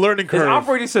that's the learning curve. It's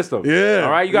operating system. Yeah.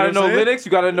 All right. You gotta know Linux.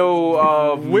 You gotta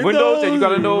know Windows, and you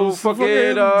gotta know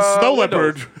fucking Snow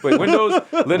Leopard. Wait, Windows,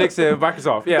 Linux, and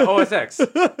Microsoft. Yeah, OS X. You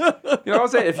know what I'm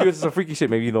saying? If you're into some freaky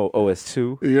shit, maybe you know OS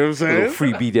 2. You know what I'm saying? A little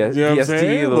free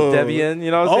BSD, a little Debian.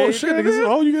 You know what I'm saying? Oh shit,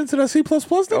 niggas! You get into that C++?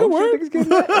 Nigga, niggas get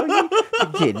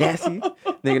that. Get nasty.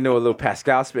 Nigga know a little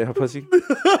Pascal spit in her pussy.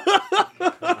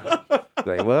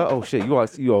 Like, well, oh shit, you a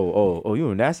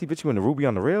nasty bitch? You in the Ruby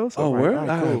on the Rails? Oh,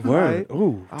 word? Word.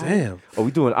 Oh, damn. Oh,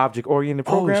 we doing object-oriented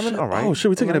programming? All right. Oh shit,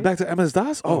 we taking it back to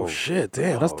MS-DOS? Oh shit,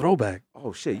 damn, that's throwback.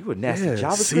 Oh shit, you a nasty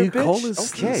JavaScript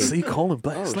bitch? Okay. C:\\/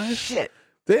 Oh shit.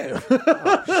 Damn.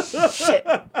 Oh, shit.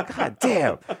 God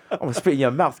damn. I'm going to spit in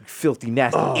your mouth, you filthy,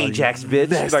 nasty Ajax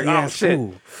bitch. She's like, oh, shit.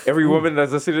 Ooh. Every woman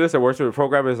that's listening to this that works with a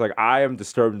programmer is like, I am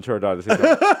disturbed and turned on. This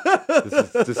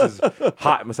is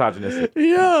hot misogynistic.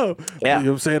 Yo. Yeah. You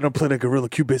know what I'm saying? I'm playing a Gorilla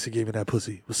QBasic game in that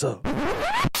pussy. What's up?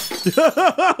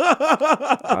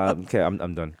 Okay,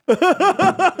 I'm done.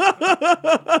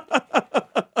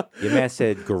 Your man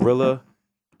said Gorilla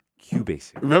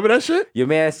QBasic. Remember that shit? Your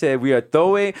man said we are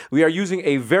using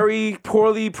a very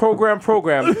poorly programmed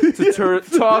program to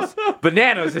toss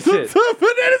bananas and shit.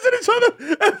 Bananas at each other.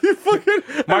 And you fucking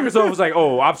Microsoft was like,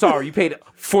 oh, I'm sorry, you paid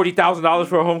 $40,000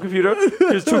 for a home computer?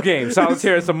 Here's 2 games,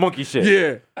 Solitaire and some monkey shit.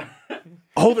 Yeah.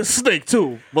 Holding Snake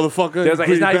too, motherfucker. There's like,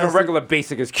 it's not even regular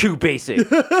basic, it's QBasic.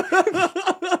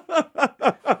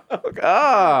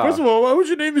 First of all, why would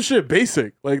you name the shit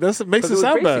basic? Like, makes it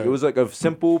sound bad. It was like a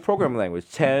simple programming language.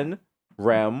 10,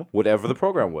 RAM, whatever the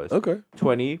program was. Okay.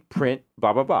 20, print,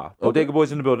 blah, blah, blah. Bodega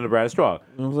Boys in the building, the brand is strong.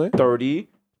 You know what I'm saying? 30,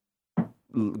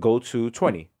 go to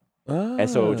 20. And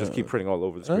so it would just keep printing all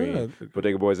over the screen.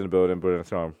 Bodega Boys in the building, brand is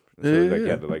strong. So you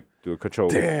had to like do a control.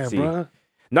 Damn, bro.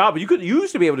 Nah, but you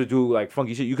used to be able to do like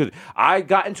funky shit. I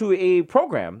got into a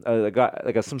program, got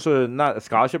like some sort of, not a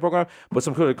scholarship program, but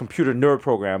some sort of computer nerd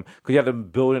program, because you had to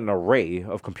build an array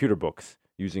of computer books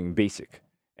using BASIC.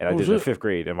 And I did it in 5th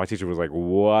grade, and my teacher was like,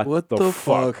 what the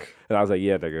fuck? And I was like,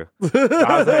 yeah, nigga. I was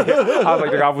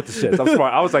like, nigga, I'm with the shit. I'm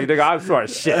smart. I was like, nigga, I'm smart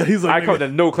as shit. He's like, I come to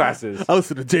no classes. I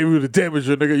listen to J.W. the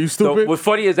Damager, nigga. You stupid? So what's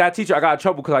funny is that teacher, I got in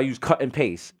trouble because I used cut and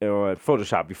paste in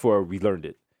Photoshop before we learned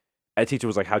it. That teacher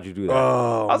was like, how'd you do that?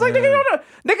 Oh, I was like, nigga, you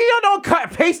don't know what cut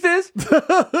and paste is?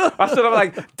 I stood up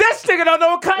like, this nigga don't know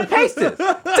what cut and paste is.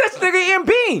 This nigga eating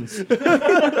beans.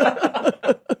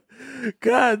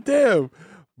 God damn.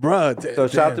 Bruh. So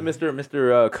shout out to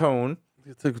Mr. Cone.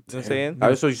 You know what I'm saying? I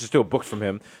just thought you should steal books from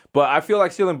him. But I feel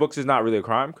like stealing books is not really a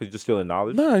crime because you're just stealing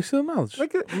knowledge. No, I steal knowledge.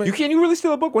 Like, you really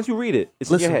steal a book once you read it.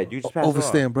 It's Listen, in your head. You just pass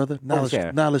overstand, it on. brother.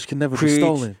 Overstand. Knowledge can never be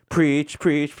stolen. Preach.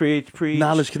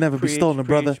 Knowledge can never be stolen,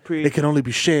 brother. It can only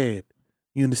be shared.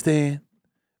 You understand?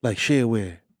 Like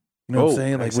shareware. You know what I'm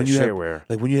saying?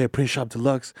 Like when you had Print Shop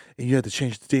Deluxe and you had to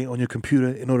change the date on your computer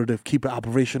in order to keep it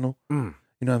operational. You know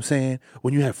what I'm saying?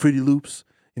 When you have Fruity Loops.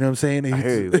 You know what I'm saying? And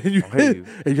you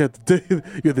had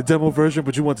the demo version,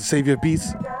 but you want to save your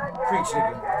beats. Preach,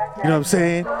 nigga. You know what I'm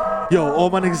saying? Yo, all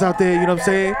my niggas out there, you know what I'm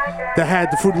saying? That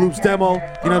had the Fruity Loops demo, you know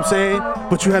what I'm saying?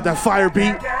 But you had that fire beat,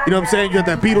 you know what I'm saying? You had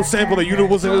that Beatles sample that you knew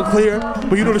wasn't clear,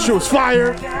 but you knew the shit was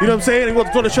fire, you know what I'm saying? And you want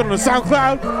to throw the shit on the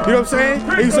SoundCloud, you know what I'm saying?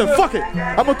 And you said, fuck it,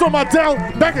 I'm gonna throw my down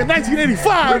back in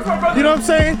 1985, you know what I'm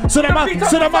saying? So that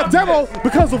my demo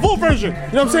becomes the full version, you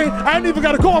know what I'm saying? I ain't even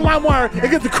gotta go on LimeWire and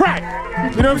get the crack,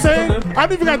 you know what I'm saying? I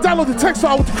ain't even gotta download the text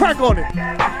file with the crack on it.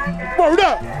 Word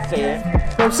up. Say it. You know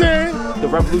what I'm saying? The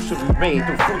revolution was made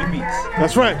through Fruity Beats.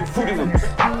 That's right. Through Fruity Loops.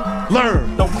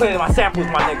 Learn. Don't clear my samples,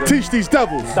 my nigga. Teach these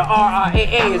devils. The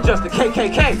RIAA is just the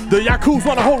KKK. The Yakuza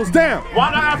wanna hold us down.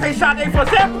 Why not I pay Sade for a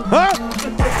sample? Huh?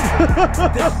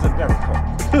 This is America.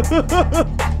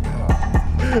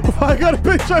 I gotta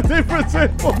pay Sade for a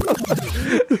sample.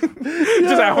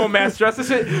 Just at home, man, stress and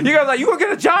shit. You guys like, you gonna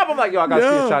get a job? I'm like, yo, I gotta see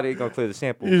if Sade gonna clear the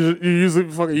sample. You use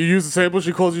the sample.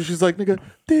 She calls you. She's like, nigga,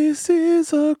 this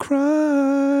is a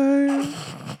crime.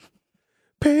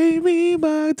 Pay me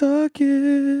my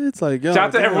ducats. Like, yo, shout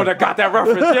out to everyone that got that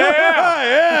reference.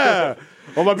 Yeah.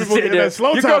 All my people getting that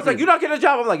slow time. Your girl's like, you're not getting a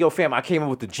job. I'm like, yo, fam, I came up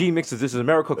with the G mixes. This is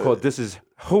America called This Is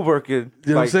Hoboken.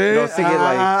 You know what I'm saying? You know, singing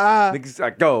like, niggas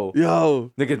like, go.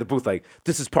 Yo. Nigga in the booth like,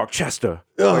 this is Park Chester.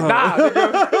 Like, nah,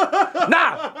 nigga.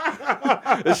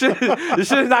 Nah. This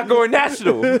shit is not going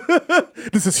national.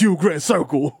 This is Hugh Grant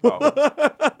Circle.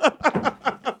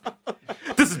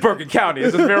 This is Bergen County.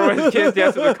 This is Miro his kids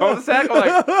dancing in the cul-de-sac. I'm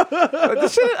like,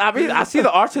 this shit, I mean, I see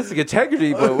the artistic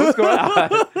integrity, but what's going on?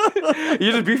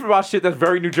 You just beefing about shit that's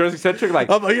very New Jersey centric.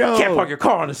 Like, I'm like, yo, can't park your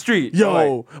car on the street.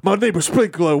 Yo, my neighbor's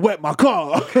sprinkler wet my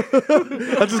car.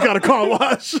 I just got a car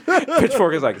wash.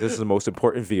 Pitchfork is like, this is the most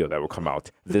important video that will come out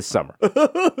this summer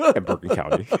in Bergen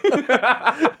County.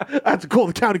 I have to call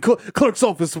the county clerk's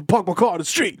office to park my car on the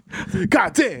street.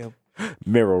 God damn.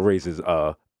 Miro raises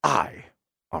eye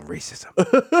on racism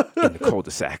in the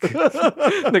cul-de-sac.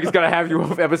 Niggas gotta have you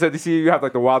off MSNBC. You have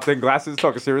like the Wild Thing glasses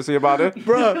talking seriously about it.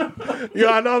 Bro,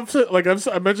 yeah, I know.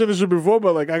 I mentioned this shit before,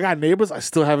 but like I got neighbors. I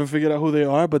still haven't figured out who they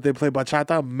are, but they play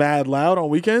bachata mad loud on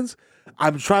weekends.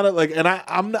 I'm trying to like, and I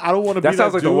don't want to be that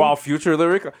sounds like dude. the Wild Future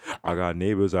lyric. I got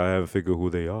neighbors. I haven't figured who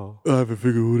they are. I haven't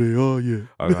figured who they are yet.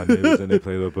 I got neighbors and they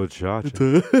play the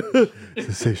bachata.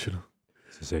 Sensational.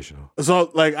 So,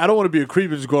 like, I don't want to be a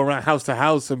creep and just go around house to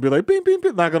house and be like, bing, bing,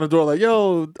 bing, knock on the door, like,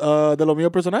 yo, de lo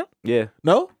mío personal? Yeah.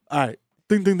 No? All right.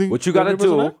 Ding, ding, ding. What you got to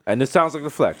do, and this sounds like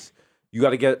the flex, you got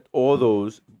to get all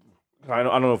those. I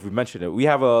don't know if we mentioned it. We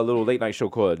have a little late night show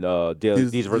called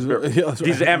These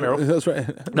are Emmy. That's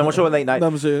right. Number show at late night.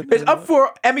 It's up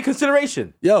for Emmy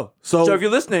consideration. Yo, so if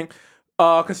you're listening,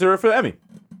 consider it for the Emmy.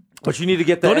 But you need to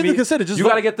get the Emmy. Even consider. Just you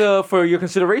got to get for your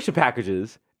consideration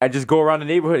packages and just go around the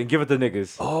neighborhood and give it to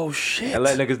niggas. Oh shit! And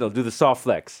let niggas know. Do the soft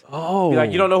flex. Oh, be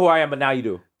like, you don't know who I am, but now you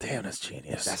do. Damn, that's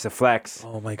genius. That's a flex.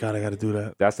 Oh my god, I got to do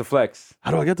that. That's the flex.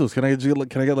 How do I get those? Can I get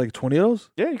like 20 of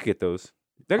those? Yeah, you can get those.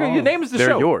 Your name is the show.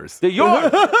 They're yours. They're yours.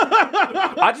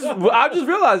 I just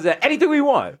realized that anything we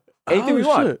want. Anything we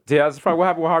want. Shit. Yeah, that's probably what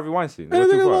happened with Harvey Weinstein.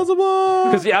 Anything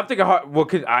possible. Because I'm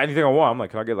thinking, anything I want. I'm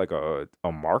like, can I get like a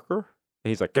marker? And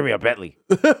he's like, give me a Bentley.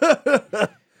 Give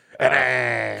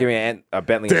me a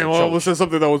Bentley. Damn, I almost said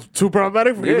something that was too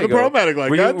problematic for the problematic.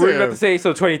 Like, were you about to say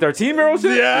 2013 Meryl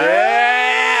shit?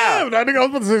 Yeah. I think I was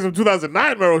about to say some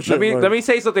 2009 Meryl shit. Let me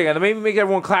say something, and let me make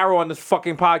everyone claro on this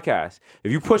fucking podcast.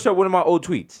 If you push up one of my old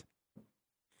tweets,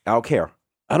 I don't care.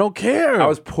 I don't care. I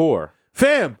was poor.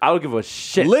 Fam. I don't give a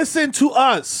shit. Listen to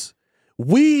us.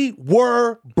 We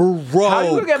were broke. How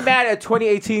you gonna get mad at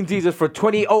 2018 Jesus for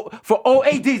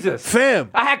 08 Jesus? Fam.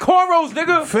 I had cornrows,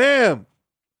 nigga. Fam.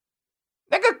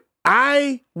 Nigga.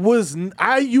 I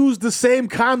used the same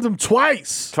condom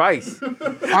twice.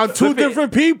 On two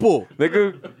different people.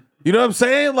 Nigga. You know what I'm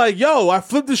saying? Like, yo, I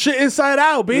flipped the shit inside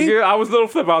out, B. Nigga, I was a little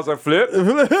flip. I was like, flip.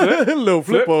 Little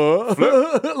flipper.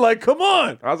 Flip. Like, come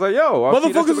on. I was like, yo.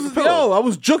 Motherfuckers, I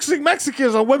was juxing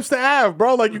Mexicans on Webster Ave,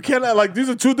 bro. Like, you can't, like, these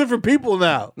are two different people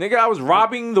now. Nigga, I was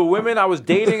robbing the women I was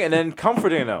dating and then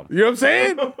comforting them. You know what I'm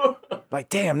saying? Like,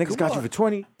 damn, niggas got you for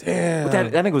 20. Damn.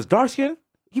 But that nigga was dark skinned.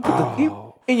 He put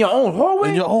in your own hallway?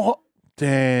 In your own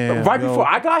Damn. Right before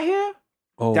I got here?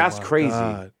 Oh, that's crazy.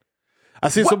 God. I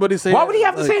see somebody say. Why would he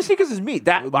have the same sneakers as me?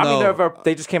 That I mean,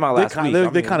 they just came out last week.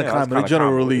 They kind of common. They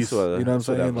general release. So, you know what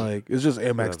I'm saying? Like it's just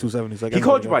Air Max 270s. Like he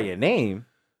called you by your name.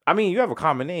 I mean, you have a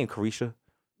common name, Carisha.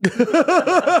 In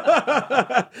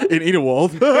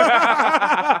Edenwald.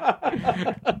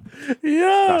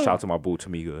 Yeah. Shout out to my boo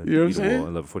Tamika. You know what I'm saying?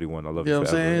 1141. I love You know you what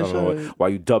I'm forever. saying? I don't know why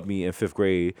you dubbed me in 5th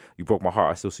grade. You broke my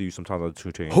heart. I still see you sometimes on the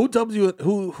 2 Chainz. Who dubbed you?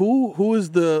 Who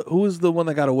is the one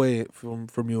that got away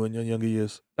from you in your younger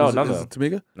years? Oh, Is no. it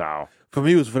Tamika? No. For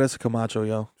me, it was Vanessa Camacho,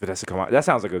 yo. Vanessa Camacho. That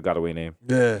sounds like a got away name.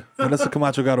 Yeah, Vanessa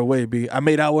Camacho got away, B. I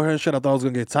made out with her and shit. I thought I was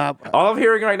gonna get top. All I'm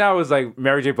hearing right now is like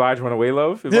Mary J. Blige went away,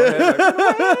 love. In my head,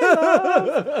 like,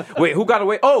 love. Wait, who got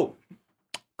away? Oh,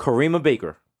 Karima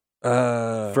Baker.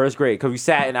 1st grade, because we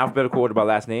sat in alphabetical order by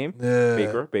last name. Yeah.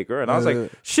 Baker. And I was like,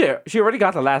 shit, she already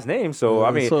got the last name. So, I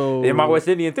mean, in my West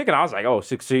Indian thinking, I was like, oh,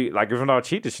 she like, if I'm not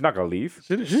cheated, she's not going to leave.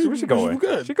 Where's she going?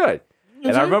 She good.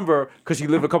 And I remember, because she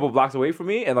lived a couple blocks away from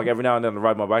me, and like every now and then I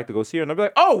ride my bike to go see her, and I'd be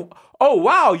like, oh,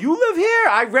 wow, you live here.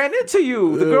 I ran into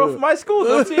you. The girl from my school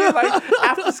lives here, like,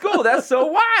 after school. That's so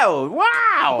wild.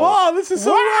 Wow. Oh, this is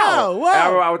so wild. Wow. And I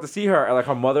remember I went to see her, and like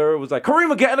her mother was like,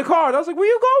 Karima, get in the car. And I was like, where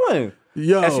you going?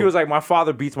 Yo. And she was like, my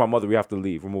father beats my mother. We have to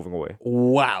leave. We're moving away.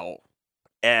 Wow.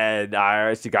 And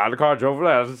she got in the car, drove over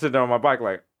there. I was just sitting there on my bike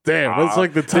like, damn, that's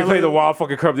like the they play the wild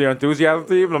fucking Curb Your Enthusiasm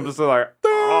theme, and I'm just like,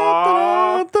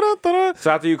 shout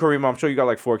out to you, Karima. I'm sure you got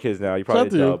like 4 kids now. You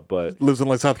probably dub, but lives in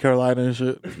like South Carolina and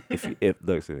shit.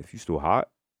 If you still hot,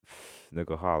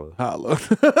 nigga, holla. Holla.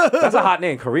 That's a hot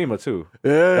name, Karima too.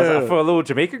 Yeah. For a little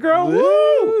Jamaican girl.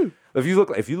 Woo! If you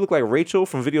look like Rachel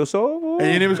from Video Soul,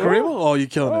 and your name is Karima? Oh, you're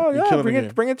killing it. You're killing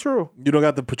bring it true. You don't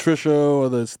got the Patricia or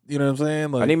the, you know what I'm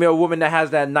saying? Like, I need me a woman that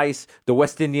has that nice, the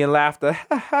West Indian laughter.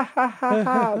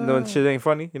 No shit ain't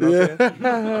funny. You know what I'm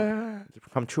saying?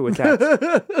 Come true with that.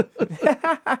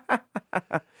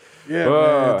 Yeah,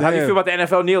 man, how do you feel about the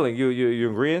NFL kneeling?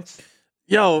 You agreeance?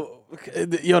 Yo,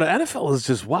 the NFL is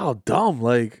just wild dumb.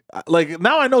 Like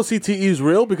now I know CTE is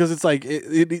real because it's like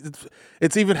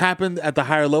it's even happened at the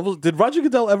higher levels. Did Roger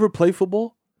Goodell ever play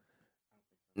football?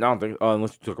 No, I don't think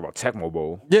unless you talk about Tecmo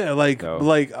Bowl. Yeah,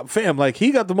 fam, like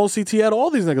he got the most CTE out of all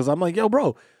these niggas. I'm like, yo,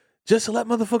 bro, just let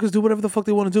motherfuckers do whatever the fuck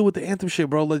they want to do with the anthem shit,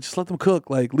 bro. Like, just let them cook.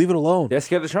 Like, leave it alone. They're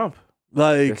scared of Trump.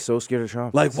 Like, they're so scared of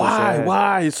Trump. Like,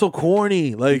 why? It's so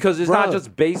corny. Like, because it's not just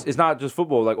it's not just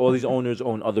football. Like, all these owners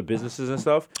own other businesses and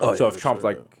stuff. Oh, so yeah, if Trump's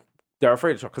like, they're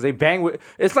afraid of Trump because they bang with.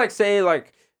 It's like say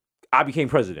like, I became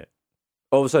president.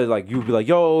 All of a sudden, like you'd be like,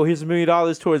 "Yo, here's $1 million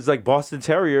towards like Boston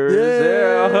Terriers."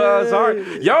 Yeah,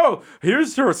 sorry. Yo,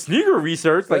 here's your sneaker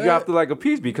research. Like you have to like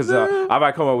appease me because I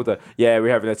might come up with we're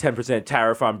having a 10%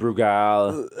 tariff on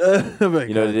Brugal.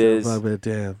 You know what it is?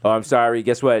 Damn. Oh, I'm sorry.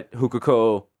 Guess what? Hookah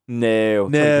Co. No,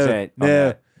 20%.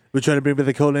 No. We're trying to bring back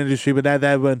the coal industry, but not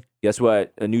that one. Guess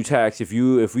what? A new tax. If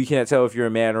we can't tell if you're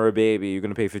a man or a baby, you're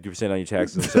gonna pay 50% on your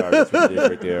taxes. I'm sorry, that's what it is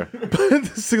right there.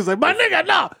 This nigga's like, my nigga,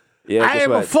 no. Yeah, I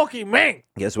am a fucking man.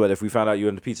 Guess what? If we found out you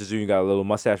in the pizza zoo, you got a little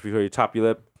mustache before you top your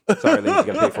lip. Sorry, ladies,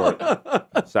 you gotta pay for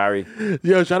it. Sorry.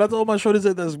 Yo, shout out to all my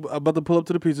shorties that's about to pull up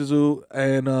to the pizza zoo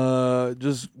and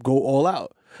just go all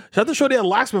out. Shout out to Shorty at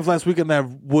Locksmith last weekend that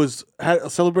was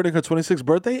celebrating her 26th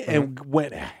birthday and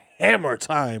went hammer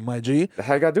time, my G.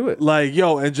 How you gotta do it? Like,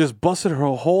 yo, and just busted her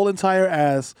whole entire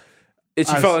ass. And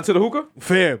she fell into the hookah?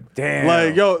 Fam. Damn.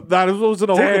 Like, yo, that wasn't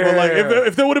a hookah, but like,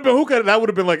 if there would have been hookah, that would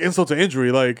have been like insult to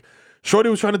injury. Like, Shorty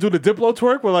was trying to do the Diplo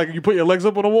twerk where like you put your legs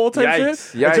up on the wall type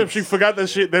shit. Except she forgot that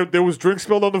shit. There was drink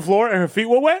spilled on the floor and her feet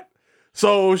were wet.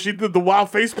 So she did the wild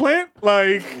face plant.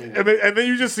 Like, and then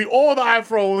you just see all the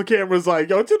iPhone on the cameras like,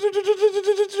 yo,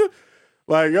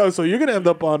 like, yo, so you're gonna end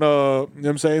up on you know what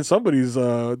I'm saying, somebody's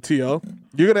TL.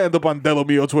 You're gonna end up on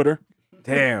Delomio Twitter.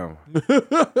 Damn.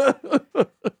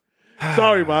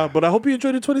 Sorry, ma, but I hope you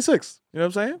enjoyed the 26th. You know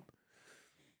what I'm saying?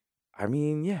 I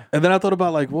mean, yeah. And then I thought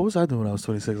about like, what was I doing when I was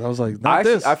 26? I was like,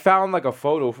 I found like a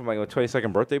photo from like a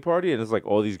 22nd birthday party, and it's like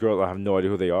all these girls. I have no idea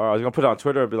who they are. I was gonna put it on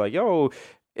Twitter and be like, yo,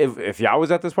 if y'all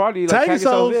was at this party, like, tag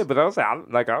yourself in. But I was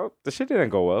like, the shit didn't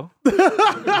go well.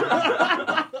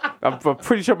 I'm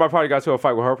pretty sure my party got to a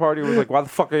fight with her party. It was like, why the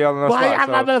fuck are y'all in our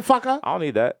spot? So, I don't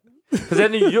need that. Because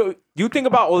then you think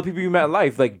about all the people you met in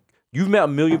life. Like, you've met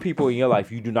 1 million people in your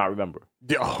life you do not remember.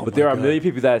 But there are 1 million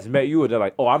people that has met you and they're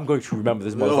like, oh, I'm going to remember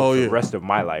this motherfucker for the rest of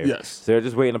my life. Yes. So they're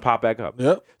just waiting to pop back up.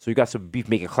 Yep. So you got some beef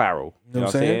making claro. You know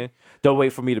what I'm saying? Don't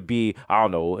wait for me to be, I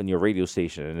don't know, in your radio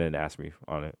station and then ask me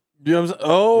on it. You know what I'm saying?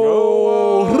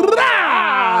 Oh.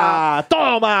 Ra!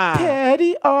 Toma!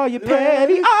 Petty, are you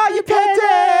petty? Are you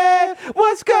petty?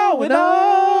 What's going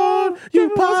on? You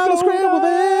pile of scrambled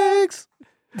eggs.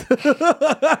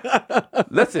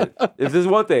 Listen, if there's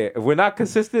one thing, if we're not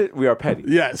consistent, we are petty.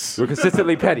 Yes. We're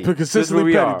consistently petty. We're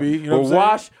consistently This is what petty, we B. are. You know what We're I'm saying?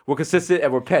 washed, we're consistent,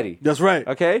 and we're petty. That's right.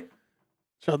 Okay?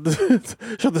 Shout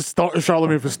to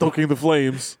Charlemagne for stoking the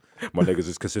flames. My niggas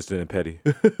is consistent and petty.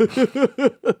 My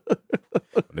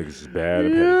niggas is bad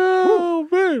and petty. Oh,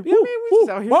 man. Yeah, man, we just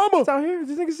out here. Mama. Just out here.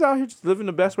 These niggas is out here just living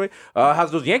the best way.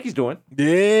 How's those Yankees doing?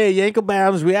 Yeah, Yankle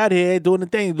Bounce. We out here doing the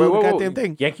thing. Doing the goddamn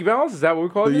thing. Yankee bounce? Is that what we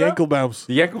call it? The Yankle Bounce.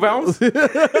 The Yankee bounce?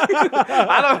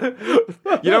 I don't.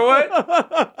 You know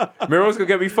what? Miro's gonna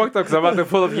get me fucked up because I'm about to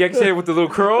pull up Yank's head with the little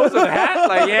curls and the hat.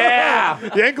 Like, yeah.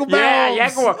 Yankle Bounce. Yeah,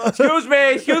 Yankle.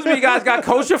 Excuse me, you guys got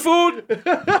kosher food?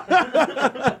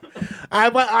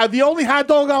 The only hot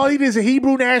dog I'll eat is a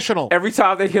Hebrew National. Every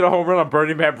time they hit a home run, I'm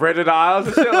burning man bread in the aisles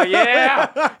and shit. Like,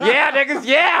 yeah. Yeah, niggas,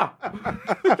 yeah.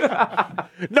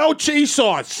 No cheese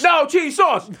sauce. No cheese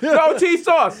sauce. No cheese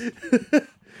sauce.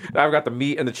 I've got the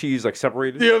meat and the cheese like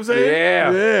separated. You know what I'm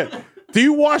saying? Yeah. Do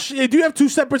you have two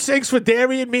separate sinks for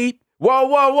dairy and meat? Whoa.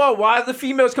 Why are the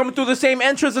females coming through the same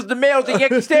entrance as the males at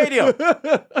Yankee Stadium?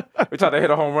 Every time they hit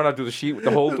a home run, I do the sheet with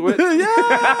the hole through it.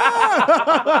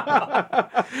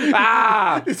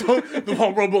 The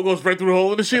home run ball goes right through the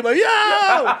hole in the sheet. Like,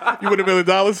 yeah! You win $1 million.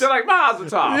 They're like, Mazel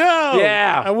tov.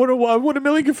 Yeah. I won $1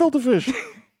 million gefilte fish.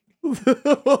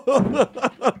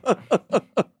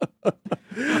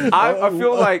 I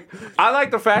feel like I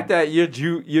like the fact that you're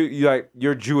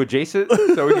Jew adjacent,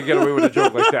 so we can get away with a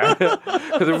joke like that.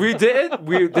 Because if we didn't,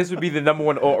 this would be the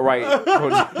 #1 alt-right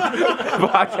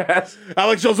podcast.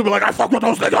 Alex Jones would be like, I fuck with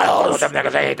those niggas. Them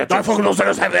niggas, I hate that. I fuck with those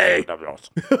niggas heavy.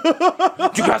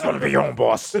 Do you guys want to be your own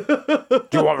boss? Do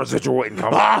you want residual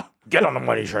income? Get on the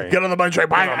money train. Get on the money train.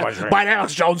 Buy an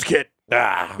Alex Jones kit.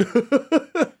 Let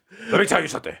me tell you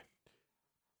something.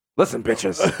 Listen,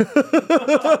 bitches.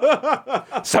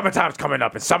 Summertime's coming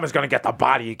up, and summer's gonna get the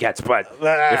body it gets. But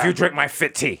if you drink my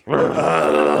fit tea,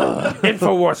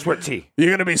 Infowars Sweat tea,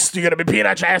 you're gonna be peeing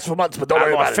out your ass for months. But don't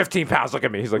worry about it. 15 pounds. Look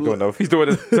at me. He's like doing the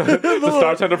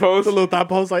Star Tender pose. The little thigh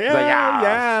pose, like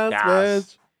yes,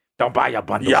 bitch. Don't buy your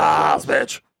bundle. Yes,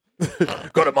 bitch.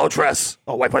 Go to Motress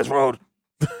on White Place Road.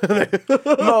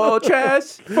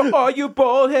 Motress for all you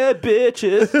bald head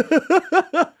bitches.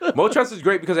 Motress is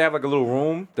great because they have like a little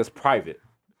room that's private.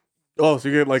 Oh, so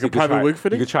you get like a private wig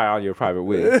fitting? You can try on your private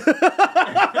wig.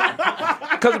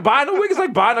 Because buying a wig is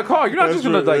like buying a car. You're not just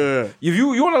gonna if you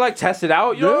want to like test it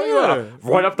out. You know, you wanna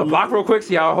run up the block real quick,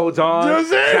 see how it holds on.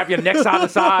 Snap your neck side to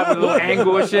side with a little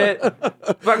angle and shit.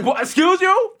 Like, what? Excuse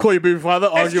you? Call your baby father.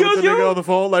 Argue with the nigga on the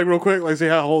phone, like real quick, like see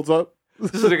how it holds up.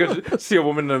 This nigga see a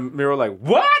woman in the mirror like,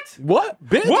 what? What?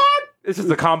 Bitch? What? It's just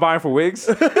the combine for wigs.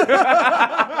 Just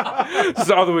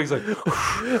all the wigs like,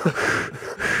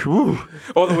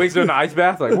 all the wigs are in the ice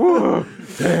bath like, woo.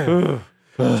 Damn.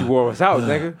 She wore us out,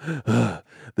 nigga.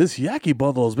 This Yaki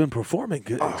bundle has been performing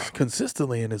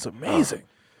consistently, and it's amazing.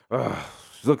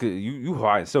 Look at you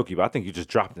high and silky, but I think you just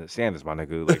dropped in the sanders, my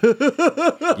nigga.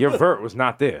 Like, your vert was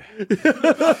not there.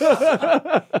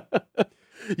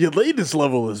 Your lateness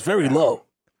level is very low.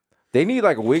 They need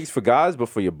like wigs for guys, but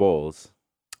for your balls.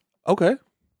 Okay.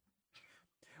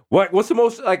 What's the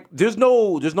most like? There's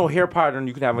no hair pattern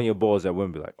you can have on your balls that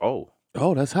women be like, oh,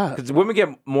 that's hot. Because women get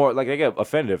more like they get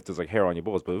offended if there's like hair on your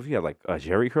balls, but if you have like a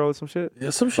Jerry curl or some shit, yeah,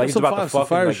 some shit, like some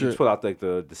fire shit. You just pull out like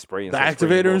the spray, and the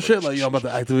activator and shit. Like, yo, I'm about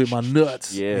to activate my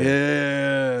nuts.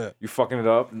 Yeah. You fucking it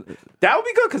up. That would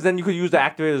be good because then you could use the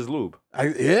activator as lube.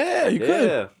 You could.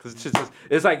 Yeah, because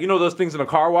it's like, you know those things in a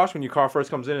car wash when your car first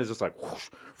comes in, it's just like, whoosh.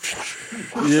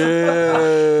 Yeah,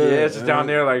 it's just down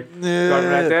there like going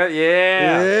like that.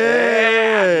 Yeah.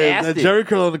 That Jerry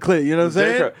curl on the clit. You know what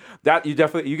I'm saying? That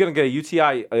you're gonna get a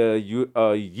UTI,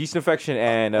 yeast infection,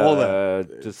 and all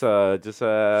that. just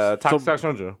toxic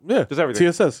syndrome. Yeah, just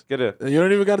everything. TSS. Get it. You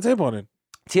don't even got a tape on it.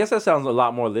 TSS sounds a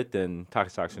lot more lit than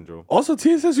toxic syndrome. Also,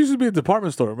 TSS used to be a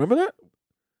department store. Remember that?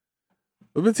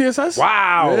 Remember TSS?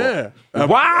 Wow. Yeah.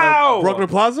 Wow. Bruckner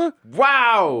Plaza?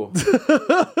 Wow.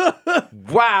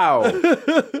 Wow.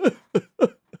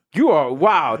 You are,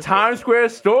 wow. Times Square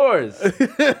stores. An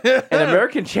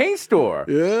American chain store.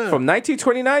 Yeah. From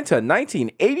 1929 to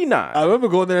 1989. I remember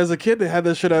going there as a kid. They had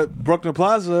that shit at Bruckner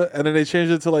Plaza, and then they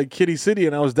changed it to like Kitty City,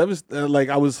 and I was devastated. Like,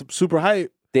 I was super hyped.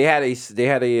 They had a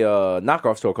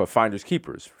knockoff store called Finders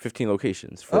Keepers, 15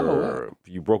 locations for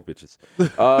you broke bitches.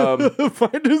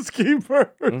 Finders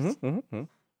Keepers.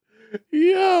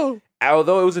 Yo.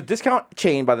 Although it was a discount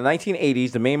chain by the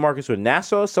 1980s, the main markets were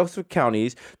Nassau, Suffolk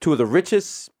counties, two of the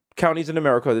richest counties in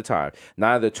America at the time.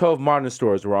 9 of the 12 modern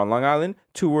stores were on Long Island.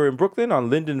 2 were in Brooklyn on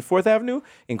Linden 4th Avenue,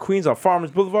 in Queens on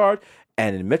Farmers Boulevard,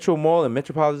 and in Metro Mall and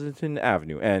Metropolitan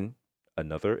Avenue. And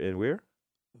another in where?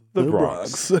 the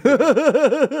Bronx.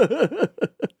 Bronx.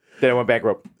 Then it went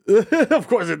bankrupt. Of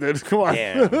course it did. Come on.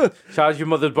 Damn. Shout out your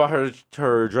mother bought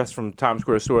her dress from Times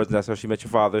Square stores, and that's how she met your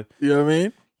father. You know what I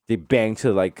mean? They banged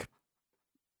to like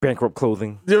bankrupt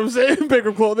clothing. You know what I'm saying?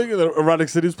 Bankrupt clothing, and the Erotic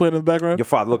City's playing in the background. Your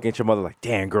father looking at your mother like,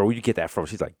 damn, girl, where'd you get that from?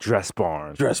 She's like, Dress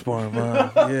Barn. Dress Barn,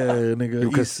 man. Yeah,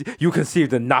 nigga. You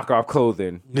conceived the knockoff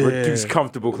clothing. Yeah. Reduced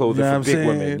comfortable clothing You know for what big I'm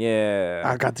saying? women. Yeah.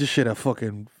 I got this shit at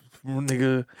fucking,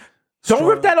 nigga. Don't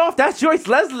rip that off. That's Joyce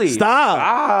Leslie.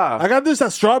 Stop. I got this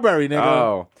at Strawberry, nigga.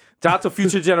 Oh. Shout out to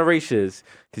future generations.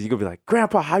 Because you're going to be like,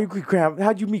 Grandpa,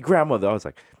 how'd you meet grandmother? I was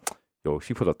like, yo,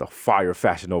 she put up the fire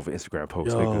Fashion Nova Instagram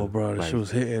post, nigga. Yo, bro, that Like, shit was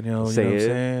hitting, yo. You know what say I'm it.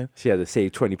 saying? She had to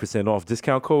save 20% off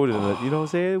discount code. And you know what I'm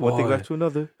saying? One thing Boy. left to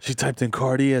another. She typed in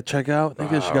Cardi at checkout,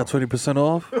 nigga. She got 20%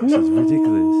 off. This is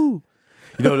ridiculous.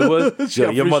 You know what it was? She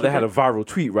got Your free mother had a shipping. viral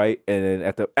tweet, right? And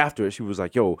then after it, she was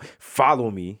like, yo,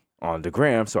 follow me on the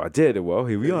gram. So I did it. Well,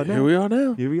 here we are now. Here we are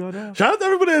now. Here we are now. Shout out to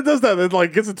everybody that does that. That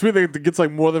like gets a tweet that gets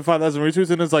like more than 5,000 retweets,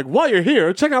 and it's like, while you're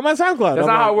here, check out my SoundCloud. That's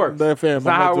not how it works. Fam, That's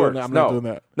not how it works. I'm not doing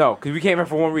that. No, because we came here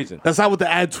for one reason. That's not what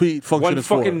the ad tweet function One is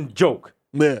fucking joke.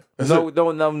 for. Yeah. That's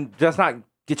it. Just not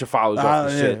get your followers off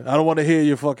the shit. I don't want to hear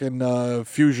your fucking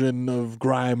fusion of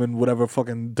grime and whatever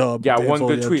fucking dub. Yeah, dance one all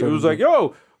good you're tweet. It trying was to like, do.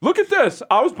 yo, look at this.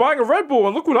 I was buying a Red Bull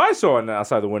and look what I saw. And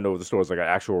outside the window of the store is like an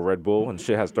actual Red Bull and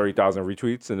shit has 30,000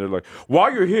 retweets. And they're like,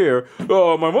 while you're here,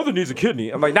 my mother needs a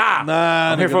kidney. I'm like, nah.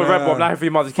 I'm here for a Red Bull. I'm not here for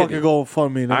your mother's kidney. Fucking go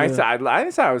fund me. I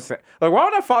didn't say I was saying. Like, why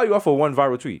would I follow you up for one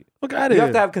viral tweet? Look at it. You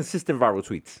have to have consistent viral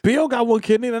tweets. P.O. got one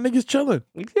kidney. That nigga's chilling.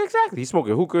 Yeah, exactly. He's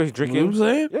smoking hookah. He's drinking. You know what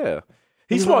I'm saying? Yeah.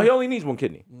 He's small. He only needs one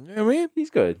kidney. You know what I mean? He's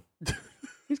good.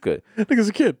 He's good. That nigga's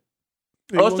a kid.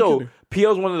 Nigga, one Also, kidney.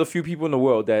 P.O.'s one of the few people in the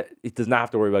world that it does not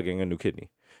have to worry about getting a new kidney.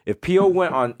 If P.O.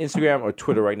 went on Instagram or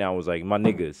Twitter right now and was like, my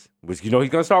niggas, which you know he's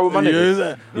going to start with my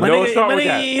niggas. You know he'll start with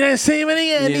that. You know what I'm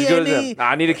saying?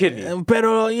 I need a kidney.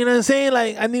 Pero, you know what I'm saying?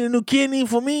 Like, I need a new kidney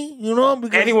for me, you know?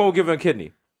 Because Anyone will give him a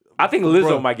kidney. I think Lizzo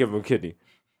Bro. might give him a kidney.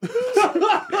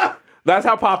 That's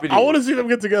how popular. I want to see them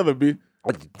get together, B.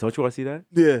 Don't you want to see that?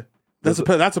 Yeah. That's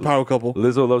a power couple.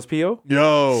 Lizzo loves P.O.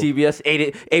 Yo. CBS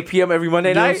 8 p.m. every Monday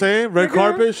You know night. what I'm saying? Red Nigga.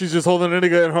 carpet. She's just holding a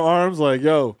nigga in her arms, like,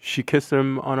 yo. She kissed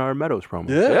him on our Meadows promo.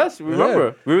 Yeah. Yes,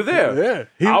 remember. We were there.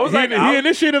 Yeah. I was like, he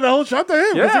initiated the whole shot to him.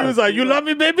 'cause Yeah. He was like, you love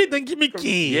me, baby? Then give me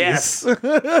keys. Yes.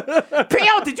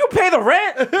 P.O., did you pay the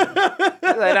rent?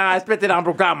 He's like, nah, I spent it on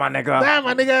Brugal, my nigga. Nah,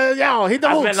 my nigga, yo, he I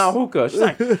don't. spent on hookah. She's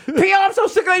like, P.O., I'm so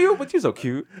sick of you, but you're so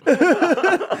cute.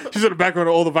 She's in the background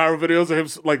of all the viral videos of him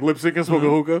like lip syncing, smoking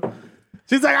hookah.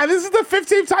 She's like, this is the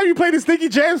 15th time you played this Nicky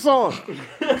Jam song.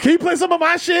 Can you play some of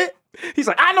my shit? He's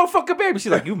like, I know fucking baby.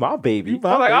 She's like, you my baby.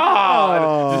 my I'm like, baby.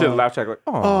 oh. Just did a laugh track like,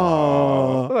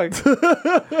 oh. Like,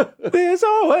 there's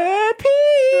always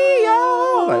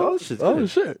P.O. Like, oh shit. Oh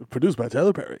shit. Produced by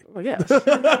Tyler Perry. Like, yes.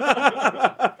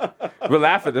 We're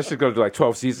laughing. This shit goes to like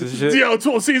 12 seasons and shit. Yo,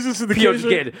 12 seasons P.O.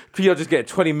 syndication. just get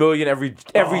 20 million every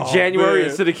January in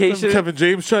Man. syndication. Kevin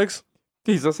James checks.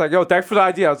 He's just like, yo, thanks for the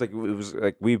idea. I was like, it was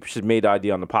like we should make the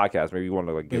idea on the podcast. Maybe you want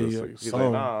to like give us. Like, he's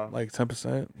like, nah. Like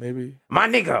 10%, maybe. My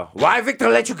nigga, why Victor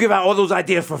let you give out all those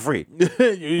ideas for free?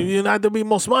 You have to be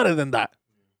more smarter than that.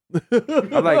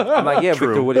 I'm like, yeah,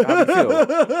 Victor, how do you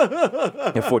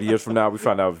feel? And 40 years from now, we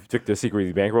found out Victor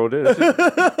secretly bankrolled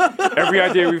it. Every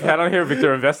idea we've had on here,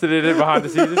 Victor invested in it behind the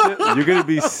scenes and shit. You're gonna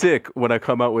be sick when I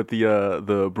come out with the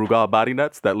Brugal body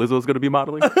nuts that Lizzo's gonna be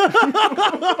modeling.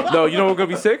 No, you know what's gonna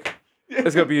be sick?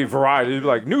 It's gonna be variety. It'll be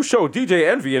like new show, DJ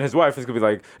Envy and his wife is gonna be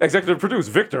like executive produce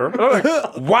Victor. And I'm like,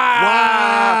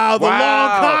 wow,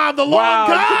 the long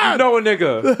con. You know a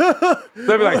nigga.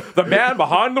 They'll be like the man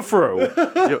behind the fro.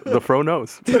 Yo, the fro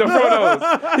knows. The fro knows.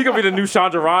 He gonna be the new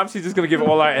Shonda Rhimes. He's just gonna give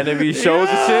all our enemy shows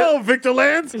and shit. Victor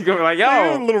Lands. He's gonna be like,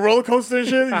 Yeah, yo. a little roller coaster and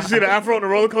shit. You see the afro on the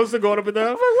roller coaster going up and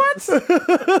down.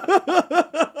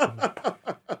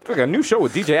 Like a new show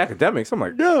with DJ Academics. I'm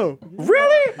like, Yo,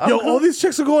 really? yo, all these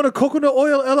chicks are going to Coconut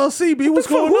Oil LLC. B, what's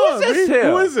going Who on? is this B? here?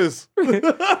 Who is this? They're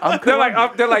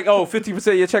like, oh, 50%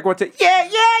 of your check went to, yeah.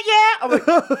 I'm like,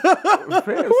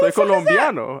 Soy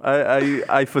colombiano.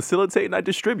 I facilitate and I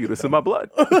distribute. It's in my blood.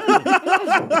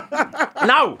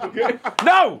 no. Okay,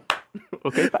 No.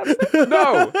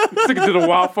 Sticking to the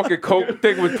wild fucking coke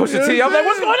thing with Pusha T. I'm like,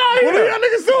 what's going on What here? are y'all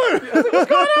niggas doing? What's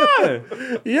going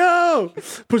on? Yo,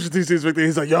 Pusha T sees Victor.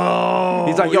 He's like, yo.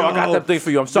 He's like, yo, I got that thing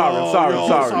for you. I'm sorry. Yo, I'm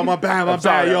sorry. My bad. I'm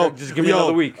sorry. Yo, Just give me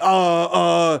another week. Can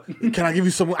I give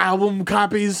you some album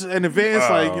copies in advance?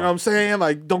 Like, you know what I'm saying?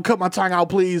 Like, don't cut my tongue out,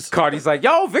 please. Cardi's like,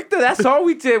 yo, Victor, that's all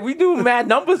we did. We do mad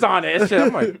numbers on it and shit.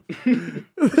 I'm like,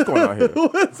 What's going on here?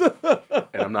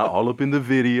 And I'm not all up in the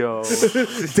video.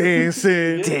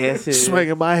 Dancing,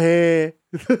 swinging my head.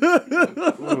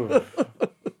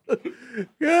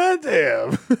 God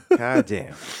damn.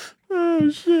 Oh,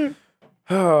 shit.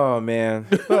 Oh, man.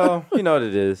 Well, you know what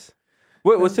it is.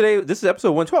 What's today? This is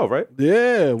episode 112, right?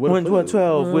 Yeah.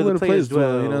 112, where the players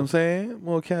dwell. You know what I'm saying?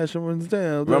 More cash and runs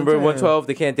down. Remember 112?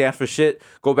 They can't dance for shit.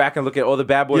 Go back and look at all the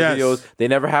Bad Boy videos. They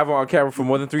never have it on camera for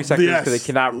more than 3 seconds because they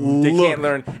can't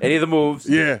learn any of the moves.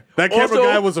 Yeah. That camera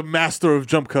guy was a master of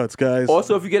jump cuts, guys.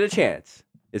 Also, if you get a chance,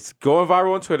 it's going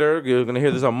viral on Twitter. You're going to hear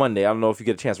this on Monday. I don't know if you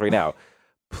get a chance right now.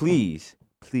 Please,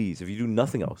 if you do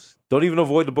nothing else, don't even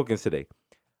avoid the bookings today.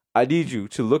 I need you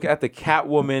to look at the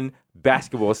Catwoman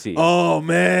basketball scene. Oh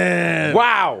man!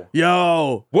 Wow!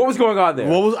 Yo, what was going on there?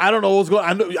 I don't know what was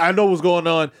going. I know what was going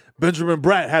on. Benjamin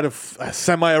Bratt had a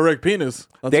semi-erect penis.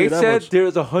 They said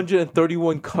there's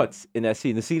 131 cuts in that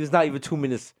scene. The scene is not even 2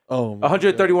 minutes. Oh,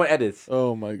 131 edits.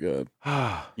 Oh my god!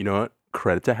 You know what?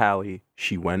 Credit to Halle.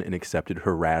 She went and accepted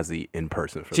her Razzie in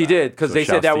person. She did because they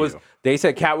said They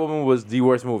said Catwoman was the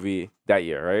worst movie that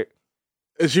year, right?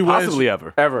 And she possibly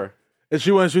ever. And she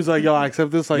went. She was like, "Yo, I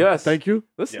accept this. Like, yes. Thank you."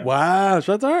 Listen. Wow,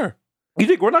 shout out to her. You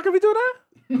think we're not gonna be doing that?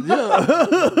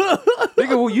 Yeah.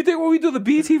 Nigga, you think when we do the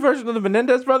BT version of the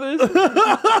Menendez brothers, you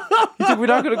think we're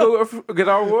not gonna go get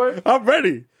our award? I'm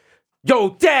ready.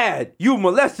 Yo, Dad, you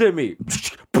molested me.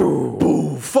 Boom.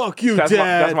 Fuck you, Dad.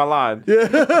 That's my line. Yeah.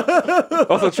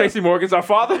 Also, Tracy Morgan's our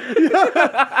father.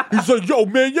 He's like, yo,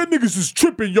 man, y'all niggas is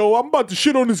tripping, yo. I'm about to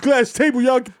shit on this glass table.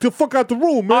 Y'all get the fuck out the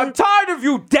room, man. I'm tired of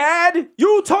you, Dad.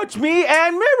 You touch me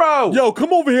and Miro. Yo,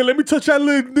 come over here. Let me touch that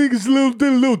little niggas'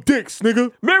 little dicks,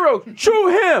 nigga. Miro,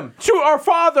 shoot him. Shoot our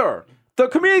father, the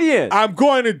comedian. I'm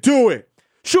going to do it.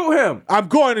 Shoot him. I'm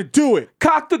going to do it.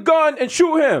 Cock the gun and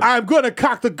shoot him. I'm going to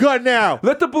cock the gun now.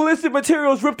 Let the ballistic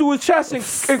materials rip through his chest and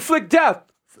inflict death.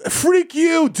 Freak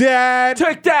you, Dad.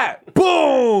 Take that.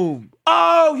 Boom.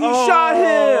 Oh, he shot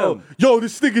him. Yo,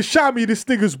 this nigga shot me. This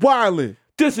nigga's wildin'.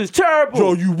 This is terrible.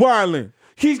 Yo, you wildin'.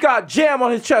 He's got jam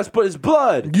on his chest, but it's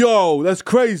blood. Yo, that's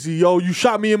crazy. Yo, you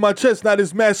shot me in my chest. Now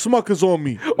there's mad smuckers on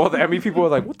me. All the Emmy people are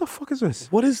like, what the fuck is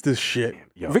this? What is this shit?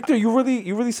 Yo, Victor, you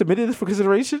really submitted this for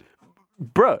consideration?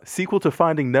 Bruh, sequel to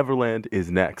Finding Neverland is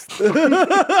next. And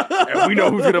we know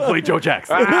who's gonna play Joe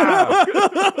Jackson.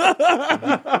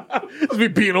 Just be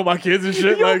beating on my kids and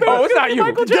shit. Like, oh, it's not you.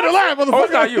 Get alive, motherfucker. Oh,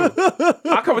 it's not you.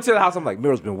 I come into the house, I'm like,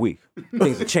 Miro's been weak.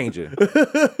 Things are changing.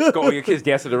 Go with your kids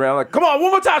dancing around like, come on,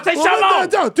 one more time. Say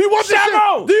Shamo. Do you want this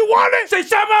shit? Do you want it? Say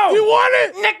Shamo. Do you want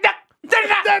it?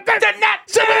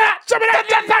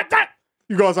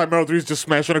 You go outside, Meryl 3's just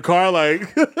smashing a car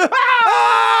like...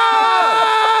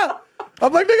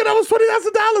 I'm like, nigga, that was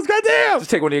 $20,000. Goddamn. Just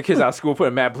take one of your kids out of school, put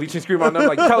a mad bleaching scream on them.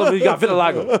 Like, tell them you got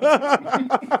vitiligo.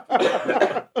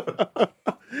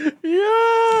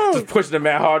 Yo. Just pushing them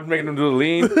mad hard, making them do the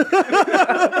lean.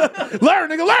 Learn,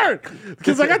 nigga, learn.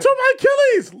 Kid's like, I tore my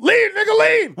Achilles. Lean, nigga,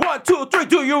 lean. 1, 2, 3.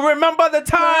 Do you remember the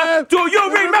time? Do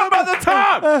you remember the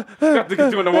time? Got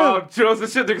niggas doing the wild chills and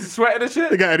shit. Niggas sweating and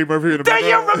shit. They got Eddie Murphy in the background. Do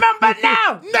you remember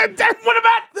now? What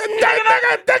about?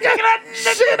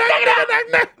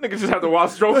 Niggas just have the wild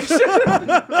stroke and shit.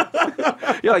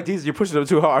 You're like, Jesus, you're pushing them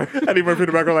too hard. Eddie Murphy in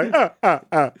the background like,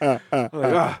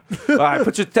 all right,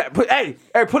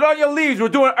 put on your leaves. We're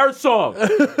doing Earth Song. No,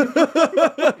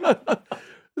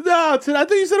 I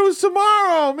think you said it was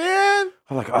tomorrow, man.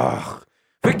 I'm like,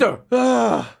 Victor.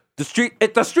 The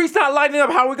street's not lighting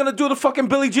up. How are we gonna do the fucking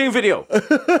Billie Jean video?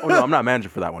 Oh no, I'm not manager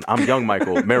for that one. I'm young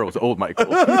Michael. Meryl's old Michael.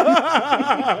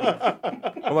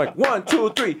 I'm like, 1,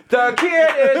 2, 3. The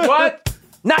kid is what?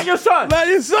 Not your son. Not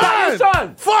your son. Not your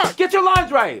son. Fuck. Get your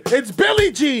lines right. It's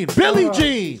Billie Jean. Billie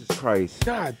Jean. Jesus Christ.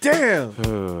 God damn.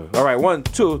 All right, 1,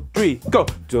 2, 3, go.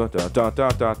 Dun, dun, dun,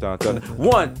 dun, dun, dun, dun.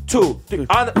 1, 2, 3.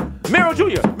 On the Meryl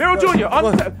Jr. Meryl Jr.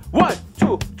 On the 1,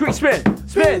 2, 3. Spin.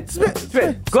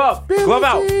 Glove. Glove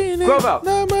out. Glove out.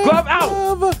 Glove out.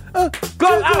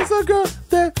 Glove out.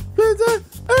 You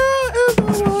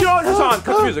know what? Hassan,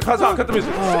 cut the music. Hassan, cut the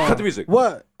music. Cut the music.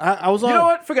 What? I was on. You know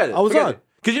what? Forget it. I was on.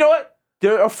 Because you know what?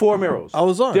 There are 4 mirrors. I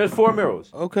was on. There's 4 mirrors.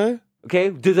 Okay. Okay?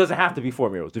 There doesn't have to be 4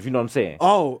 mirrors, if you know what I'm saying.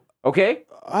 Oh. Okay?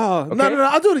 Okay. No.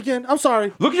 I'll do it again. I'm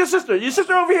sorry. Look at your sister. Your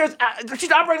sister over here,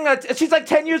 she's operating like, she's like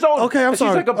 10 years old. Okay, I'm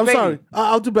sorry. She's like a baby. Sorry.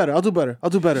 I'll do better.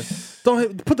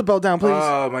 Don't put the belt down, please.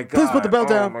 Oh, my God. Please put the belt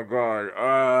down. Oh, my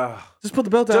God. Just put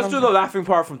the belt down. Just do the laughing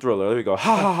part from Thriller. There we go.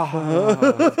 Ha, ha,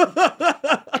 ha.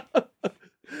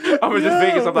 I'm in just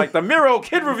Vegas. I'm like, the Miro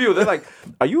Kid review. They're like,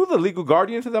 are you the legal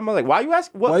guardian to them? I'm like, why are you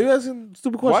asking? Why are you asking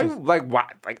stupid questions? Why?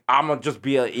 I'm going to just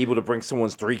be able to bring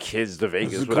someone's 3 kids to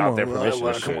Vegas without their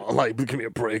permission. Come on, give me a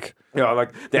break. You know,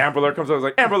 like the Amber Alert comes up. I was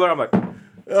like, Amber Alert. I'm like,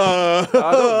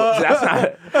 That's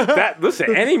not that.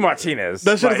 Listen, any Martinez.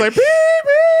 That shit is like beep, beep, beep,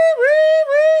 beep.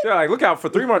 They're like, look out for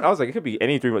 3 I was like, it could be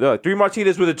any 3 They're like, 3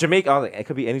 Martinez with a Jamaican. I was like, it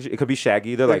could be any. It could be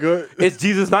Shaggy. They're like, it's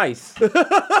Jesus Nice.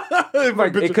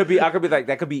 Like, it could be. I could be like,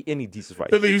 that could be any Jesus Rice.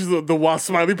 And they use the wild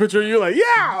smiley picture. And you're like,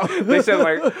 yeah. They said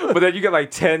like, but then you get like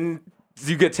 10.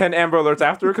 You get 10 Amber Alerts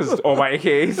after because it's all my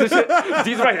AKAs and shit.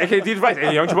 Jesus Rice, AKA Jesus Rice,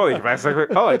 and Young Chipotle.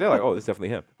 Oh, they're like, oh, it's definitely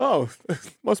him. Oh,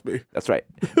 must be. That's right.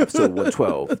 Episode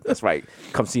 112. That's right.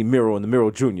 Come see Miro and the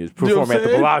Miro Juniors perform at the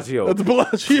Bellagio. At the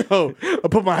Bellagio. I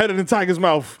put my head in the tiger's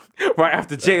mouth. Right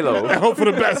after J-Lo. I hope for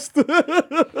the best.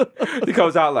 He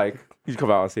comes out like, he come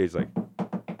out on stage like,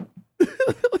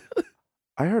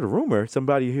 I heard a rumor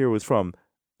somebody here was from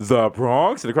the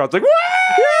Bronx. And the crowd's like, what?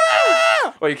 Yeah!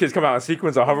 Or your kids come out in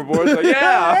sequence on hoverboards. Like,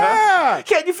 yeah.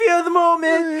 Can you feel the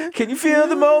moment? Can you feel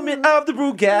the moment of the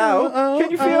Brugal? Can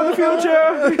you feel the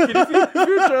future? Can you feel the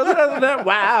future?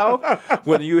 Wow.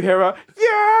 When you hear a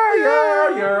yeah.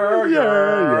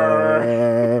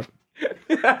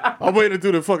 I'm waiting to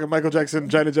do the fucking Michael Jackson,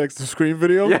 Janet Jackson scream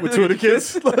video with 2 of the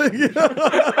kids. Like,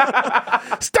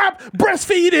 stop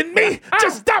breastfeeding me.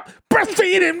 Just stop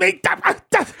breastfeeding me. Stop.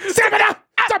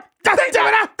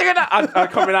 I'm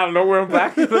coming out of nowhere in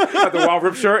black with the wild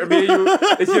rip shirt, and me and you,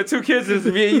 it's your 2 kids, it's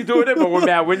me and you doing it, but we're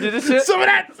mad winded and shit. Some of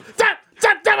that. Some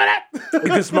of that. You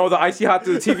can smell the icy hot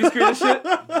through the TV screen and shit.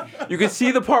 You can see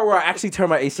the part where I actually turn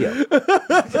my AC up.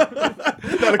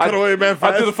 Gotta cut away, man.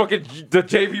 I do the fucking the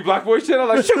JB Black Boy shit. I'm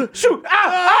like, shoot, sue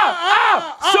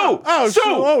that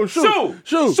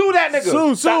nigga, sue that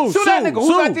nigga.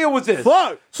 Whose idea was this?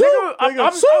 Fuck,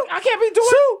 I can't be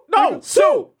doing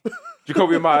sue.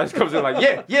 Jacoby Myers comes in like,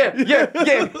 yeah.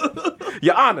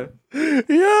 Your Honor.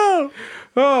 Yeah.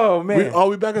 Oh, man. Are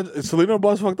we back on Selena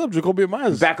Boss fucked up? Jacoby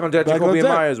Myers. Back on that Jacoby and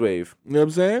Myers wave. You know what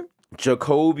I'm saying?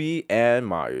 Jacoby and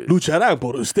Myers. Lucharán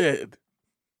por usted.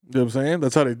 You know what I'm saying?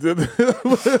 That's how they did it.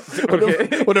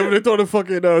 Whenever they throw the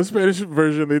fucking Spanish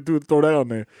version, they throw that on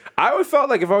there. I always felt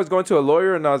like if I was going to a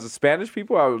lawyer and I was a Spanish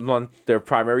people, I would want their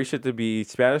primary shit to be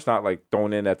Spanish, not like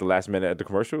thrown in at the last minute at the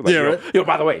commercial. Like, right. Yo,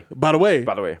 by the way.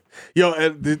 Yo,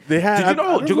 and they had... Did you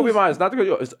know Jacoby Myers, not to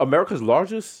go, it's America's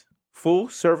largest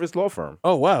full-service law firm.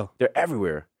 Oh, wow. They're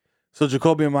everywhere. So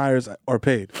Jacoby and Myers are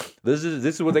paid. This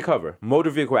is what they cover: motor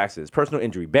vehicle accidents, personal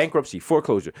injury, bankruptcy,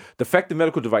 foreclosure, defective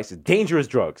medical devices, dangerous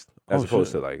drugs, as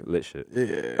opposed to like lit shit.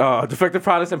 Yeah. Defective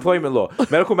products, employment law,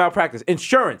 medical malpractice,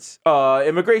 insurance,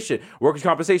 immigration, workers'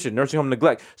 compensation, nursing home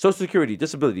neglect, social security,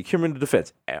 disability, criminal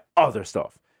defense, and other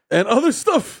stuff. Learn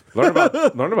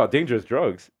about dangerous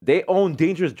drugs. They own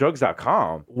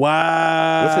dangerousdrugs.com.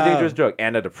 Wow. What's a dangerous drug?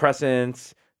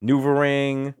 Antidepressants,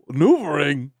 NuvaRing.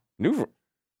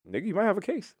 Nigga, you might have a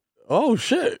case. Oh,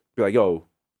 shit. Be like, yo,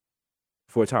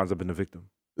 4 times I've been a victim.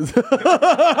 Like, my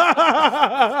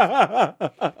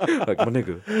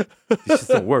nigga, this shit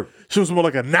don't work. She was more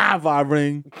like a Nava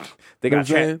ring. They got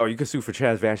you can sue for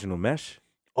transvaginal mesh.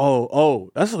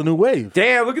 Oh, that's a new wave.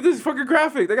 Damn, look at this fucking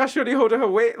graphic. They got Shorty holding her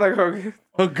weight, like her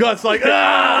guts, like, Julio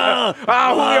won't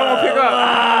pick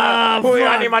up. Julio,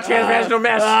 I need my transvaginal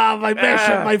mesh. My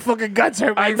mesh, my fucking guts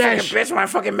hurt. My mesh, bitch, my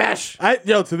fucking mesh.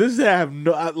 To this day, I have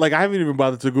I haven't even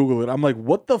bothered to Google it. I'm like,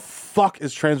 what the fuck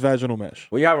is transvaginal mesh?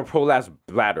 When you have a prolapsed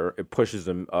bladder, it pushes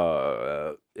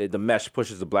the mesh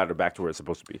pushes the bladder back to where it's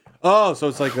supposed to be. Oh, so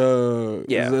it's like is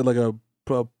it like a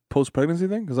post-pregnancy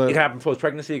thing? It can happen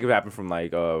post-pregnancy. It could happen from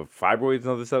like fibroids and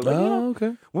other stuff. Like,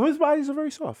 okay. Women's bodies are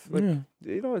very soft. Like,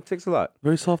 it takes a lot.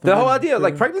 Very soft. The whole idea,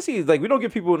 like pregnancy, like we don't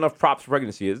give people enough props for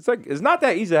pregnancy. It's like it's not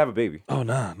that easy to have a baby. Oh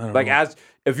no. Like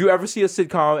if you ever see a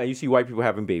sitcom and you see white people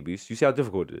having babies, you see how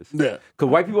difficult it is. Yeah. Because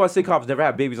white people on sitcoms never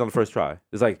have babies on the first try.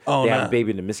 It's like they have a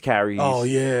baby and it miscarries. Oh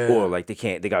yeah. Or like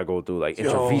they gotta go through like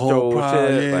intra vitro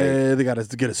shit. Yeah, they gotta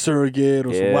get a surrogate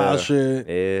or some wild shit.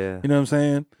 Yeah. You know what I'm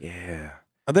saying? Yeah.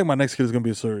 I think my next kid is gonna be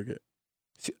a surrogate.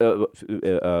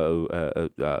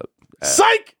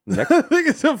 Psych!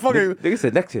 Nigga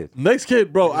said next kid. Next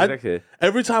kid, bro. Next kid.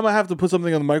 Every time I have to put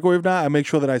something in the microwave now, I make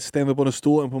sure that I stand up on a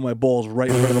stool and put my balls right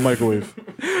in front of the microwave.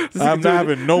 I'm not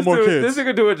having no more kids. This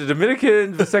nigga doing the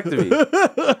Dominican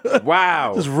vasectomy.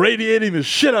 Wow. Just radiating the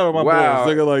shit out of my balls.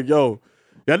 Nigga, like, yo,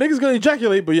 y'all niggas gonna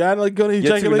ejaculate, but y'all like gonna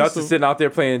ejaculate. You're too nuts to sitting out there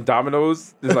playing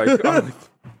dominoes. It's like,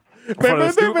 with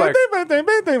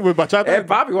bachata. Hey,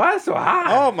 Bobby, why is it so hot?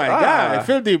 Oh my god! I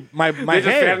feel my they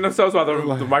just fanning themselves while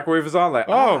the microwave is on. Like,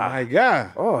 oh my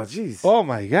god! Oh jeez! Oh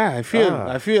my god! I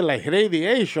feel like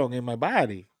radiation in my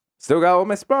body. Still got all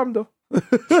my sperm though.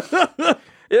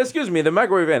 Yeah, excuse me, the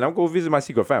microwave end. I'm going to visit my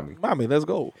secret family. Mommy, let's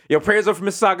go. Yo, prayers up for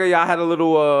Mississauga. Y'all had a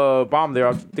little bomb there.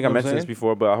 I think I mentioned this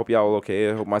before, but I hope y'all are okay.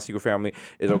 I hope my secret family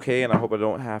is okay, and I hope I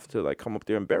don't have to like come up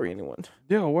there and bury anyone.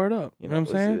 Yeah, word up. You know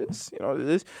what I'm saying? You know what it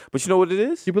is. But you know what it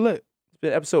is? Keep it lit. It's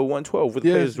been episode 112 with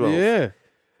the Players 12. Yeah.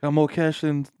 Got more cash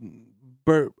than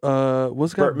Burt.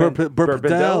 What's it called? Burt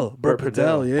Padell. Burt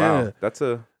Padell. Yeah. Wow, that's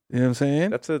a. You know what I'm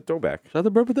saying? That's a throwback. Shout out to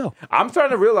Burt Padell. I'm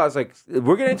starting to realize, like,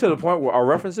 we're getting to the point where our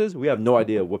references, we have no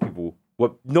idea people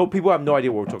have no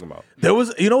idea what we're talking about. There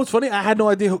was, you know what's funny? I had no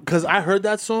idea because I heard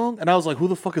that song and I was like, who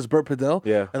the fuck is Burt Padell?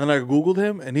 Yeah. And then I Googled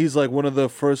him and he's like one of the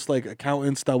first like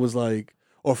accountants that was like,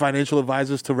 or financial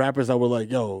advisors to rappers that were like,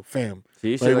 yo, fam,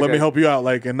 let me help you out,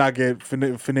 like, and not get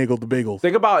finagled the bagels.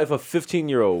 Think about if a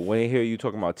 15-year-old, when they hear you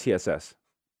talking about TSS,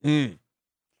 you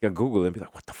can Google it and be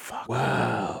like, what the fuck?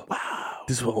 Wow.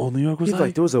 This is what old New York was He's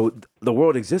like, the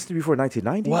world existed before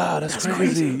 1990? Wow, that's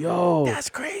crazy. Yo. That's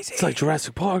crazy. It's like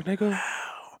Jurassic Park, nigga.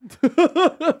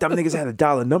 Them niggas had a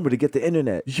dollar number to get the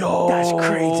internet. Yo. That's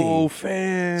crazy.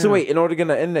 Fam. So wait, in order to get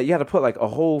the internet, you had to put like a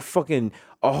whole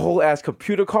ass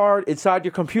computer card inside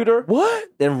your computer. What?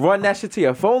 Then run that shit to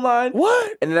your phone line.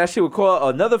 What? And then that shit would call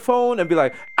another phone and be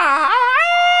like, You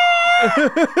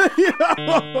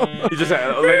just late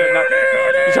at night.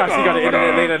 You try to sneak on the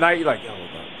internet late at night. You're like, yo,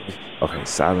 okay,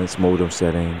 silence modem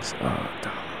settings.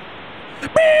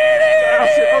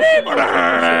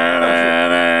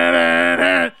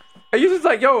 And you just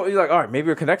like, yo, you're like, all right, maybe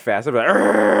it'll connect fast. I'm like,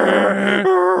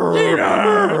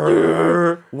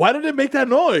 why did it make that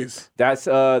noise? That's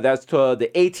to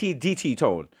the AT-DT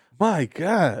tone. My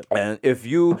God. And if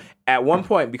you, at one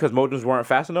point, because modems weren't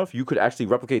fast enough, you could actually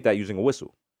replicate that using a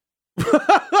whistle.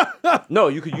 No,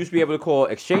 you used to be able to call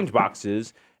exchange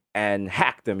boxes and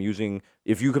hack them using,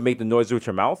 if you could make the noise with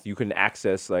your mouth, you can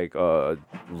access like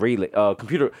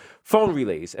computer phone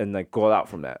relays and like go out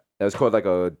from that. That's called like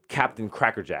a Captain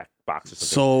Crackerjack box or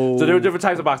something. So there were different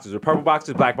types of boxes. There were purple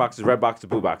boxes, black boxes, red boxes,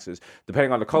 blue boxes.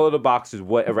 Depending on the color of the box is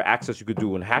whatever access you could do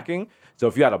when hacking. So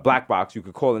if you had a black box, you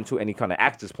could call into any kind of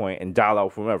access point and dial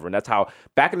out from wherever. And that's how,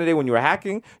 back in the day when you were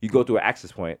hacking, you go through an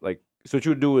access point. Like, so what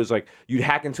you would do is like, you'd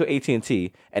hack into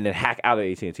AT&T and then hack out of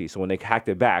AT&T. So when they hacked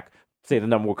it back, say the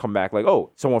number would come back like, oh,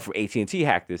 someone from AT&T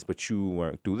hacked this, but you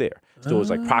weren't through there. So it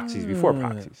was like proxies before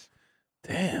proxies.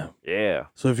 Damn. Yeah.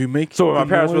 So if you make So my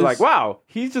parents were like, wow,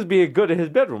 he's just being good in his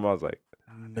bedroom. I was like,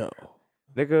 no.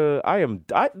 Nigga, I am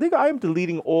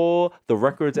deleting all the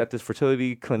records at this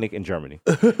fertility clinic in Germany.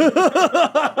 I'm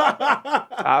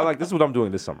like, this is what I'm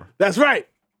doing this summer. That's right.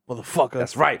 Motherfucker.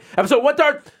 That's right. Episode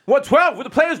 112 with the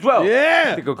Players 12. Yeah.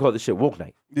 I think I'll call this shit Woke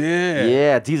Night. Yeah.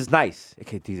 Yeah, D's is nice.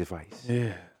 Okay, D's advice.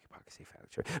 Yeah.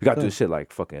 We got to do shit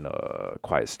like fucking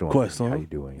Quiet Storm. Quiet Storm. How you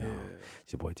doing? Yeah.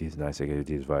 It's your boy D's nice. AKA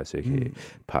D's advice. AKA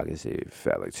Pocket Save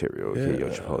Fat Lacterio. AKA Yo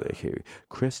Chipotle. AKA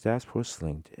Chris. That's for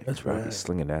sling dick. That's bro. right. I be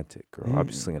slinging that dick, girl. I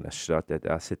be slinging that shit out that.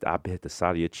 I be hit the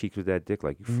side of your cheeks with that dick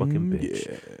like you fucking bitch.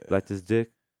 Yeah. Like this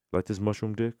dick. Like this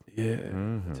mushroom dick. Yeah.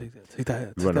 Mm-hmm. Take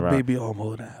that baby arm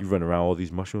over that. You run around all these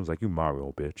mushrooms like you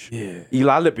Mario, bitch. Yeah.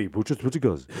 Eli Lippy, bro. Just put your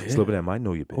guns. Yeah. Slip it at might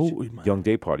know you, bitch. Oh, Young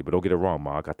day party, but don't get it wrong,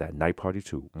 ma. I got that night party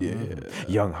too. Yeah.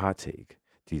 Young hot take.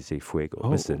 DJ Fuego.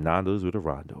 Mr. Nando's with a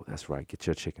Rondo. That's right. Get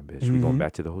your chicken, bitch. We going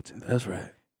back to the hotel. That's right.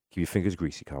 Keep your fingers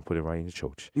greasy. Can't put it right in your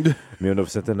choach.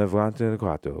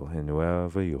 1994 in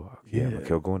Nueva York. Yeah,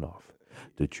 Mikel going off.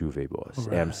 The Juve boss,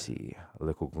 right. MC,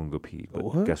 Little Gunga P.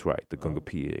 But guess right, the Gunga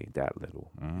P ain't that little.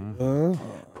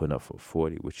 Putting up for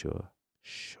 40 with your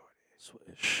shorty.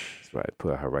 Swish. That's right,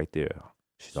 put her right there.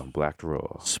 She's on black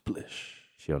raw. Splish.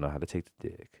 She don't know how to take the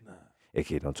dick. Nah.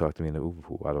 AK, don't talk to me in the Uber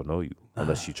pool. I don't know you.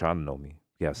 Unless you trying to know me.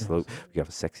 We have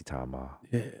a sexy time, ma.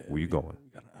 Yeah. Where you going? We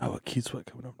got an hour key sweat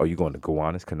coming up. Oh, you going to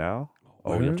Gowanus Canal?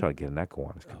 Oh, yeah, I'm trying to get in that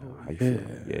Gowanus Canal. How you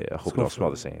feeling? Yeah, I hope it don't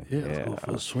smell the same. Yeah, let's go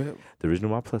for a swim. The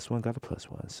original my plus one got a plus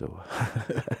one, so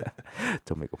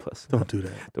don't make a plus. Don't do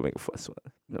that. Don't make a plus one.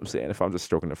 You know what I'm saying? If I'm just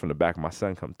stroking it from the back, my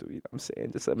son come through. You know what I'm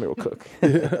saying? Just let me cook.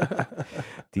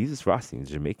 These is Rossi,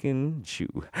 Jamaican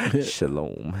Jew.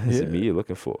 Shalom. Is it me you're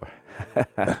looking for?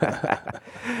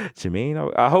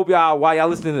 Jermaine, I hope y'all, while y'all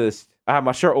listening to this, I have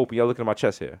my shirt open. Y'all looking at my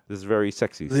chest here. This is very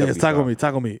sexy. Yes, tackle me.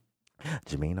 Jermaine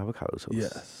Avocados.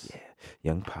 Yes. Yeah.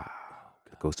 Young Pa.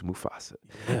 Goes to Mufasa.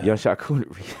 Yeah. Young Shot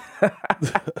Coonery.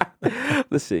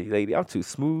 Listen, lady, I'm too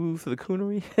smooth for the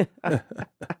coonery.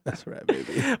 That's right,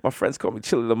 baby. My friends call me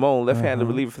Chili Lamone, left-handed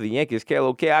reliever for the Yankees.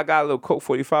 Okay, I got a little Coke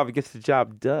 45. It gets the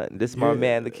job done. This is my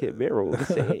man, the Kid Mero. You know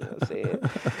what I'm saying?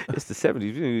 It's the 70s.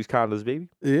 You use condoms, baby.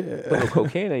 Yeah. Put no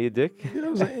cocaine on your dick. You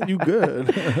know what I'm saying? You good.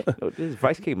 This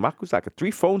Vice K Maku's like a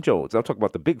 3-phone Jones. I'm talking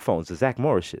about the big phones, the Zach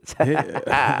Morris shits.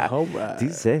 Yeah. All right.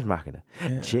 These says Makina.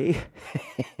 Jay.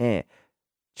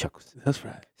 Chuckles. That's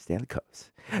right. Stanley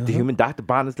Cups. The human Dr.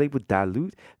 Bonner's label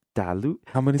dilute.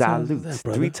 How many times is that,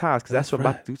 brother? 3 times, because that's what I'm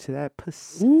about to do to that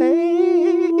pussy.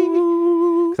 Ooh.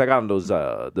 Because I got on those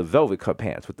the velvet cut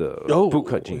pants with the boot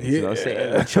cut jeans. You know what I'm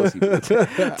saying? Yeah. Chelsea boots.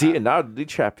 Leonardo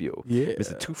DiCaprio. Yeah.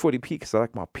 Mr. 240p, because I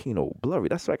like my Pinot blurry.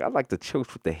 That's right. I like the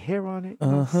chokes with the hair on it. You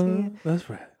know what I'm saying? That's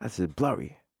right. That's it,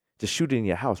 blurry. Just shoot it in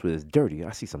your house where it's dirty.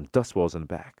 I see some dust balls in the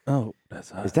back. Oh,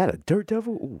 that's hot. Is that a dirt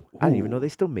devil? Ooh, I didn't even know they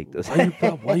still make those.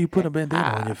 Why you put a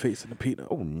bandana on your face in the peanut?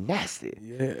 Oh, nasty.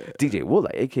 Yeah. DJ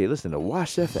Woolite, a.k.a. listen to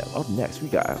Wash FM. Up next, we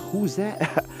got Who's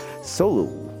That? Solo.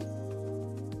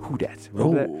 Who that?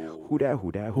 Remember that? Who that?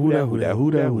 Who that? Who that? Who that?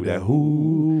 Who that?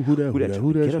 Who that?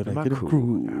 Who that? Get up in my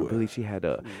crew. I believe she had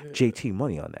JT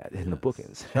Money on that in the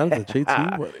bookings. Shout out to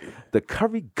JT Money. The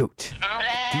Curry Goat.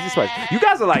 Jesus Christ. You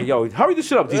guys are like, yo, hurry this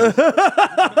shit up, Jesus.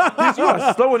 Jesus, you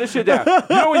are slowing this shit down.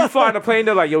 You know when you fly on a plane,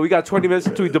 they're like, yo, we got 20 minutes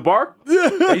to debark?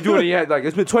 And you do it in your head, like,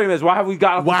 it's been 20 minutes. Why have we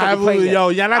got off the fucking plane yet? Yo,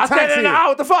 you're not taxiing. I said it now,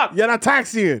 what the fuck? You're not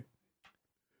taxiing.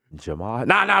 Jamal.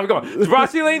 Nah, we're going.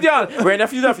 Jabari Lee Dion. We're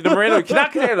nephew, the Moreno.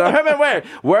 Cannot Canada. Herman Ware.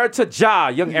 Word to Ja.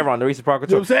 Young Aaron. The Reese Parker.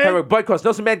 Henrik Budcross.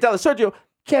 Nelson Mandela. Sergio.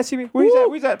 Can't see me. Where's that?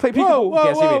 Where's that? Play people.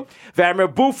 Can't see me. Vladimir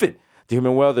Buffin. The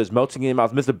Human Weathers. Melting in your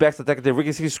mouth. Mr. Bex. Detective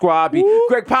Ricky C. Squabby.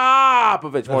 Greg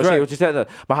Popovich. More shit. What you said.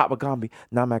 Mahatma Gandhi.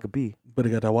 Nam Maccabee. But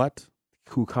he got that what?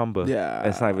 Cucumber. Yeah. And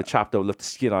it's not even chopped up, left the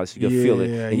skin on it so you can feel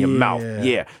it in your mouth.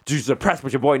 Yeah. Juice suppressed,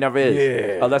 but your boy never is.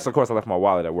 Yeah. Unless, of course, I left my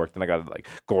wallet at work. Then I got to, like,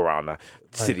 go around the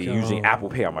city using Apple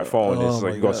Pay on my phone. It's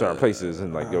like, you go to certain places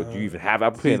and, like, yo, do you even have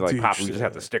Apple Pay? And, like, Pop, we just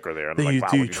have the sticker there. And I'm like, wow,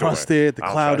 do you trust it? The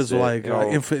cloud is like,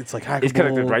 it's like hackable. It's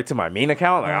connected right to my main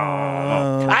account. Like,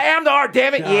 oh, I am the art,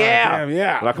 damn it. Yeah.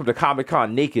 Yeah. When I come to Comic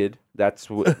Con naked, that's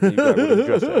what you got to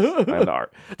dress as. I am the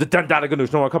art. The Dundada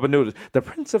Ganoush, no one cup of noodles. The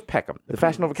Prince of Peckham. The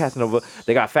Fashion Nova Casanova.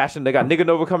 They got fashion. They got Nigga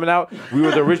Nova coming out. We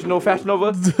were the original Fashion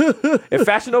Nova. If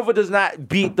Fashion Nova does not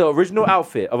beat the original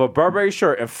outfit of a Burberry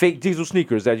shirt and fake diesel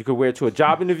sneakers that you could wear to a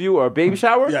job interview or a baby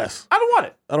shower, yes, I don't want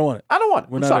it. I don't want it. I don't want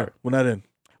it. We're I'm not sorry. in. We're not in.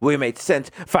 We made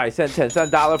cents, 5 cents, 10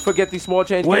 cents, $1. Forget these small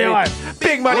change. Where you at?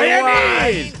 Big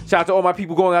money. Shout out to all my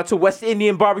people going out to West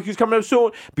Indian barbecues coming up soon.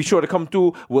 Be sure to come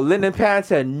through with linen pants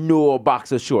and no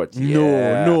boxer shorts.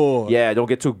 Yeah. No. Yeah, don't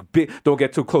get too big. Don't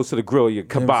get too close to the grill. Your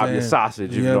kebab, your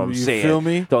sausage. You know what I'm saying? Feel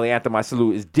me? The only anthem I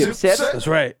salute is Dipset. That's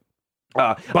right.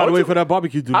 By the way, for that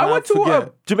barbecue, do I not went to forget.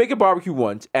 a Jamaican barbecue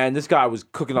once, and this guy was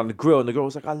cooking on the grill, and the girl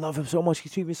was like, I love him so much. He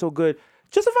treated me so good.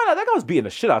 Just to find out, that guy was beating the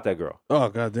shit out that girl. Oh,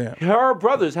 goddamn. Her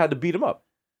brothers had to beat him up.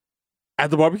 At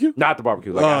the barbecue? Not the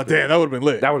barbecue. Like oh, damn, that would have been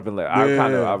lit. That would have been lit.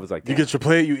 I was like, damn. You get your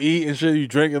plate, you eat and shit, you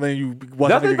drink, and then you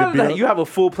watch Nothing the nigga better get than beat up. you have a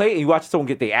full plate and you watch someone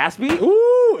get their ass beat.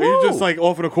 Ooh, and you just like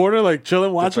off in a corner, like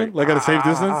chilling, watching, like at a safe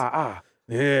distance.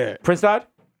 Yeah. Prince died?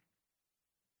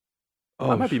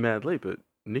 I might be mad late, but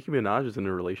Nicki Minaj is in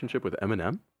a relationship with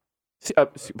Eminem?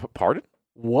 Pardon?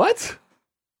 What?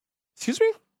 Excuse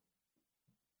me?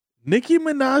 Nicki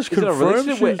Minaj She's in a confirmed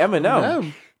relationship with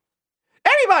Eminem.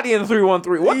 Anybody in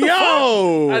 313? What the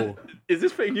fuck? Is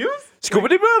this fake news?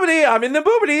 Scoobity boobity, I'm in the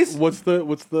boobities. What's the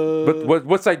But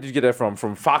what site did you get that from?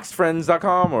 From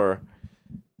foxfriends.com or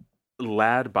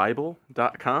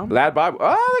ladbible.com? Lad Bible.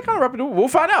 Oh, they kind of reputable. We'll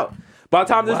find out. By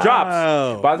the time this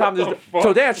drops. By the time this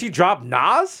so damn, she dropped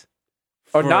Nas?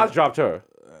 Or Nas dropped her?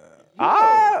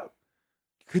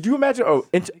 Could you imagine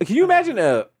can you imagine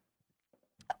a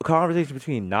conversation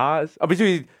between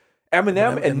between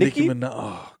Eminem and Nicki?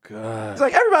 Oh god. It's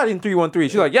like everybody in 313.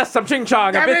 She's like, yes, I'm ching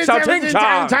chong. I bitch, I'm ching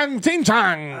chong. Ching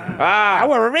chong. I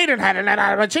wear a raiden hat and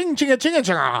I'm a ching ching ching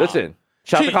ching. Listen,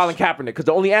 shout out to Colin Kaepernick because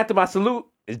the only anthem I salute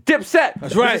is Dipset.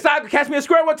 That's right. Decide to catch me a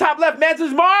square one top left. Man's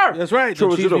Mar. That's right.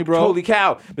 True, Cheese me, bro. Holy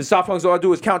cow. Mr. Soft Punks, all I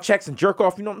do is count checks and jerk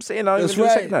off. You know what I'm saying? That's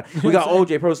right. We got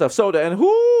OJ Pro Stuff Soda and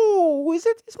who is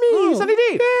it? It's me, Sonny D.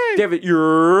 Hey. David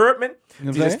Yertman. You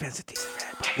know Jesus what I'm Spencer.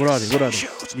 What are they?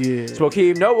 Yeah.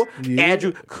 Smokeem Noah. Yeah.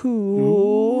 Andrew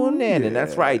Coonan. And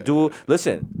that's right, dude.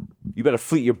 Listen, you better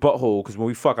fleet your butthole because when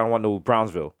we fuck, I don't want no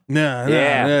Brownsville. Nah.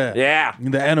 Yeah.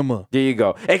 The enema. There you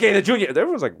go. AKA the Junior.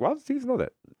 Everyone's like, why does Steve know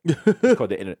that? It's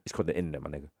called the internet. It's called the internet, my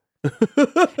nigga.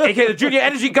 AKA the Junior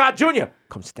Energy God Junior.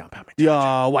 Come sit down, pal.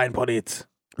 Yeah, wine on it.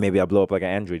 Maybe I blow up like an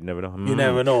android. You never know. You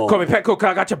never know. Call me Petco.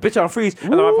 I got your bitch on freeze,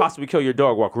 and I might possibly kill your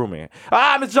dog while grooming it.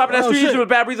 Mr. Dropping that street easy with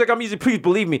bad breeze like I'm easy. Please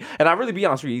believe me. And I really be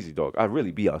on street easy, dog. I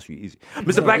really be on street easy.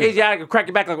 Mr. Black Asiatic, crack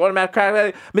it back like automatic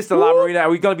crack. Mr. La Marina, are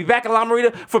we gonna be back at La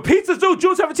Marina for Pizza Zoo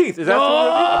June 17th? Is that true?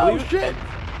 I believe shit.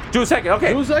 June 2nd.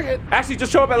 Okay. June 2nd. Actually,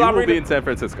 just show up at La You will Marina. be in San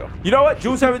Francisco. You know what?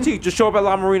 June 17th, just show up at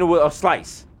La Marina with a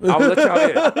slice. I will let y'all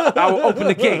in. I will open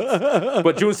the gates.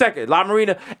 But June 2nd, La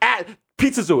Marina at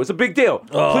Pizza Zoo. It's a big deal.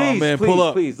 Oh, Please, man, please, pull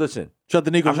up. please, listen. Shout out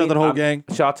to Nico. Shout out to the whole gang.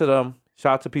 Shout out to them.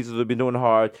 Shout out to Pizza Zoo. They've been doing it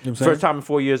hard. You know what I'm saying? First time in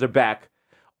 4 years, they're back.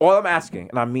 All I'm asking,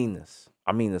 and I mean this,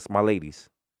 my ladies.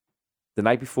 The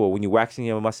night before, when you're waxing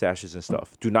your mustaches and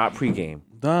stuff, do not pregame.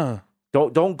 Nah.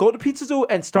 Don't go to Pizza Zoo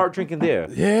and start drinking there.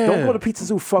 Yeah. Don't go to Pizza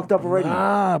Zoo fucked up already.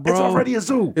 Nah, bro. It's already a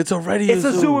zoo. It's already It's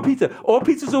a zoo with pizza. All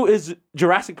Pizza Zoo is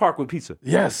Jurassic Park with pizza.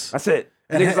 Yes. That's it.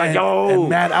 Niggas like, yo. And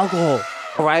mad alcohol.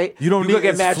 All right? You don't gonna need get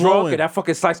it's mad flowing. drunk and that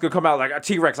fucking slice gonna come out like a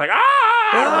T-Rex, like,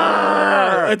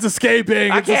 ah! It's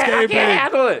escaping. I can't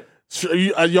handle it.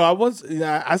 Yo,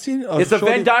 I seen It's a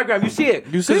Venn diagram. You see it.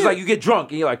 You see it's it. like you get drunk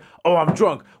and you're like, oh, I'm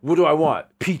drunk. What do I want?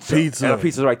 Pizza. And a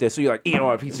pizza's right there. So you're like eating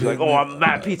all the pizza. You're like, oh, I'm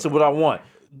mad pizza. What do I want?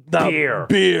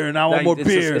 Beer. Now I want more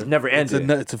beer. It's never ending.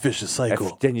 It's a vicious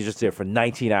cycle. Then you're just there for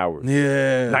 19 hours.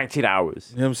 Yeah. 19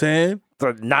 hours. You know what I'm saying?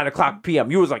 So 9 o'clock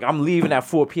p.m. You was like, I'm leaving at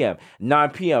 4 p.m. 9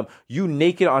 p.m. You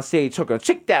naked on stage talking,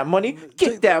 take that money,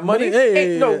 get that money.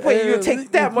 Ain't no way you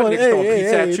take that money. Niggas throwing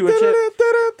pizza at you and shit.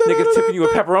 Niggas tipping you a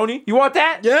pepperoni. You want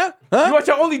that? Yeah? Huh? You want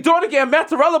your only daughter getting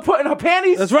mozzarella put in her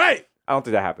panties? That's right. I don't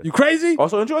think that happened. You crazy?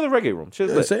 Also, enjoy the reggae room.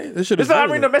 Shit's lit. This shit is Listen, I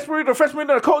mean, the best burrito, the fresh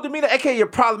burrito, the cold demeanor, aka your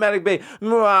problematic babe.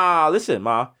 Listen,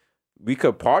 ma, we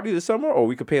could party this summer or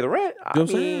we could pay the rent. You know what I'm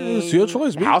saying? It's your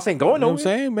choice, man. House ain't going You know nowhere.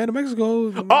 what I'm saying? Man to Mexico.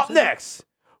 Up next,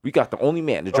 we got the only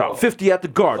man to drop 50 at the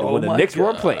Garden when the Knicks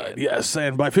weren't playing. Yes,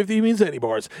 and by 50 he means any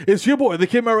bars. It's your boy, the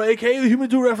Kid Mero, a.k.a. the Human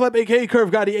Durag Flap, a.k.a.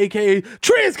 Curve Gotti, a.k.a.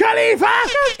 Triz Khalifa,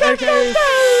 a.k.a.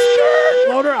 Skirt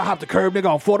Loader. I hop the curb, nigga,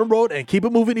 on Fordham Road and keep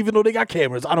it moving even though they got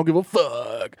cameras. I don't give a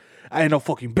fuck. I ain't no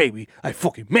fucking baby. I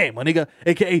fucking man, my nigga.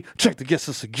 A.k.a. check the guest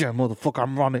list again, motherfucker.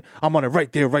 I'm on it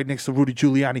right there, right next to Rudy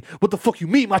Giuliani. What the fuck you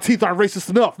mean? My teeth aren't racist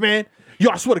enough, man. Yo,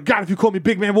 I swear to God, if you call me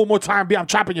big man one more time, I'm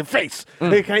chopping your face.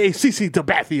 A.k.a. CC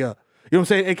Debathia. You know what I'm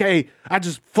saying? AKA, I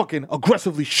just fucking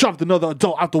aggressively shoved another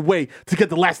adult out the way to get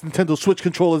the last Nintendo Switch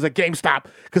controllers at GameStop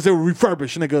because they were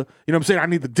refurbished, nigga. You know what I'm saying? I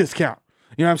need the discount.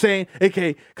 You know what I'm saying?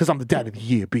 AKA, because I'm the dad of the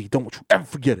year, B. Don't you ever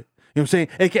forget it. You know what I'm saying?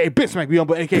 AKA, bitch smack me on,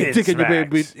 but AKA, dick in your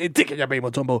baby, dick in your baby,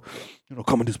 Matumbo. You know,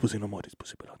 come on, this pussy no more. This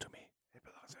pussy belong to me. It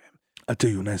belongs to him. I tell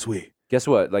you, nice way. Guess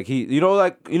what? Like you know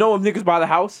when niggas buy the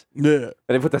house? Yeah. And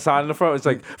they put the sign in the front. It's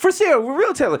like, for sale, we're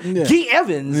realtor. Yeah. G.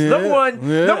 Evans, number one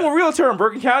realtor in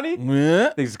Bergen County.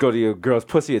 Yeah. Niggas go to your girl's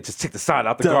pussy and just take the sign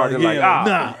out the garden. Like,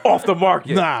 off the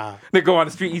market. Nah. They go on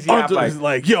the street, easy app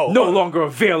like, yo. No longer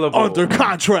available. Under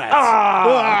contract.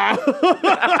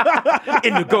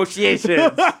 In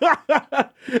negotiations.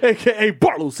 AKA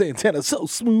Barlow Santana, so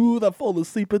smooth, I fall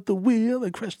asleep at the wheel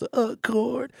and crash the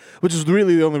Accord. Which is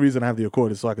really the only reason I have the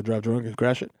Accord is so I can drive drunk and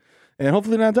crash it. And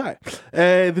hopefully not die.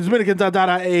 The Dominican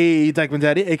a Dykeman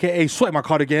Daddy, aka Swipe My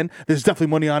Card Again. There's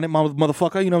definitely money on it,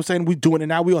 motherfucker. You know what I'm saying? We doing it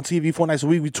now. We on TV 4 nights a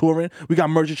week. We touring. We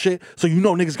got merch and shit. So you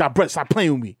know niggas got bread. Stop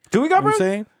playing with me. Do we got bread? You know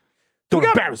what I'm saying? Don't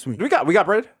embarrass me. We got bread? We got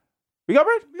bread? We got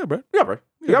bread. We got bread. We got bread?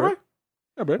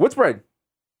 We got bread. What's bread?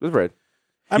 What's bread?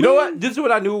 You know what? This is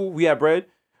what I knew we had bread.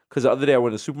 Because the other day I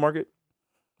went to the supermarket.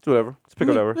 It's whatever. Just pick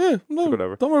whatever. Yeah, no, pick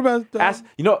whatever. Don't worry about it. Ask,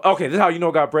 okay, this is how you know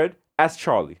I got bread. Ask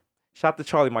Charlie. Shout out to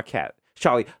Charlie, my cat.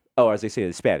 Charlie, as they say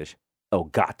in Spanish, El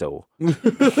Gato.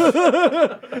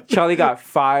 Charlie got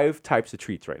 5 types of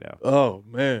treats right now. Oh,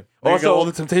 man. Also, all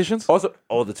the temptations? Also,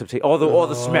 all the temptations. All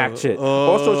the smack shit.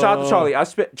 Also, shout out to Charlie.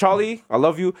 Charlie, I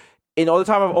love you. In all the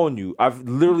time I've owned you, I've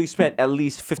literally spent at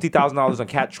least $50,000 on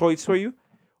cat toys for you.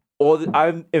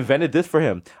 I invented this for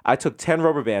him. I took 10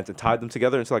 rubber bands and tied them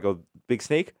together into like a big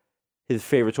snake. His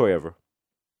favorite toy ever.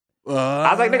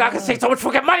 I was like, nigga, I can save so much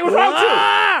fucking money. What's wrong with you?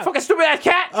 Fucking stupid ass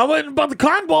cat. I went and bought the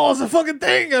cotton balls and fucking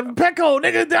thing and Petco,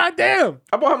 nigga, goddamn.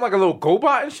 I bought him like a little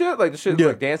GoBot and shit. Like the shit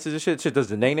like dances and shit. Shit does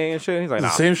the nay-nay and shit. And he's like, it's nah.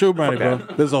 the same show, Brownie, bro.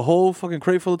 that. There's a whole fucking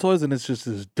crate full of toys and it's just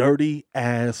this dirty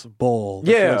ass ball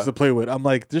that he likes to play with. I'm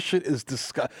like, this shit is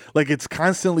disgusting. Like, it's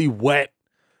constantly wet.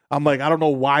 I'm like, I don't know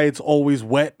why it's always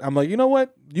wet. I'm like, you know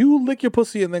what? You lick your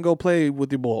pussy and then go play with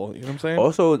your ball. You know what I'm saying?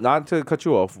 Also, not to cut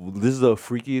you off, this is the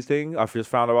freakiest thing I just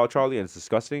found about Charlie, and it's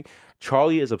disgusting.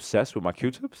 Charlie is obsessed with my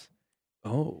Q-tips.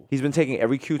 Oh. He's been taking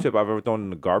every Q-tip I've ever thrown in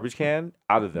the garbage can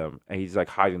out of them, and he's like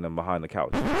hiding them behind the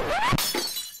couch.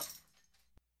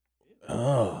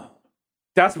 Oh.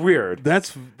 That's weird.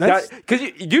 That's because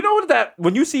you know that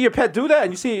when you see your pet do that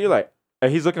and you see it, you're like, and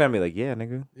he's looking at me like, yeah,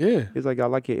 nigga. Yeah. He's like, I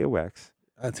like your earwax.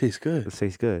 That tastes good. It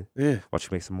tastes good. Yeah. Why don't you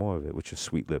make some more of it with your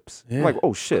sweet lips? Yeah. I'm like,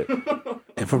 oh shit.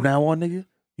 And from now on, nigga,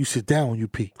 you sit down when you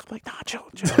pee. I'm like, nah, chill.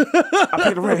 I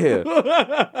pay the rent here.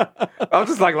 I'm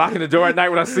just like locking the door at night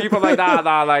when I sleep. I'm like,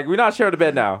 nah, like we're not sharing the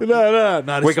bed now.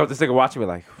 Nah. Wake up, this nigga watching me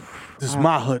like, this is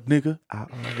my hut, nigga. I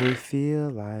always feel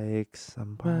like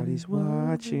somebody's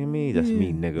watching me. That's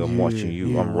me, nigga. I'm watching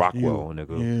you. I'm Rockwell,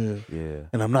 nigga. Yeah.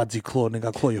 And I'm not D-Claw, nigga.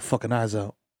 I'll claw your fucking eyes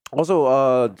out.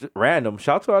 Also, random.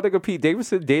 Shout out to our nigga Pete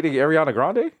Davidson dating Ariana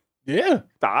Grande. Yeah.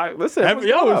 Listen,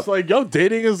 It's like,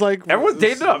 dating is like... Everyone's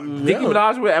dating up. Nicki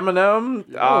Minaj with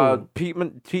Eminem,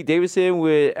 Pete Davidson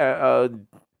with Ariana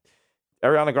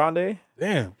Grande.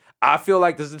 Damn. I feel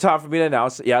like this is the time for me to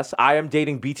announce, yes, I am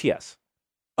dating BTS.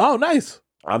 Oh, nice.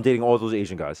 I'm dating all those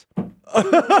Asian guys. Yes.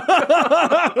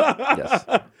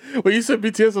 When you said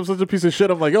BTS, I'm such a piece of shit.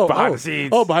 I'm like, behind the scenes.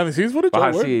 Oh, behind the scenes? What did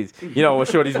behind the scenes? You know, when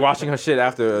Shorty's washing her shit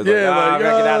after. Yeah, I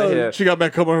gotta get out of here. She got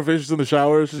makeup on her face. She's in the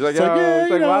shower. She's like, yeah,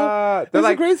 you know, what? That's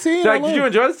a great scene. They're like, did you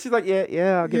enjoy this? She's like,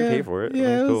 yeah, I'll get paid for it.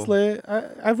 Yeah, it was lit.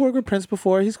 I've worked with Prince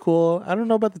before. He's cool. I don't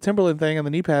know about the Timberland thing and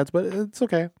the knee pads, but it's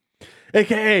okay.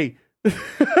 AKA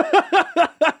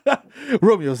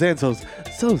Romeo Santos.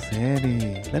 So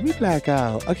Zanny, let me black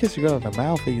out. I'll kiss your girl in the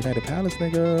mouth at United Palace,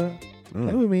 nigga.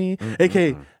 Play with me.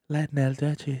 AKA Latinel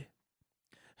Dutchie.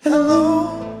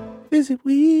 Hello, is it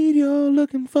weed you're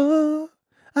looking for?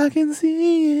 I can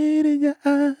see it in your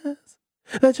eyes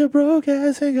that your broke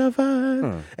ass ain't got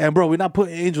fine. And bro, we're not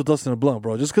putting angel dust in the blunt,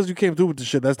 bro. Just because you came through with the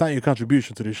shit, that's not your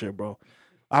contribution to this shit, bro.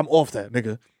 I'm off that,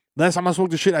 nigga. Last time I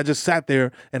smoked the shit, I just sat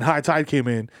there and high tide came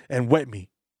in and wet me.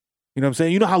 You know what I'm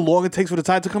saying? You know how long it takes for the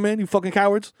tide to come in, you fucking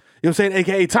cowards? You know what I'm saying?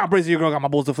 AKA Tom Brady, your girl got my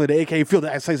balls deflated. AKA feel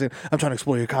the excitation. I'm trying to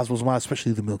explore your cosmos mind,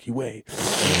 especially the Milky Way.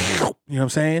 You know what I'm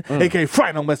saying? AKA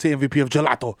Friday Messi MVP of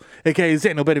Gelato. AKA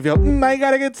Zeno Bettyville. I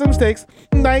gotta get some sticks.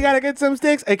 I gotta get some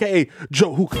sticks. AKA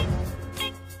Joe Hookah.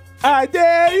 I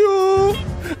dare you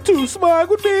to smoke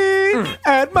with me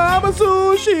at Mama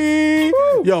Sushi.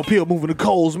 Yo, Peel moving the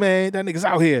coals, man. That nigga's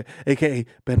out here. AKA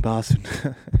Ben Boston.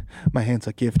 My hands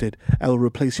are gifted. I will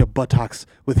replace your buttocks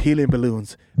with helium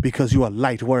balloons because you are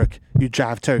light work, you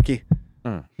jive turkey.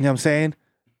 You know what I'm saying?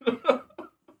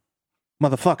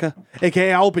 Motherfucker.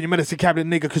 AKA, I open your medicine cabinet,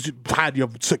 nigga, because you hide your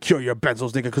secure your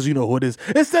benzos, nigga, because you know who it is.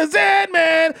 It's the Zen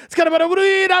Man. It's kind of AKA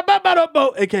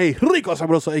Rico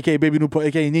Sabroso, AKA Baby Nupo,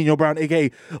 AKA Nino Brown,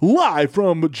 AKA live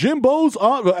from Jimbo's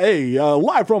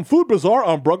live from Food Bazaar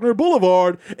on Bruckner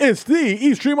Boulevard. It's the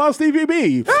East Tremont Stevie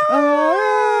B.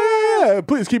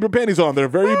 Please keep your panties on. They're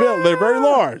very big. They're very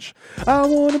large. I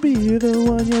want to be the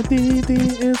one your DD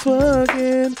is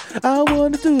fucking. I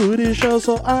want to do this show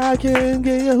so I can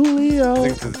get your Julio.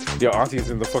 Your auntie's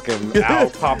in the fucking owl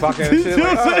pop pocket and shit.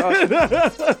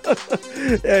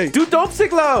 Hey. Do Dope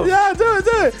Sicklo. Yeah, do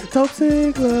it. Dope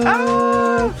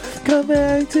Sicklo. Come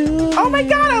back to me. Oh my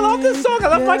God, I love this song. I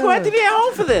love Michael Anthony at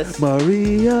home for this.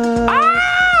 Maria.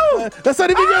 That's not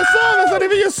even your song. That's not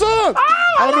even your song.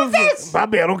 I love this.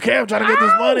 Bobby, I don't care. I'm trying to get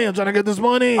this money. I'm trying to get this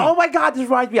money. Oh my God, this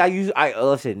reminds me.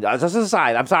 Listen, just an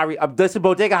aside. I'm sorry. This is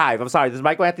Bodega Hive. I'm sorry. This is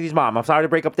Michael Anthony's mom. I'm sorry to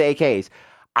break up the AKs.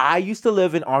 I used to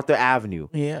live in Arthur Avenue.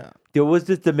 Yeah. There was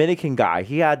this Dominican guy.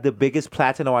 He had the biggest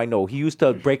platino I know. He used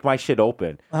to break my shit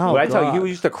open. Oh, when I tell you, God. he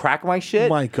used to crack my shit.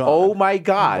 My God. Oh my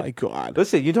God. Oh my God.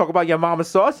 Listen, you talk about your mama's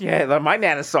sauce? Yeah, my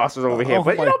nana's sauce was over here. Oh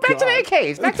But my back to the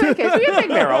AKs. Back to the AKs. Do your thing,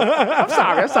 Mero. I'm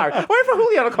sorry. Wait for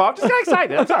Julio to call. I'm just got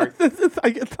excited. I'm sorry.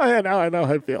 I know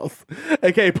how it feels.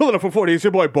 Okay, pulling up for 40. It's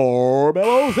your boy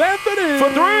Bormellos Anthony.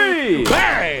 For 3.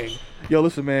 Bang. Yo,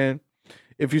 listen, man.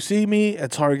 If you see me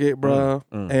at Target, bro,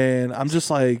 and I'm just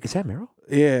like, Is that Mero?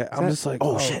 yeah, I'm just like,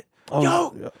 Oh, shit.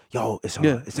 Oh, Yo, it's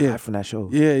Yeah, the guy from that show.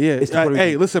 Yeah. It's the Puerto Rican-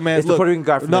 Hey, listen, man. it's the look, Puerto Rican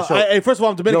guy from the show. Hey, first of all,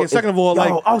 I'm Dominican. Yo, Second of all,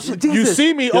 yo, like, shit, you Jesus.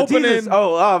 see me Yo, opening. Jesus.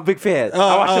 Big fan. I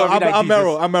watch show every night, I'm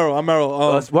Jesus.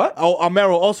 Mero. What? I'm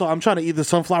Mero. Also, I'm trying to eat the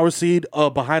sunflower seed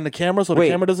behind the camera so the Wait.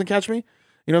 camera doesn't catch me.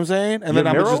 You know what I'm saying? And then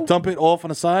I'm You're gonna Mero? just dump it off on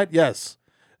the side. Yes.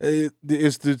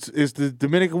 It's the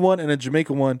Dominican one and the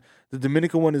Jamaican one. The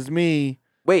Dominican one is me.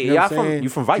 Wait, You know what y'all I'm saying? you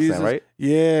from Vice Jesus. then, right?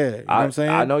 Yeah. You know what I'm saying?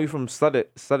 I know you from Stud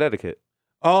Etiquette.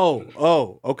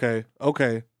 Oh, okay. Cool.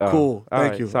 all Thank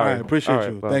right, you. sorry. All right, appreciate All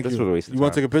right, you. well, Thank this you. was a waste of You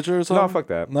want to time. take a picture or something? No, fuck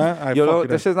that. Nah, all right, Yo, fuck you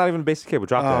that shit's not even basic cable.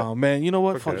 Drop that. Oh, man. You know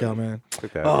what? Fuck that. y'all, man.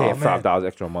 Fuck that. Oh, Paying man. $5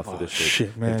 extra a month for this shit.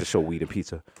 shit, man. To show weed and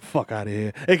pizza. Fuck out of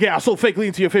here. Okay, I sold fake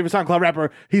lean to your favorite SoundCloud rapper.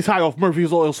 He's high off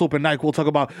Murphy's oil, soap, and NyQuil. Talk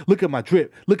about, look at my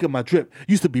drip. Look at my drip.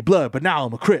 Used to be blood, but now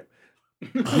I'm a crip.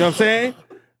 You know what I'm saying?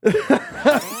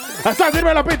 Hasta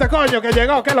sirve la pista, coño, que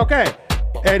llegó, que lo que.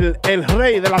 El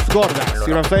rey de las gordas. You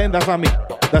know what I'm saying? That's not me.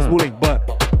 That's bullying. But,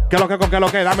 que lo que con que lo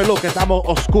que. Dame luz, que estamos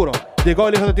oscuros. Llegó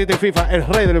el hijo de Tito y FIFA, el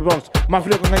rey del Bronx. Más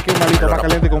frío con el que un malito, más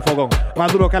caliente que un fogón.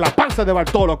 Más duro que la panza de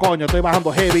Bartolo, coño. Estoy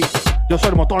bajando heavy. Yo soy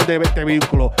el motor de este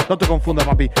vehículo. No te confundas,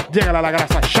 papi. Llega la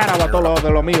grasa. Shout out a todo lo de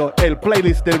lo mío. El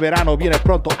playlist del verano viene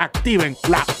pronto. Activen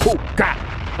la juca.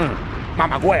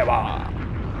 Mamagüeva.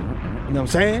 You know what I'm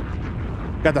saying?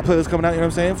 Got that playlist coming out, you know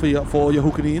what I'm saying? For all your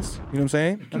hookah needs. You know what I'm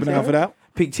saying? Keep an eye out for that.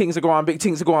 Big things are going. Big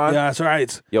things are going. Yeah, that's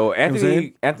right. Yo, You know what I'm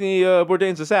saying? Anthony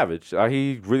Bourdain's a savage.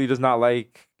 He really does not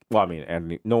like. Well, I mean,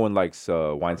 Anthony. No one likes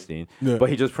Weinstein, Yeah. but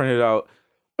he just printed out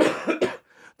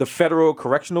the federal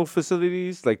correctional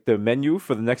facilities, like the menu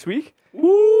for the next week.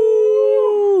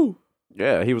 Woo!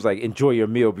 Yeah, he was like, enjoy your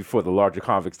meal before the larger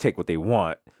convicts take what they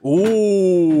want.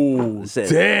 Ooh,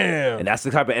 damn. And that's the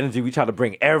type of energy we try to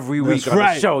bring every week That's on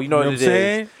right. the show. You know what it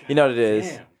is. You know what it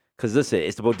is. Because listen,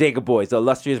 it's the Bodega Boys, the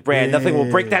illustrious brand. Nothing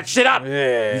will break that shit up.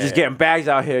 Yeah. You're just getting bags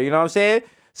out here. You know what I'm saying?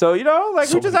 So, you know, like,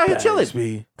 So we're just out here bags, chilling.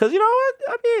 B. Because, you know what?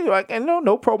 I mean, like, and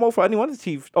no promo for anyone.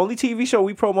 The only TV show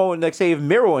we promo, and like, say, if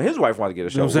Miro and his wife want to get a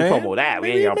show, You know what I'm we saying? promo that. We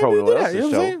Maybe- ain't got maybe promo do no that, else's you know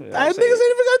what show. I'm saying? You know what I'm Niggas saying?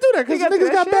 ain't even gonna do that because They got niggas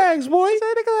that got shit. bags, boy.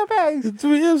 Niggas got bags. You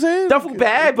know what I'm saying? Duffel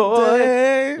bag, boy.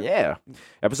 Dang. Yeah.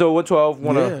 Episode 112.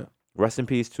 Want to Yeah. rest in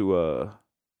peace to,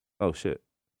 oh, shit.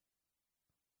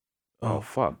 Oh,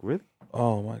 fuck. Really?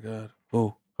 Oh my God.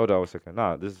 Oh. Hold on 1 second.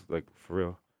 Nah, this is like for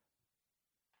real.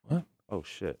 What? Oh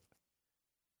shit.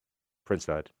 Prince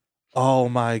died. Oh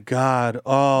my God.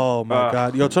 Oh my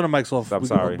God. Yo, turn the mics off. I'm we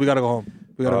sorry. We gotta go home.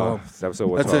 We gotta go home. It's episode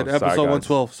 112. That's it. Episode Sorry, guys.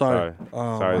 112. Sorry.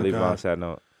 Oh, Sorry, my leave it on a God. sad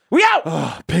note. We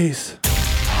out! Peace.